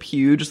onto the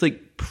pew, just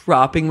like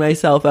propping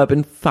myself up,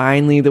 and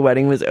finally the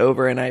wedding was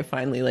over and I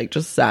finally like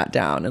just sat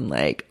down and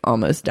like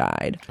almost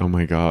died. Oh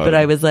my God. But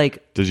I was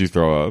like, did you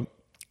throw up?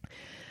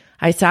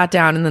 I sat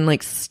down and then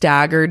like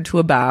staggered to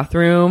a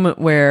bathroom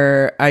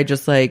where I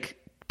just like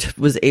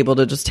was able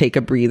to just take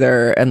a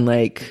breather and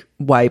like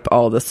wipe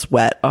all the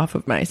sweat off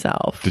of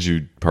myself. Did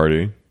you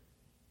party?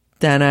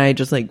 Then I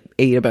just like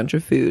ate a bunch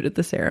of food at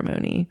the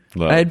ceremony.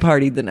 I had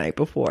partied the night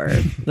before.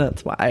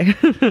 That's why.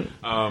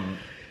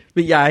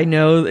 But yeah, I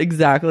know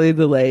exactly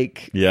the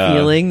like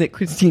feeling that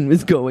Christine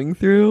was going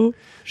through.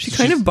 She's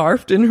kind of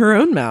barfed in her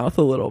own mouth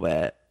a little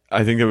bit.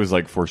 I think it was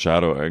like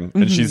foreshadowing.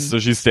 And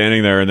she's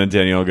standing there, and then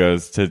Danielle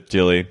goes to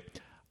Jilly,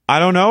 I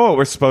don't know what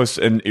we're supposed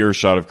to, in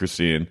earshot of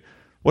Christine.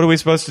 What are we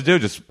supposed to do?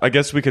 Just, I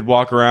guess we could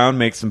walk around,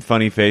 make some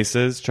funny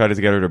faces, try to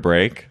get her to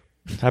break.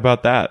 How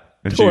about that?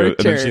 And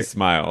then she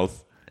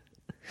smiles.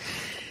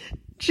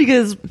 She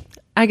goes,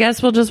 I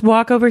guess we'll just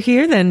walk over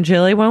here then,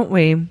 Jilly, won't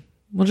we?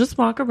 We'll just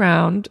walk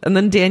around. And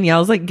then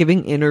Danielle's like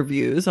giving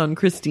interviews on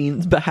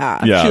Christine's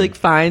behalf. Yeah. She like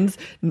finds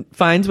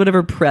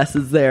whatever press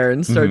is there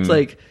and starts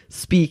like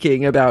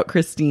speaking about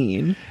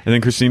Christine. And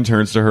then Christine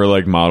turns to her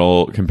like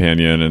model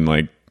companion and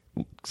like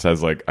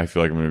says like, I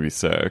feel like I'm going to be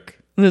sick.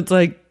 And it's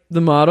like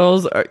the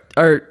models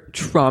are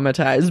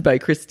traumatized by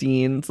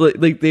Christine's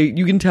like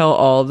you can tell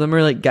all of them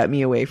are like, get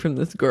me away from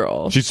this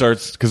girl. She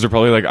starts, because they're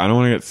probably like, I don't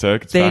want to get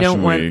sick. It's they fashion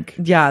don't want week.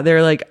 Yeah,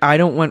 they're like, I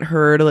don't want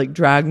her to like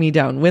drag me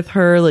down with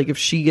her. Like if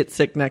she gets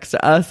sick next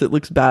to us, it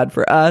looks bad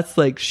for us.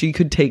 Like she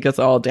could take us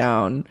all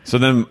down. So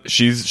then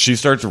she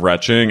starts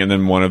retching, and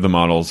then one of the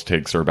models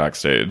takes her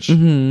backstage,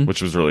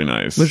 which was really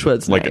nice. Which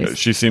was like nice.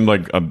 She seemed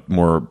like a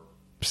more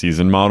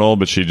seasoned model,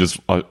 but she just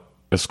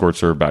escorts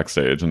her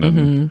backstage, and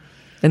then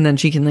and then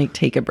she can like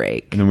take a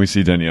break. And then we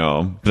see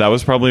Danielle. That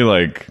was probably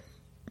like,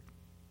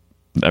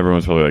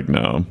 everyone's probably like,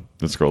 no,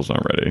 this girl's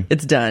not ready.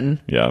 It's done.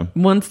 Yeah.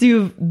 Once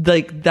you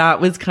like, that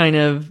was kind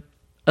of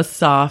a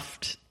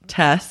soft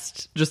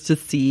test just to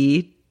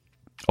see.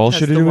 All she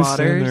had to do was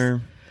stand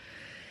there.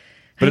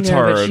 But it's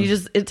hard. But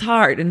it's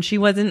hard. And she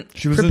wasn't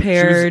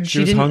prepared.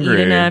 She didn't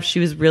hungry. eat enough.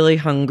 She was really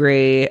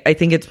hungry. I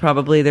think it's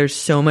probably, there's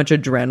so much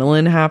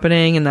adrenaline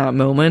happening in that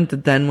moment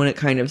that then when it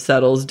kind of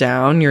settles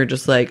down, you're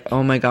just like,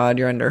 oh my God,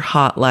 you're under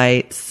hot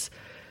lights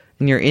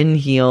and you're in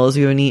heels.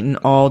 You haven't eaten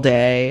all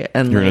day.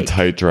 And you're like, in a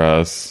tight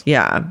dress.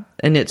 Yeah.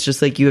 And it's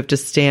just like, you have to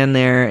stand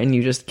there and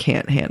you just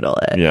can't handle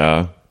it. Yeah.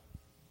 And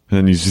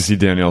then you just see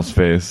Danielle's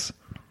face.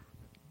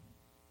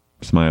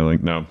 Smiling.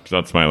 No, she's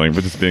not smiling,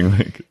 but just being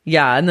like,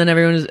 yeah. And then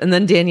and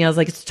then Danielle's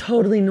like, it's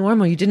totally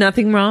normal. You did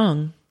nothing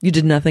wrong. You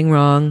did nothing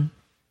wrong.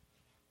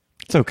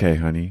 It's okay,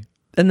 honey.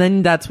 And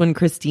then that's when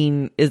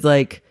Christine is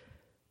like,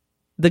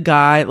 the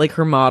guy, like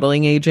her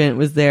modeling agent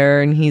was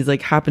there and he's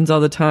like, happens all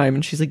the time.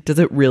 And she's like, does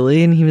it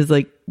really? And he was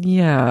like,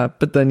 yeah.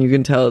 But then you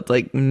can tell it's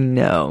like,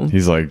 no.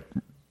 He's like,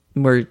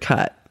 we're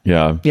cut.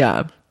 Yeah.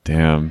 Yeah.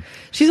 Damn.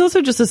 She's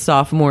also just a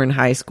sophomore in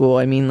high school.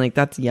 I mean, like,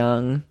 that's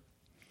young.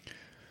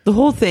 The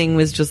whole thing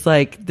was just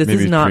like, this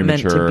Maybe is not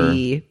premature. meant to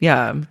be.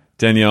 Yeah.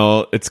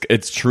 Danielle,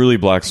 it's truly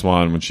Black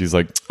Swan when she's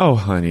like, oh,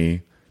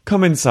 honey,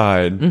 come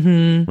inside.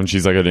 When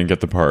she's like, I didn't get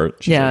the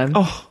part. She's like,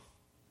 oh,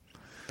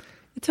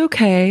 it's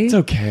okay. it's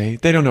okay.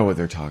 They don't know what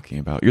they're talking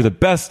about. You're the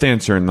best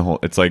dancer in the whole.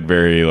 It's like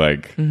very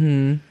like.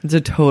 It's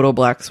a total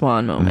Black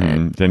Swan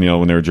moment. Danielle,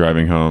 when they were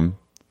driving home,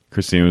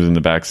 Christine was in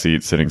the back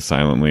seat sitting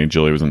silently.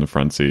 Jilly was in the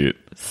front seat.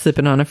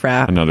 Sipping on a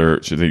frap.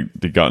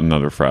 They got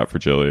another frap for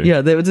Jilly.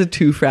 Yeah, that was a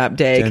 2 frap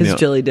day because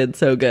Jilly did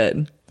so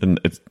good. And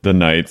it's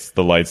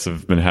the lights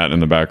of Manhattan in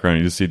the background.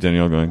 You just see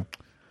Danielle going,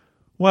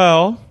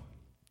 well,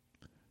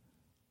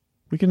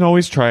 we can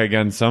always try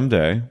again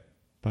someday,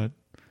 but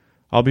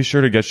I'll be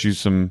sure to get you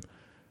some,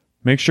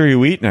 make sure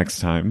you eat next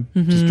time.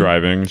 Just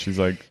driving.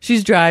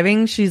 She's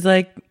driving. She's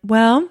like,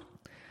 well,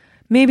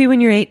 maybe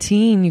when you're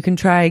 18, you can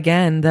try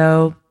again,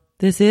 though.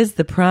 This is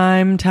the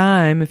prime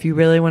time if you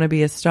really want to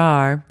be a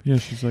star. Yeah,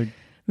 she's like,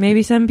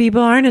 Maybe some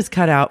people aren't as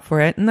cut out for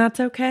it, and that's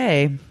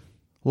okay.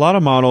 A lot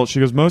of models, she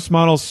goes, most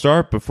models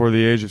start before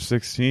the age of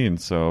 16.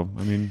 So,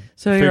 I mean,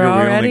 So I you're figure we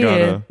already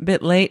only a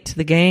bit late to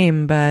the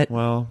game, but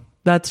well,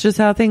 that's just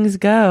how things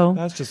go.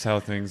 that's just how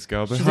things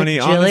go. But She's honey,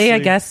 like, Jilly, honestly, I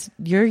guess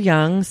you're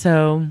young,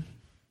 so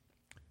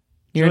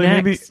you're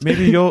Jilly, next.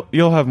 maybe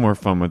you'll have more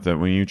fun with it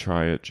when you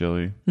try it,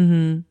 Jilly.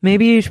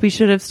 Maybe we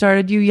should have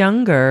started you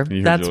younger. You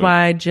hear That's Jilly.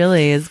 why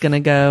Jilly is going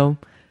to go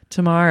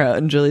tomorrow.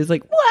 And Jilly's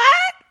like, what?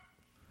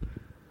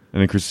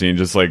 And then Christine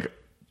just like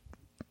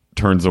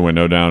turns the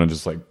window down and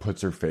just like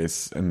puts her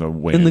face in the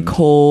wind. In the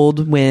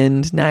cold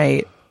wind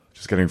night.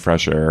 Just getting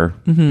fresh air.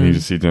 And you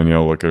just see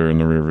Danielle look at her in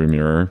the rearview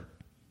mirror.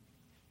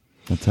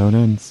 That's how it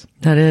ends.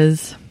 That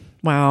is.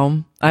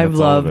 Wow. I've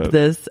That's all of loved it.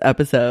 this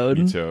episode.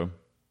 Me too.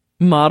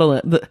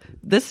 Modeling.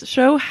 This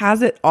show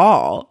has it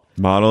all.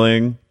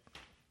 Modeling.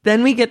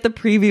 Then we get the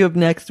preview of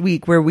next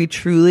week where we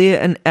truly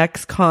an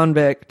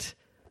ex-convict,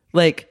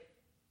 like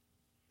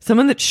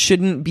someone that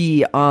shouldn't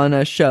be on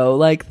a show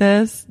like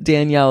this,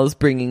 Danielle's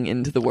bringing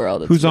into the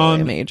world. It's Who's really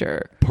on a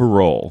major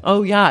Parole.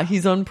 Oh yeah,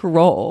 he's on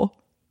parole.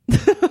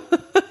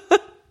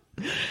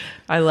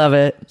 I love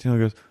it.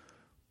 Danielle goes,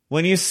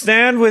 when you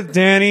stand with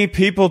Danny,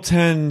 people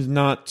tend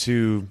not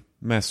to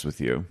mess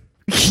with you.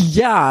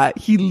 Yeah,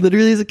 he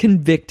literally is a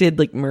convicted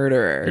like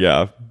murderer.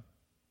 Yeah.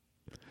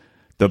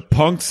 The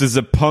punks is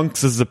a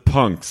punks is a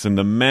punks, and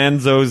the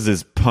manzos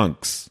is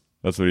punks.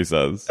 That's what he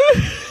says.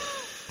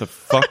 The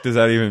fuck does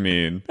that even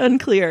mean?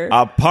 Unclear.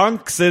 A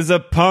punks is a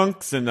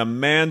punks, and the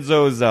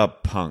manzos a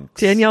punks.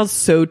 Danielle's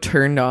so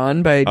turned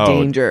on by Oh,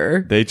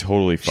 danger. They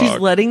totally fuck. She's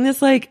letting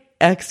this like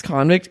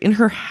ex-convict in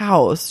her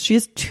house. She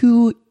has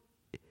 2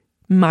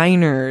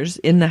 minors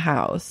in the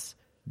house.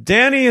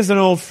 Danny is an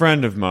old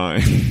friend of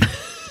mine.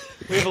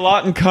 We have a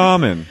lot in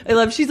common. I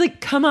love. She's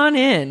like, come on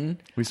in.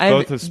 We I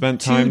both have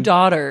spent 2 time-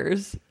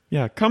 daughters.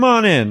 Yeah, come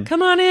on in.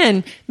 Come on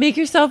in. Make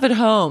yourself at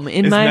home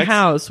in Is my next-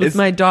 house with is-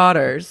 my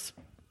daughters.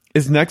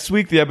 Is next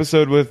week the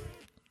episode with...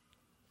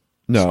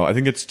 No, I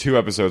think it's 2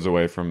 episodes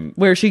away from...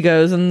 Where she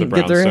goes The and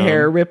gets her brownstone.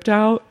 hair ripped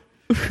out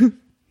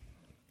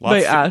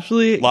by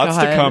Ashley. Lots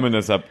to God. come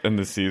in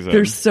this season.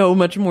 There's so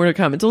much more to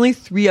come. It's only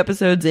 3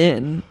 episodes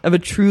in of a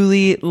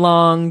truly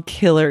long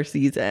killer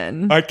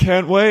season. I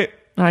can't wait.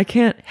 I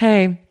can't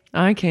wait.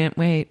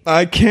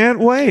 I can't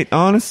wait,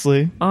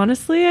 honestly.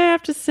 Honestly, I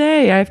have to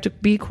say, I have to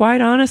be quite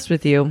honest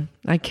with you.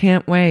 I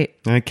can't wait.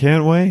 I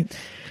can't wait.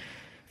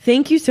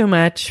 Thank you so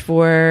much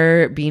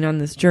for being on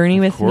this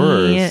journey with me.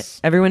 course.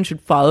 Everyone should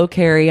follow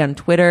Carrie on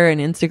Twitter and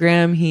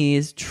Instagram.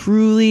 He's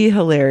truly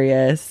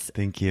hilarious.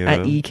 Thank you. At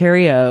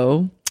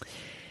eCarrio.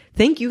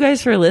 Thank you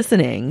guys for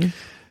listening.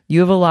 You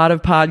have a lot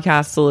of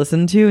podcasts to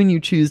listen to, and you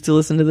choose to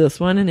listen to this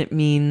one, and it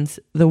means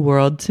the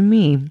world to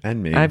me.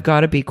 And me. I've got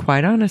to be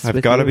quite honest with you.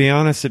 I've got to be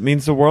honest. It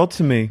means the world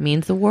to me. It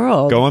means the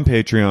world. Go on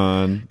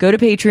Patreon. Go to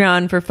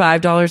Patreon for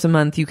 $5 a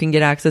month. You can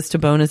get access to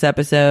bonus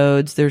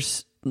episodes.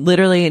 There's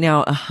literally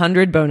now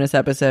 100 bonus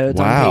episodes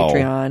Wow. on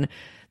Patreon.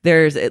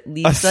 There's at A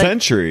least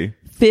century.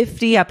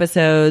 50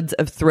 episodes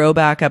of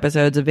throwback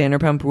episodes of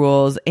Vanderpump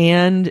Rules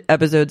and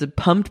episodes of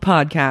Pumped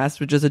Podcast,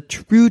 which is a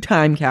true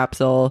time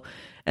capsule.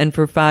 And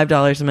for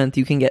 $5 a month,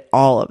 you can get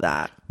all of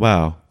that.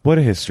 Wow. What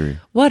a history.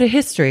 What a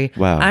history.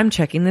 Wow. I'm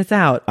checking this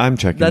out. I'm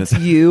checking That's this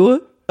out.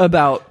 you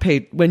about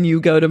when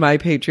you go to my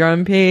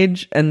Patreon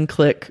page and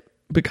click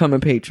become a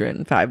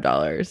patron,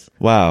 $5.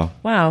 Wow.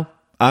 Wow.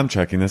 I'm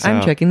checking this out.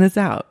 I'm checking this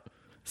out.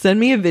 Send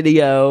me a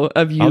video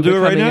of you I'll do it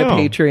right becoming a now.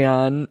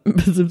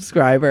 Patreon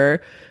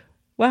subscriber.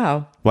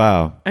 Wow.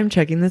 Wow. I'm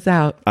checking this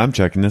out. I'm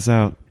checking this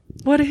out.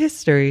 What a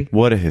history.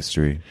 What a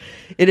history.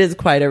 It is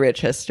quite a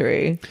rich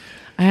history.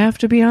 I have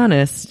to be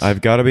honest. I've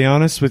got to be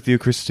honest with you,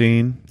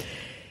 Christine.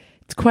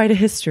 It's quite a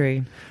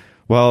history.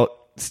 Well,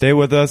 stay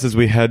with us as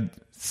we head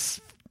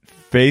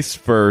face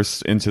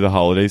first into the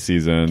holiday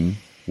season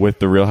with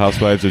the Real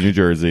Housewives of New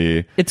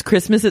Jersey. It's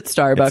Christmas at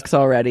Starbucks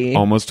already.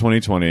 Almost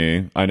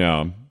 2020. I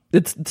know.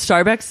 It's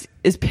Starbucks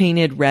is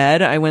painted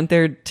red. I went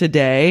there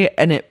today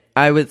and it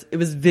was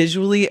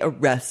visually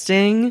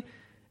arresting.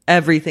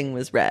 Everything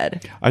was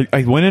red.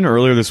 I went in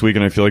earlier this week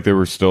and I feel like they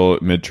were still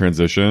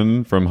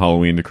mid-transition from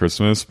Halloween to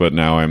Christmas, but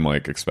now I'm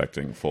like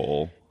expecting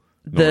full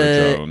Nora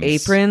The Jones.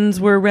 aprons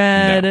were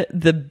red. No.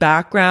 The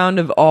background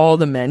of all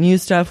the menu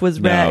stuff was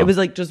red. No. It was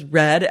like just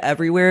red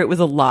everywhere. It was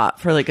a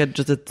lot for like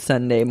just a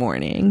Sunday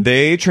morning.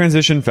 They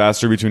transition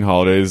faster between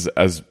holidays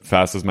as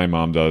fast as my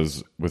mom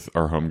does with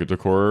our home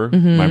decor.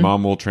 My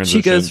mom will transition.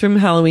 She goes from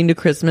Halloween to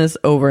Christmas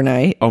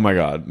overnight. Oh my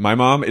God. My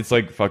mom, it's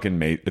like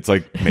fucking it's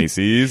like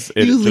Macy's.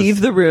 It You just-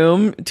 leave the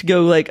room to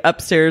go like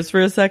upstairs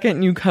for a second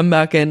and you come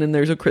back in and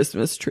there's a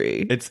Christmas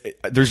tree.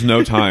 There's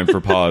no time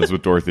for pause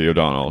with Dorothy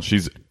O'Donnell.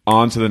 She's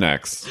on to the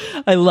next.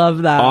 I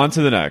love that. On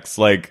to the next.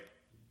 Like,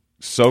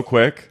 so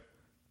quick.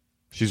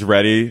 She's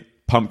ready.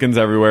 Pumpkins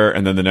everywhere.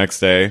 And then the next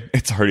day,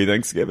 it's already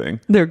Thanksgiving.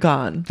 They're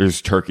gone.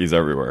 There's turkeys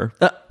everywhere.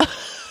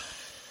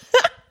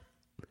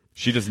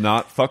 She does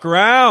not fuck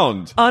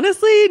around.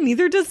 Honestly,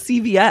 neither does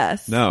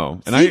CVS.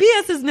 No. And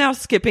CVS is now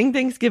skipping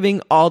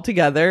Thanksgiving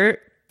altogether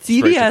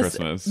CVS,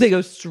 Christmas. they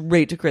go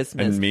straight to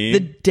Christmas. And me? The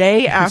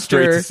day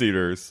after. Straight to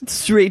Cedars.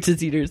 Straight to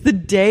Cedars. The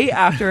day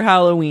after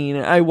Halloween,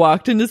 I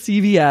walked into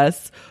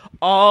CVS.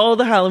 All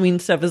the Halloween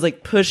stuff is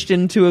like pushed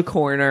into a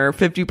corner,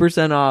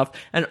 50% off,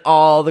 and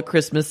all the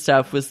Christmas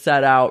stuff was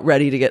set out,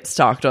 ready to get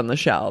stocked on the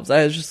shelves.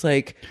 I was just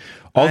like,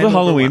 All the I'm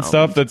Halloween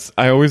overwhelmed. stuff,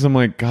 I always am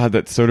like, God,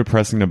 that's so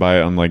depressing to buy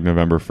it on like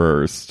November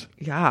 1st.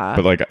 Yeah.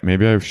 But like,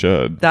 maybe I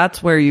should.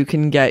 That's where you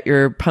can get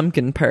your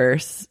pumpkin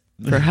purse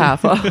for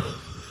half off.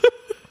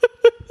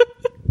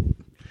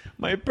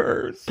 My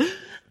purse.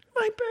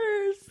 My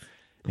purse.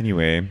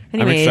 Anyway, I'm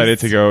Anyways. excited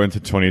to go into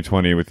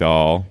 2020 with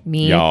y'all.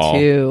 Me y'all.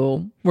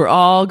 too. We're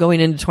all going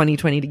into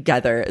 2020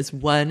 together as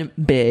one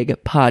big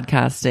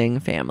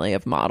podcasting family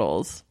of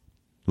models.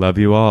 Love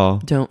you all.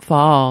 Don't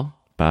fall.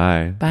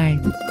 Bye. Bye.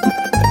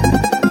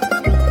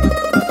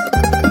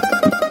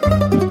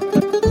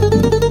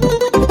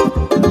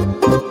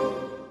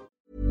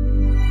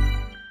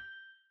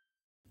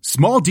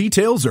 Small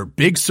details are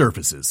big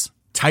surfaces.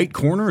 Tight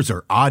corners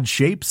are odd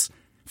shapes.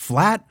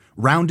 Flat,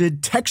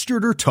 rounded,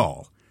 textured, or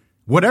tall.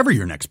 Whatever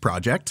your next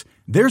project,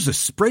 there's a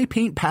spray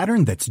paint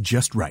pattern that's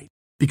just right.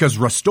 Because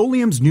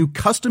Rust-Oleum's new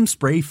Custom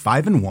Spray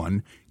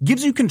 5-in-1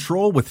 gives you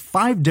control with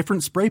 5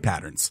 different spray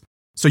patterns.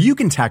 So you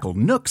can tackle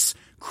nooks,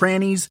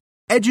 crannies,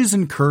 edges,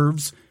 and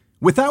curves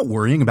without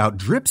worrying about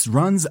drips,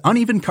 runs,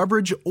 uneven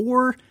coverage,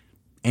 or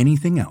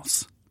anything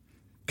else.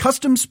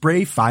 Custom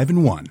Spray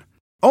 5-in-1.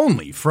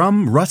 Only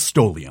from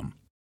Rust-Oleum.